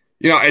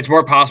 it's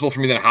more possible for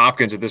me than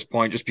Hopkins at this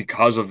point just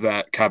because of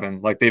that,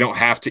 Kevin. Like, they don't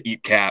have to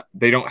eat cap.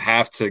 They don't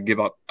have to give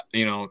up,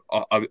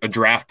 a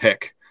draft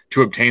pick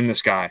to obtain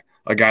this guy,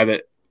 a guy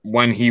that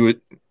the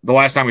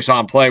last time we saw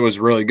him play was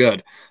really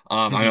good.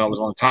 I know it was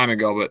a long time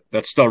ago, but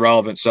that's still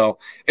relevant. So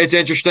it's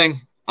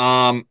interesting.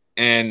 And,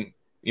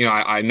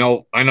 I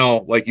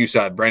know, like you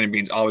said, Brandon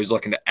Beane's always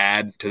looking to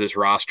add to this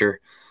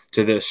roster,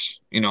 to this,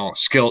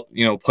 skill,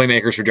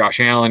 playmakers for Josh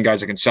Allen, guys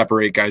that can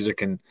separate, guys that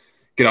can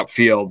get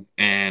upfield.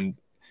 And,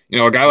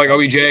 a guy like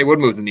OBJ would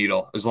move the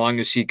needle as long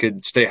as he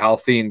could stay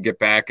healthy and get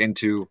back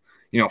into,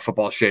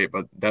 football shape.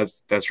 But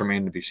that's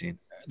remained to be seen.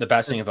 The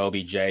best thing of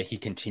OBJ, he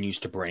continues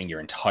to bring your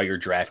entire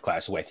draft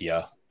class with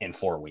you in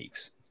 4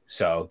 weeks.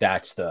 So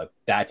that's the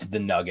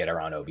nugget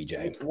around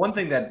OBJ. One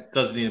thing that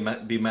doesn't need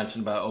to be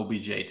mentioned about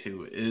OBJ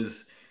too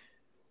is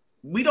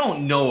we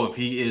don't know if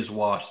he is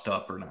washed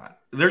up or not.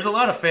 There's a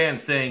lot of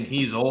fans saying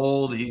he's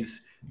old,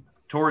 he's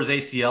tore his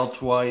ACL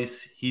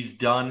twice, he's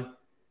done.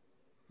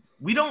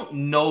 We don't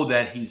know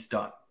that he's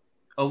done.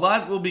 A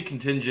lot will be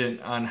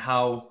contingent on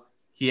how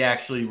he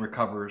actually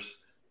recovers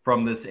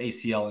from this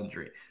ACL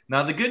injury.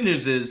 Now, the good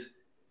news is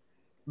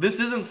this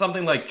isn't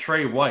something like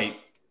Trey White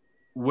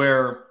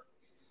where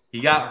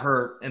he got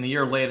hurt and a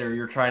year later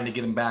you're trying to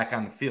get him back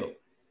on the field.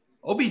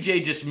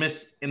 OBJ just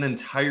missed an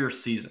entire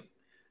season.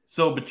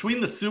 So between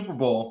the Super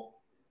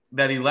Bowl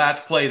that he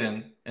last played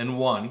in and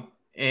won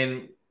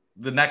and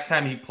the next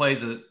time he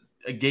plays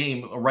a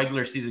game, a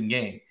regular season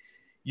game,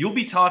 you'll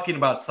be talking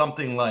about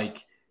something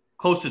like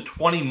close to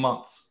 20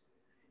 months.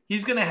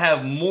 He's going to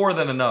have more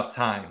than enough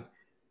time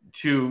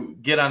to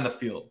get on the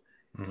field.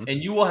 Mm-hmm.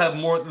 And you will have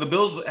more. The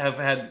Bills have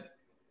had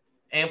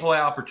ample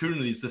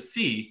opportunities to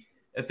see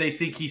if they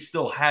think he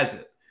still has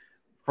it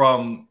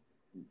from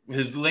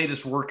his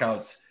latest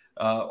workouts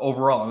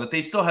overall. And that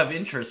they still have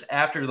interest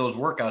after those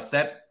workouts.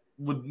 That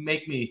would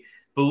make me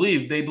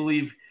believe they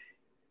believe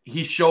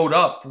he showed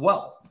up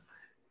well.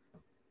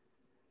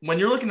 When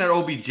you're looking at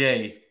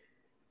OBJ,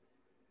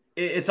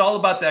 it's all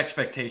about the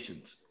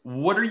expectations.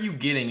 What are you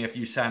getting if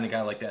you sign a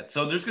guy like that?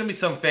 So there's going to be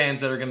some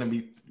fans that are going to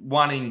be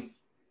wanting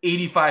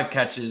 85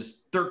 catches,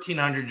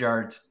 1,300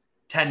 yards,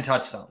 10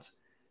 touchdowns.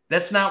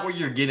 That's not what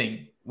you're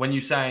getting when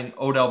you sign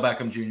Odell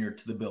Beckham Jr.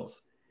 to the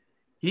Bills.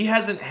 He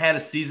hasn't had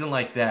a season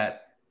like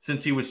that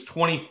since he was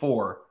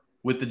 24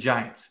 with the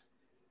Giants.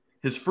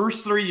 His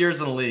first 3 years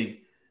in the league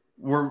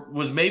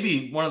was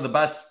maybe one of the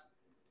best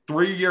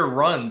 3-year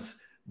runs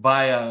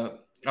by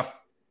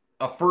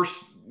a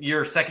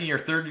first-year, second-year,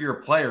 third-year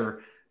player,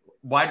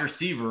 wide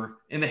receiver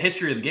in the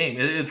history of the game.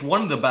 It's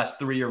one of the best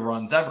 3-year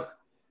runs ever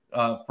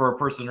for a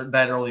person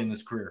that early in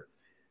his career.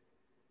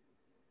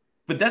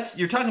 But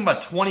you're talking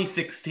about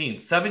 2016.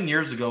 7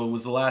 years ago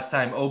was the last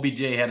time OBJ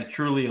had a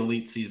truly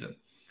elite season.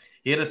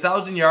 He had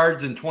 1,000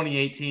 yards in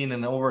 2018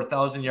 and over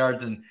 1,000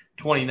 yards in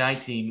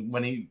 2019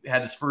 when he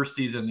had his first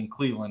season in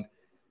Cleveland.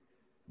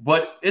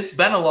 But it's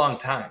been a long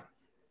time.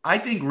 I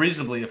think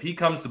reasonably, if he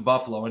comes to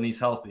Buffalo and he's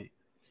healthy,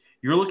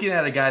 you're looking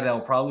at a guy that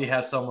will probably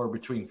have somewhere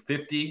between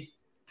 50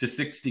 to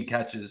 60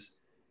 catches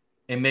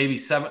and maybe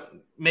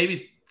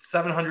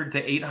 700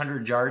 to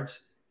 800 yards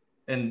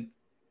and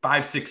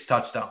 5-6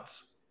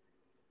 touchdowns.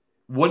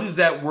 What is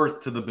that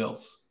worth to the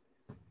Bills?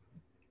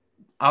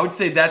 I would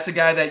say that's a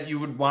guy that you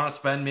would want to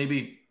spend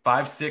maybe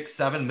 5, 6,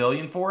 7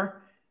 million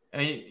for,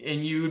 and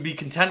you would be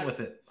content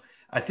with it.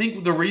 I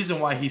think the reason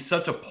why he's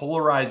such a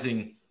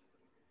polarizing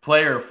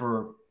player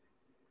for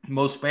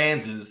most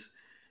fans is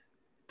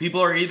people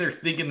are either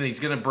thinking that he's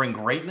going to bring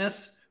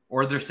greatness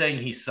or they're saying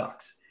he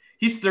sucks.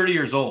 He's 30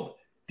 years old.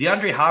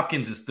 DeAndre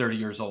Hopkins is 30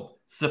 years old.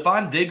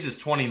 Stephon Diggs is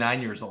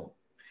 29 years old.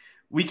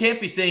 We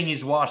can't be saying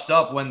he's washed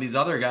up when these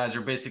other guys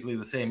are basically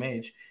the same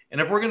age. And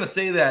if we're going to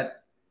say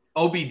that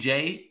OBJ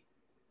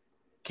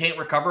can't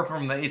recover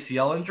from the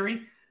ACL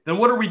injury, then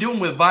what are we doing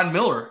with Von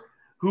Miller,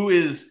 who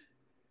is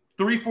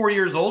 3-4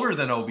 years older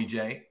than OBJ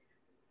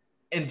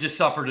and just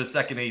suffered a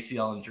second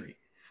ACL injury?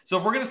 So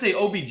if we're going to say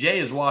OBJ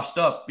is washed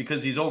up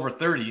because he's over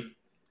 30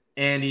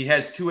 and he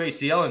has 2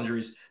 ACL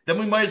injuries, then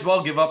we might as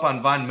well give up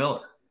on Von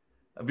Miller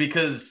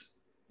because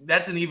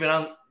that's an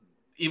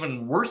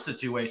even worse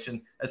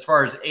situation as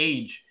far as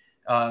age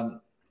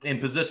in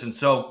position.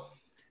 So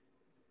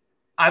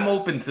I'm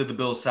open to the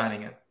Bills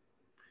signing him,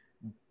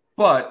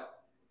 but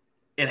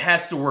it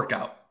has to work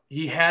out.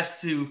 He has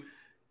to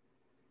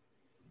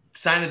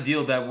sign a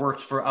deal that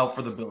works out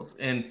for the Bills.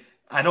 And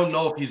I don't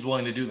know if he's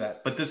willing to do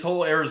that. But this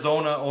whole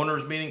Arizona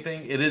owners meeting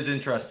thing, it is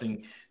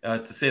interesting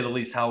to say the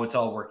least how it's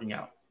all working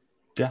out.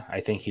 Yeah,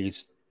 I think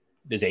his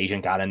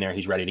agent got in there.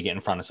 He's ready to get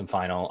in front of some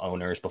final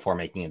owners before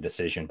making a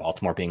decision.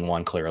 Baltimore being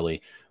one,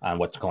 clearly, on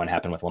what's going to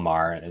happen with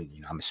Lamar. And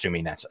I'm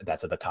assuming that's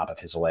at the top of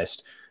his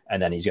list.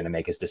 And then he's going to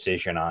make his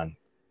decision on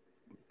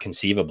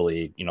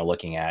conceivably,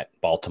 looking at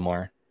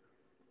Baltimore,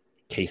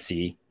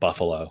 KC,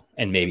 Buffalo,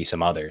 and maybe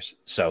some others.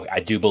 So I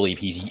do believe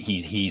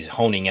he's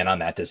honing in on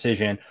that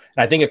decision.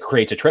 And I think it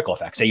creates a trickle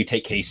effect. Say you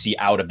take KC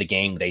out of the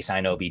game, they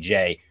sign OBJ,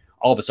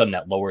 all of a sudden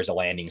that lowers a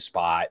landing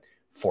spot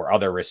for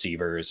other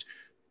receivers,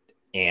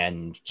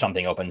 and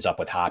something opens up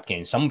with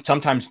Hopkins.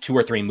 Sometimes 2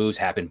 or 3 moves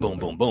happen, boom,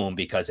 boom, boom,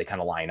 because they kind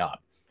of line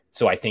up.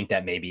 So I think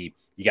that maybe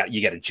you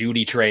get a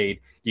Judy trade,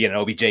 you get an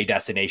OBJ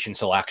destination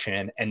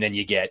selection, and then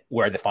you get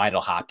where the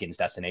final Hopkins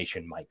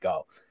destination might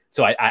go.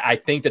 So I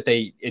think that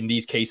in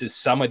these cases,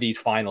 some of these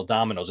final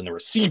dominoes in the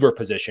receiver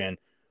position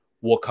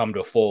will come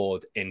to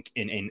fold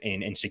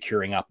in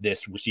securing up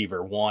this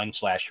receiver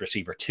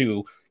 1/receiver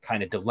 2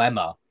 kind of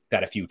dilemma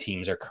that a few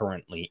teams are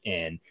currently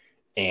in.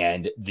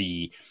 And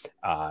the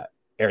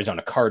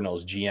Arizona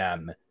Cardinals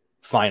GM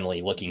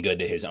finally looking good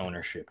to his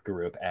ownership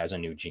group as a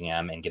new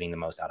GM and getting the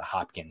most out of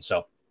Hopkins.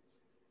 So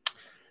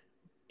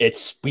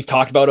we've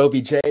talked about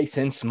OBJ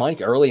since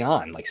Mike early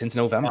on, like since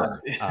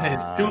November.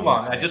 Too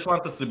long. I just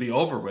want this to be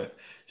over with.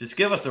 Just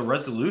give us a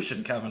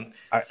resolution, Kevin.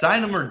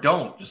 Sign him or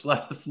don't. Just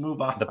let us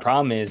move on. The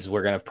problem is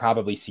we're going to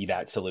probably see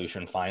that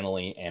solution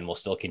finally, and we'll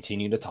still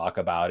continue to talk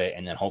about it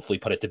and then hopefully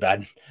put it to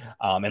bed.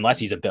 Unless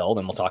he's a Bill,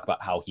 then we'll talk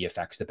about how he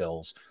affects the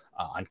Bills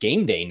on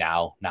game day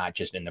now, not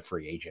just in the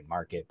free agent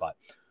market. But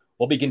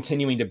we'll be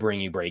continuing to bring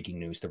you breaking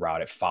news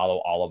throughout it. Follow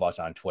all of us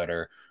on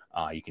Twitter.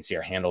 You can see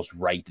our handles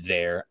right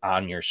there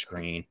on your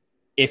screen.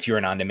 If you're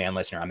an on-demand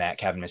listener, I'm at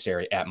Kevin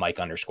Messeri, at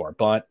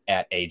Mike_Bunt,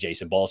 at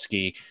AJ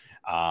Cebulski.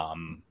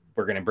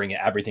 We're going to bring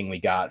everything we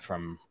got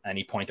from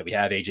any point that we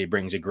have. AJ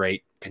brings a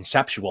great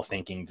conceptual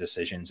thinking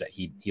decisions that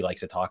he likes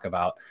to talk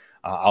about.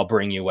 I'll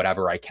bring you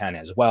whatever I can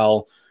as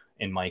well.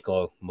 And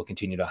Michael will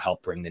continue to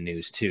help bring the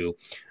news too.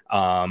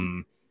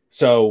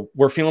 So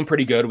we're feeling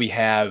pretty good. We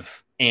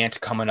have Ant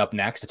coming up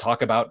next to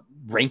talk about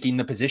ranking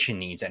the position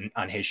needs and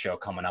on his show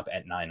coming up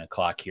at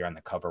 9:00 here on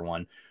the Cover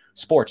One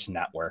Sports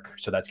Network.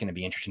 So that's going to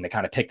be interesting to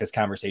kind of pick this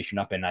conversation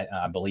up. And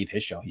I believe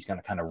his show, he's going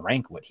to kind of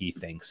rank what he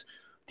thinks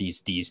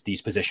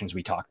these positions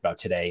we talked about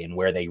today and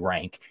where they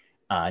rank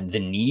on the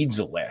needs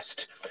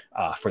list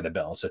for the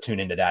Bills. So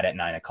tune into that at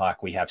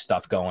 9:00. We have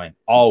stuff going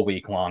all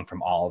week long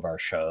from all of our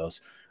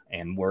shows.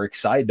 And we're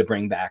excited to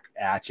bring back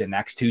at you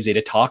next Tuesday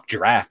to talk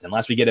draft,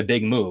 unless we get a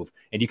big move.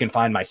 And you can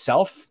find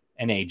myself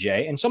and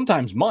AJ and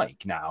sometimes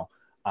Mike now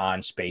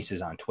on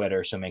Spaces on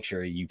Twitter. So make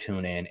sure you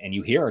tune in and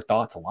you hear our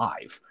thoughts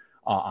live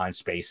on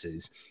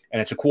Spaces.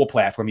 And it's a cool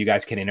platform. You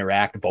guys can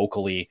interact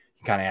vocally. You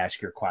can kind of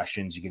ask your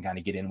questions. You can kind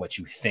of get in what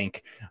you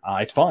think.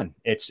 It's fun.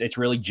 It's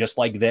really just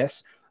like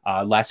this,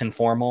 less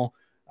informal.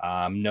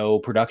 No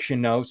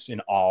production notes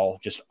and all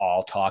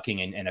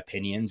talking and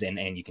opinions.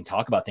 And you can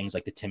talk about things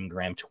like the Tim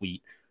Graham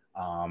tweet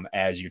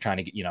as you're trying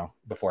to get,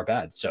 before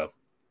bed. So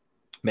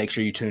make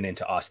sure you tune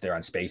into us there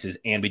on Spaces.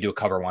 And we do a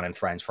Cover One and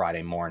Friends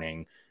Friday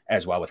morning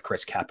as well with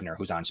Chris Kepner,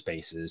 who's on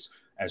Spaces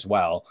as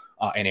well.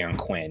 And Aaron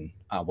Quinn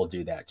will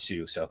do that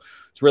too. So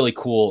it's really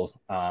cool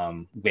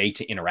way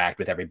to interact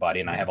with everybody.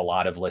 And I have a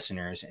lot of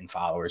listeners and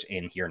followers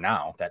in here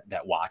now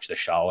that watch the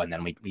show. And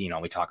then we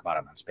talk about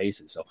it on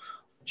Spaces. So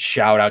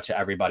shout out to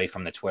everybody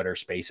from the Twitter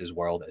Spaces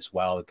world as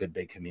well. A good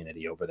big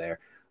community over there.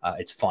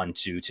 It's fun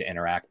to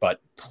interact, but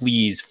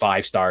please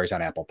 5 stars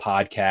on Apple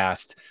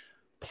Podcast.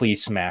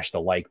 Please smash the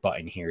like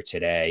button here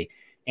today.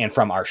 And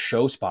from our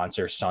show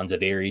sponsor, Sons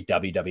of Erie,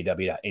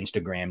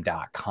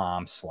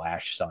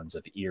 www.instagram.com/Sons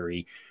of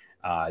Erie.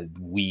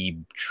 We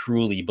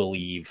truly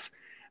believe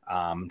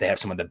they have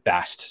some of the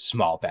best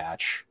small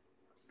batch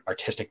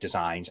artistic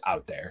designs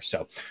out there.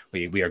 So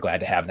we are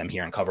glad to have them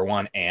here in Cover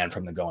One and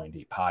from the Going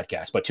Deep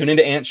podcast. But tune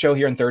into Ant's show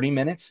here in 30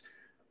 minutes.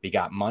 We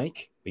got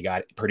Mike, we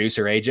got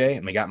producer AJ,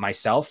 and we got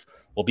myself.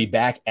 We'll be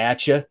back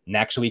at you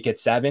next week at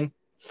 7,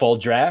 full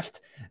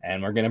draft,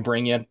 and we're going to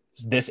bring you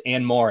this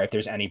and more if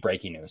there's any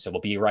breaking news. So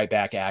we'll be right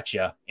back at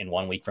you in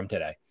 1 week from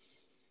today.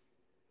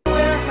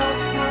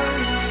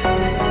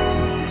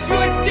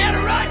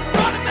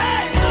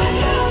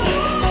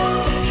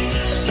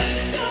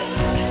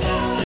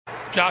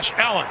 Josh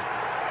Allen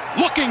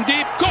looking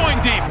deep, going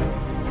deep.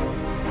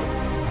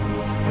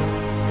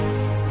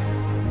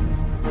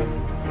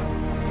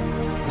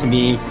 To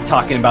me,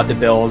 talking about the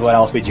Bills, what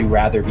else would you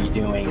rather be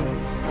doing?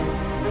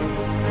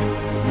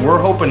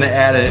 We're hoping to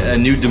add a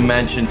new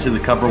dimension to the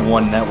Cover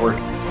One network.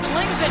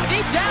 Slings it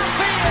deep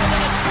downfield,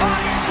 and it's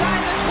caught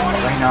inside the 20.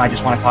 Right now, I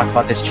just want to talk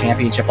about this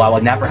championship level.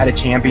 I've never had a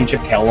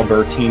championship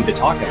caliber team to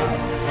talk about.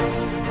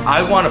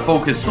 I want to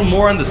focus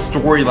more on the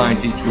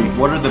storylines each week.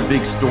 What are the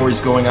big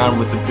stories going on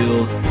with the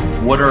Bills?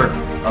 What are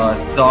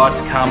thoughts,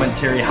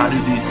 commentary? How do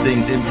these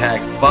things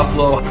impact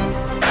Buffalo?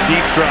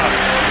 Deep drop.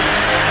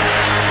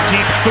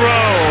 Deep throw,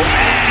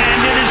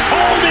 and it is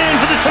hauled in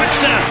for the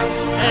touchdown.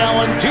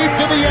 Allen deep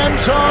to the end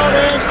zone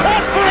and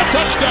caught for a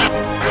touchdown.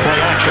 Play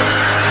action.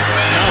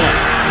 Allen.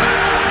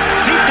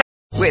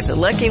 With With the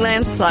Lucky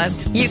Land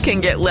Slots, you can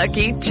get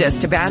lucky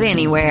just about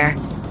anywhere.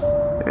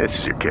 This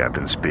is your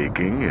captain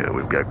speaking.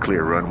 We've got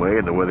clear runway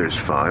and the weather's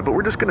fine, but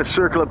we're just going to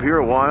circle up here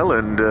a while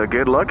and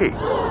get lucky.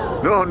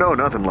 No,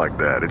 nothing like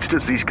that. It's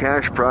just these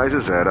cash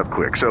prizes add up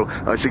quick. So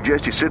I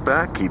suggest you sit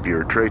back, keep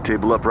your tray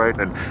table upright,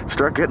 and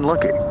start getting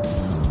lucky.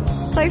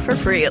 Play for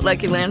free at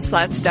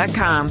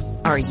LuckyLandSlots.com.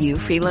 Are you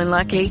feeling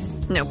lucky?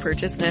 No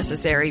purchase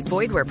necessary.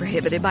 Void where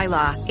prohibited by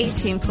law.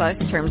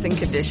 18+ terms and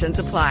conditions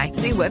apply.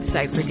 See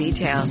website for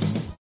details.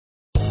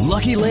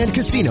 Lucky Land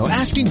Casino,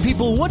 asking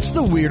people, what's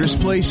the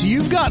weirdest place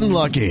you've gotten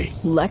lucky?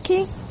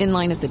 Lucky? In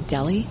line at the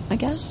deli, I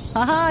guess?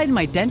 Aha, in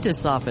my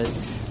dentist's office.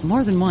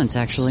 More than once,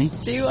 actually.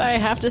 Do I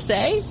have to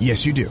say?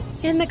 Yes, you do.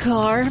 In the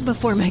car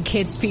before my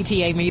kids'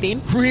 PTA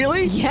meeting.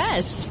 Really?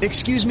 Yes.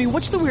 Excuse me,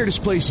 what's the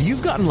weirdest place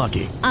you've gotten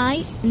lucky?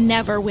 I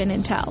never win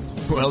and tell.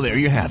 Well, there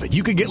you have it.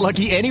 You can get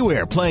lucky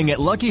anywhere, playing at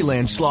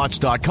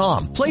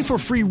LuckyLandSlots.com. Play for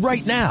free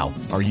right now.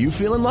 Are you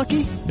feeling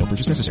lucky? No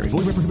purchase necessary. Void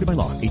where prohibited by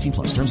law.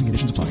 18+. Terms and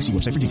conditions apply. See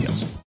website for details.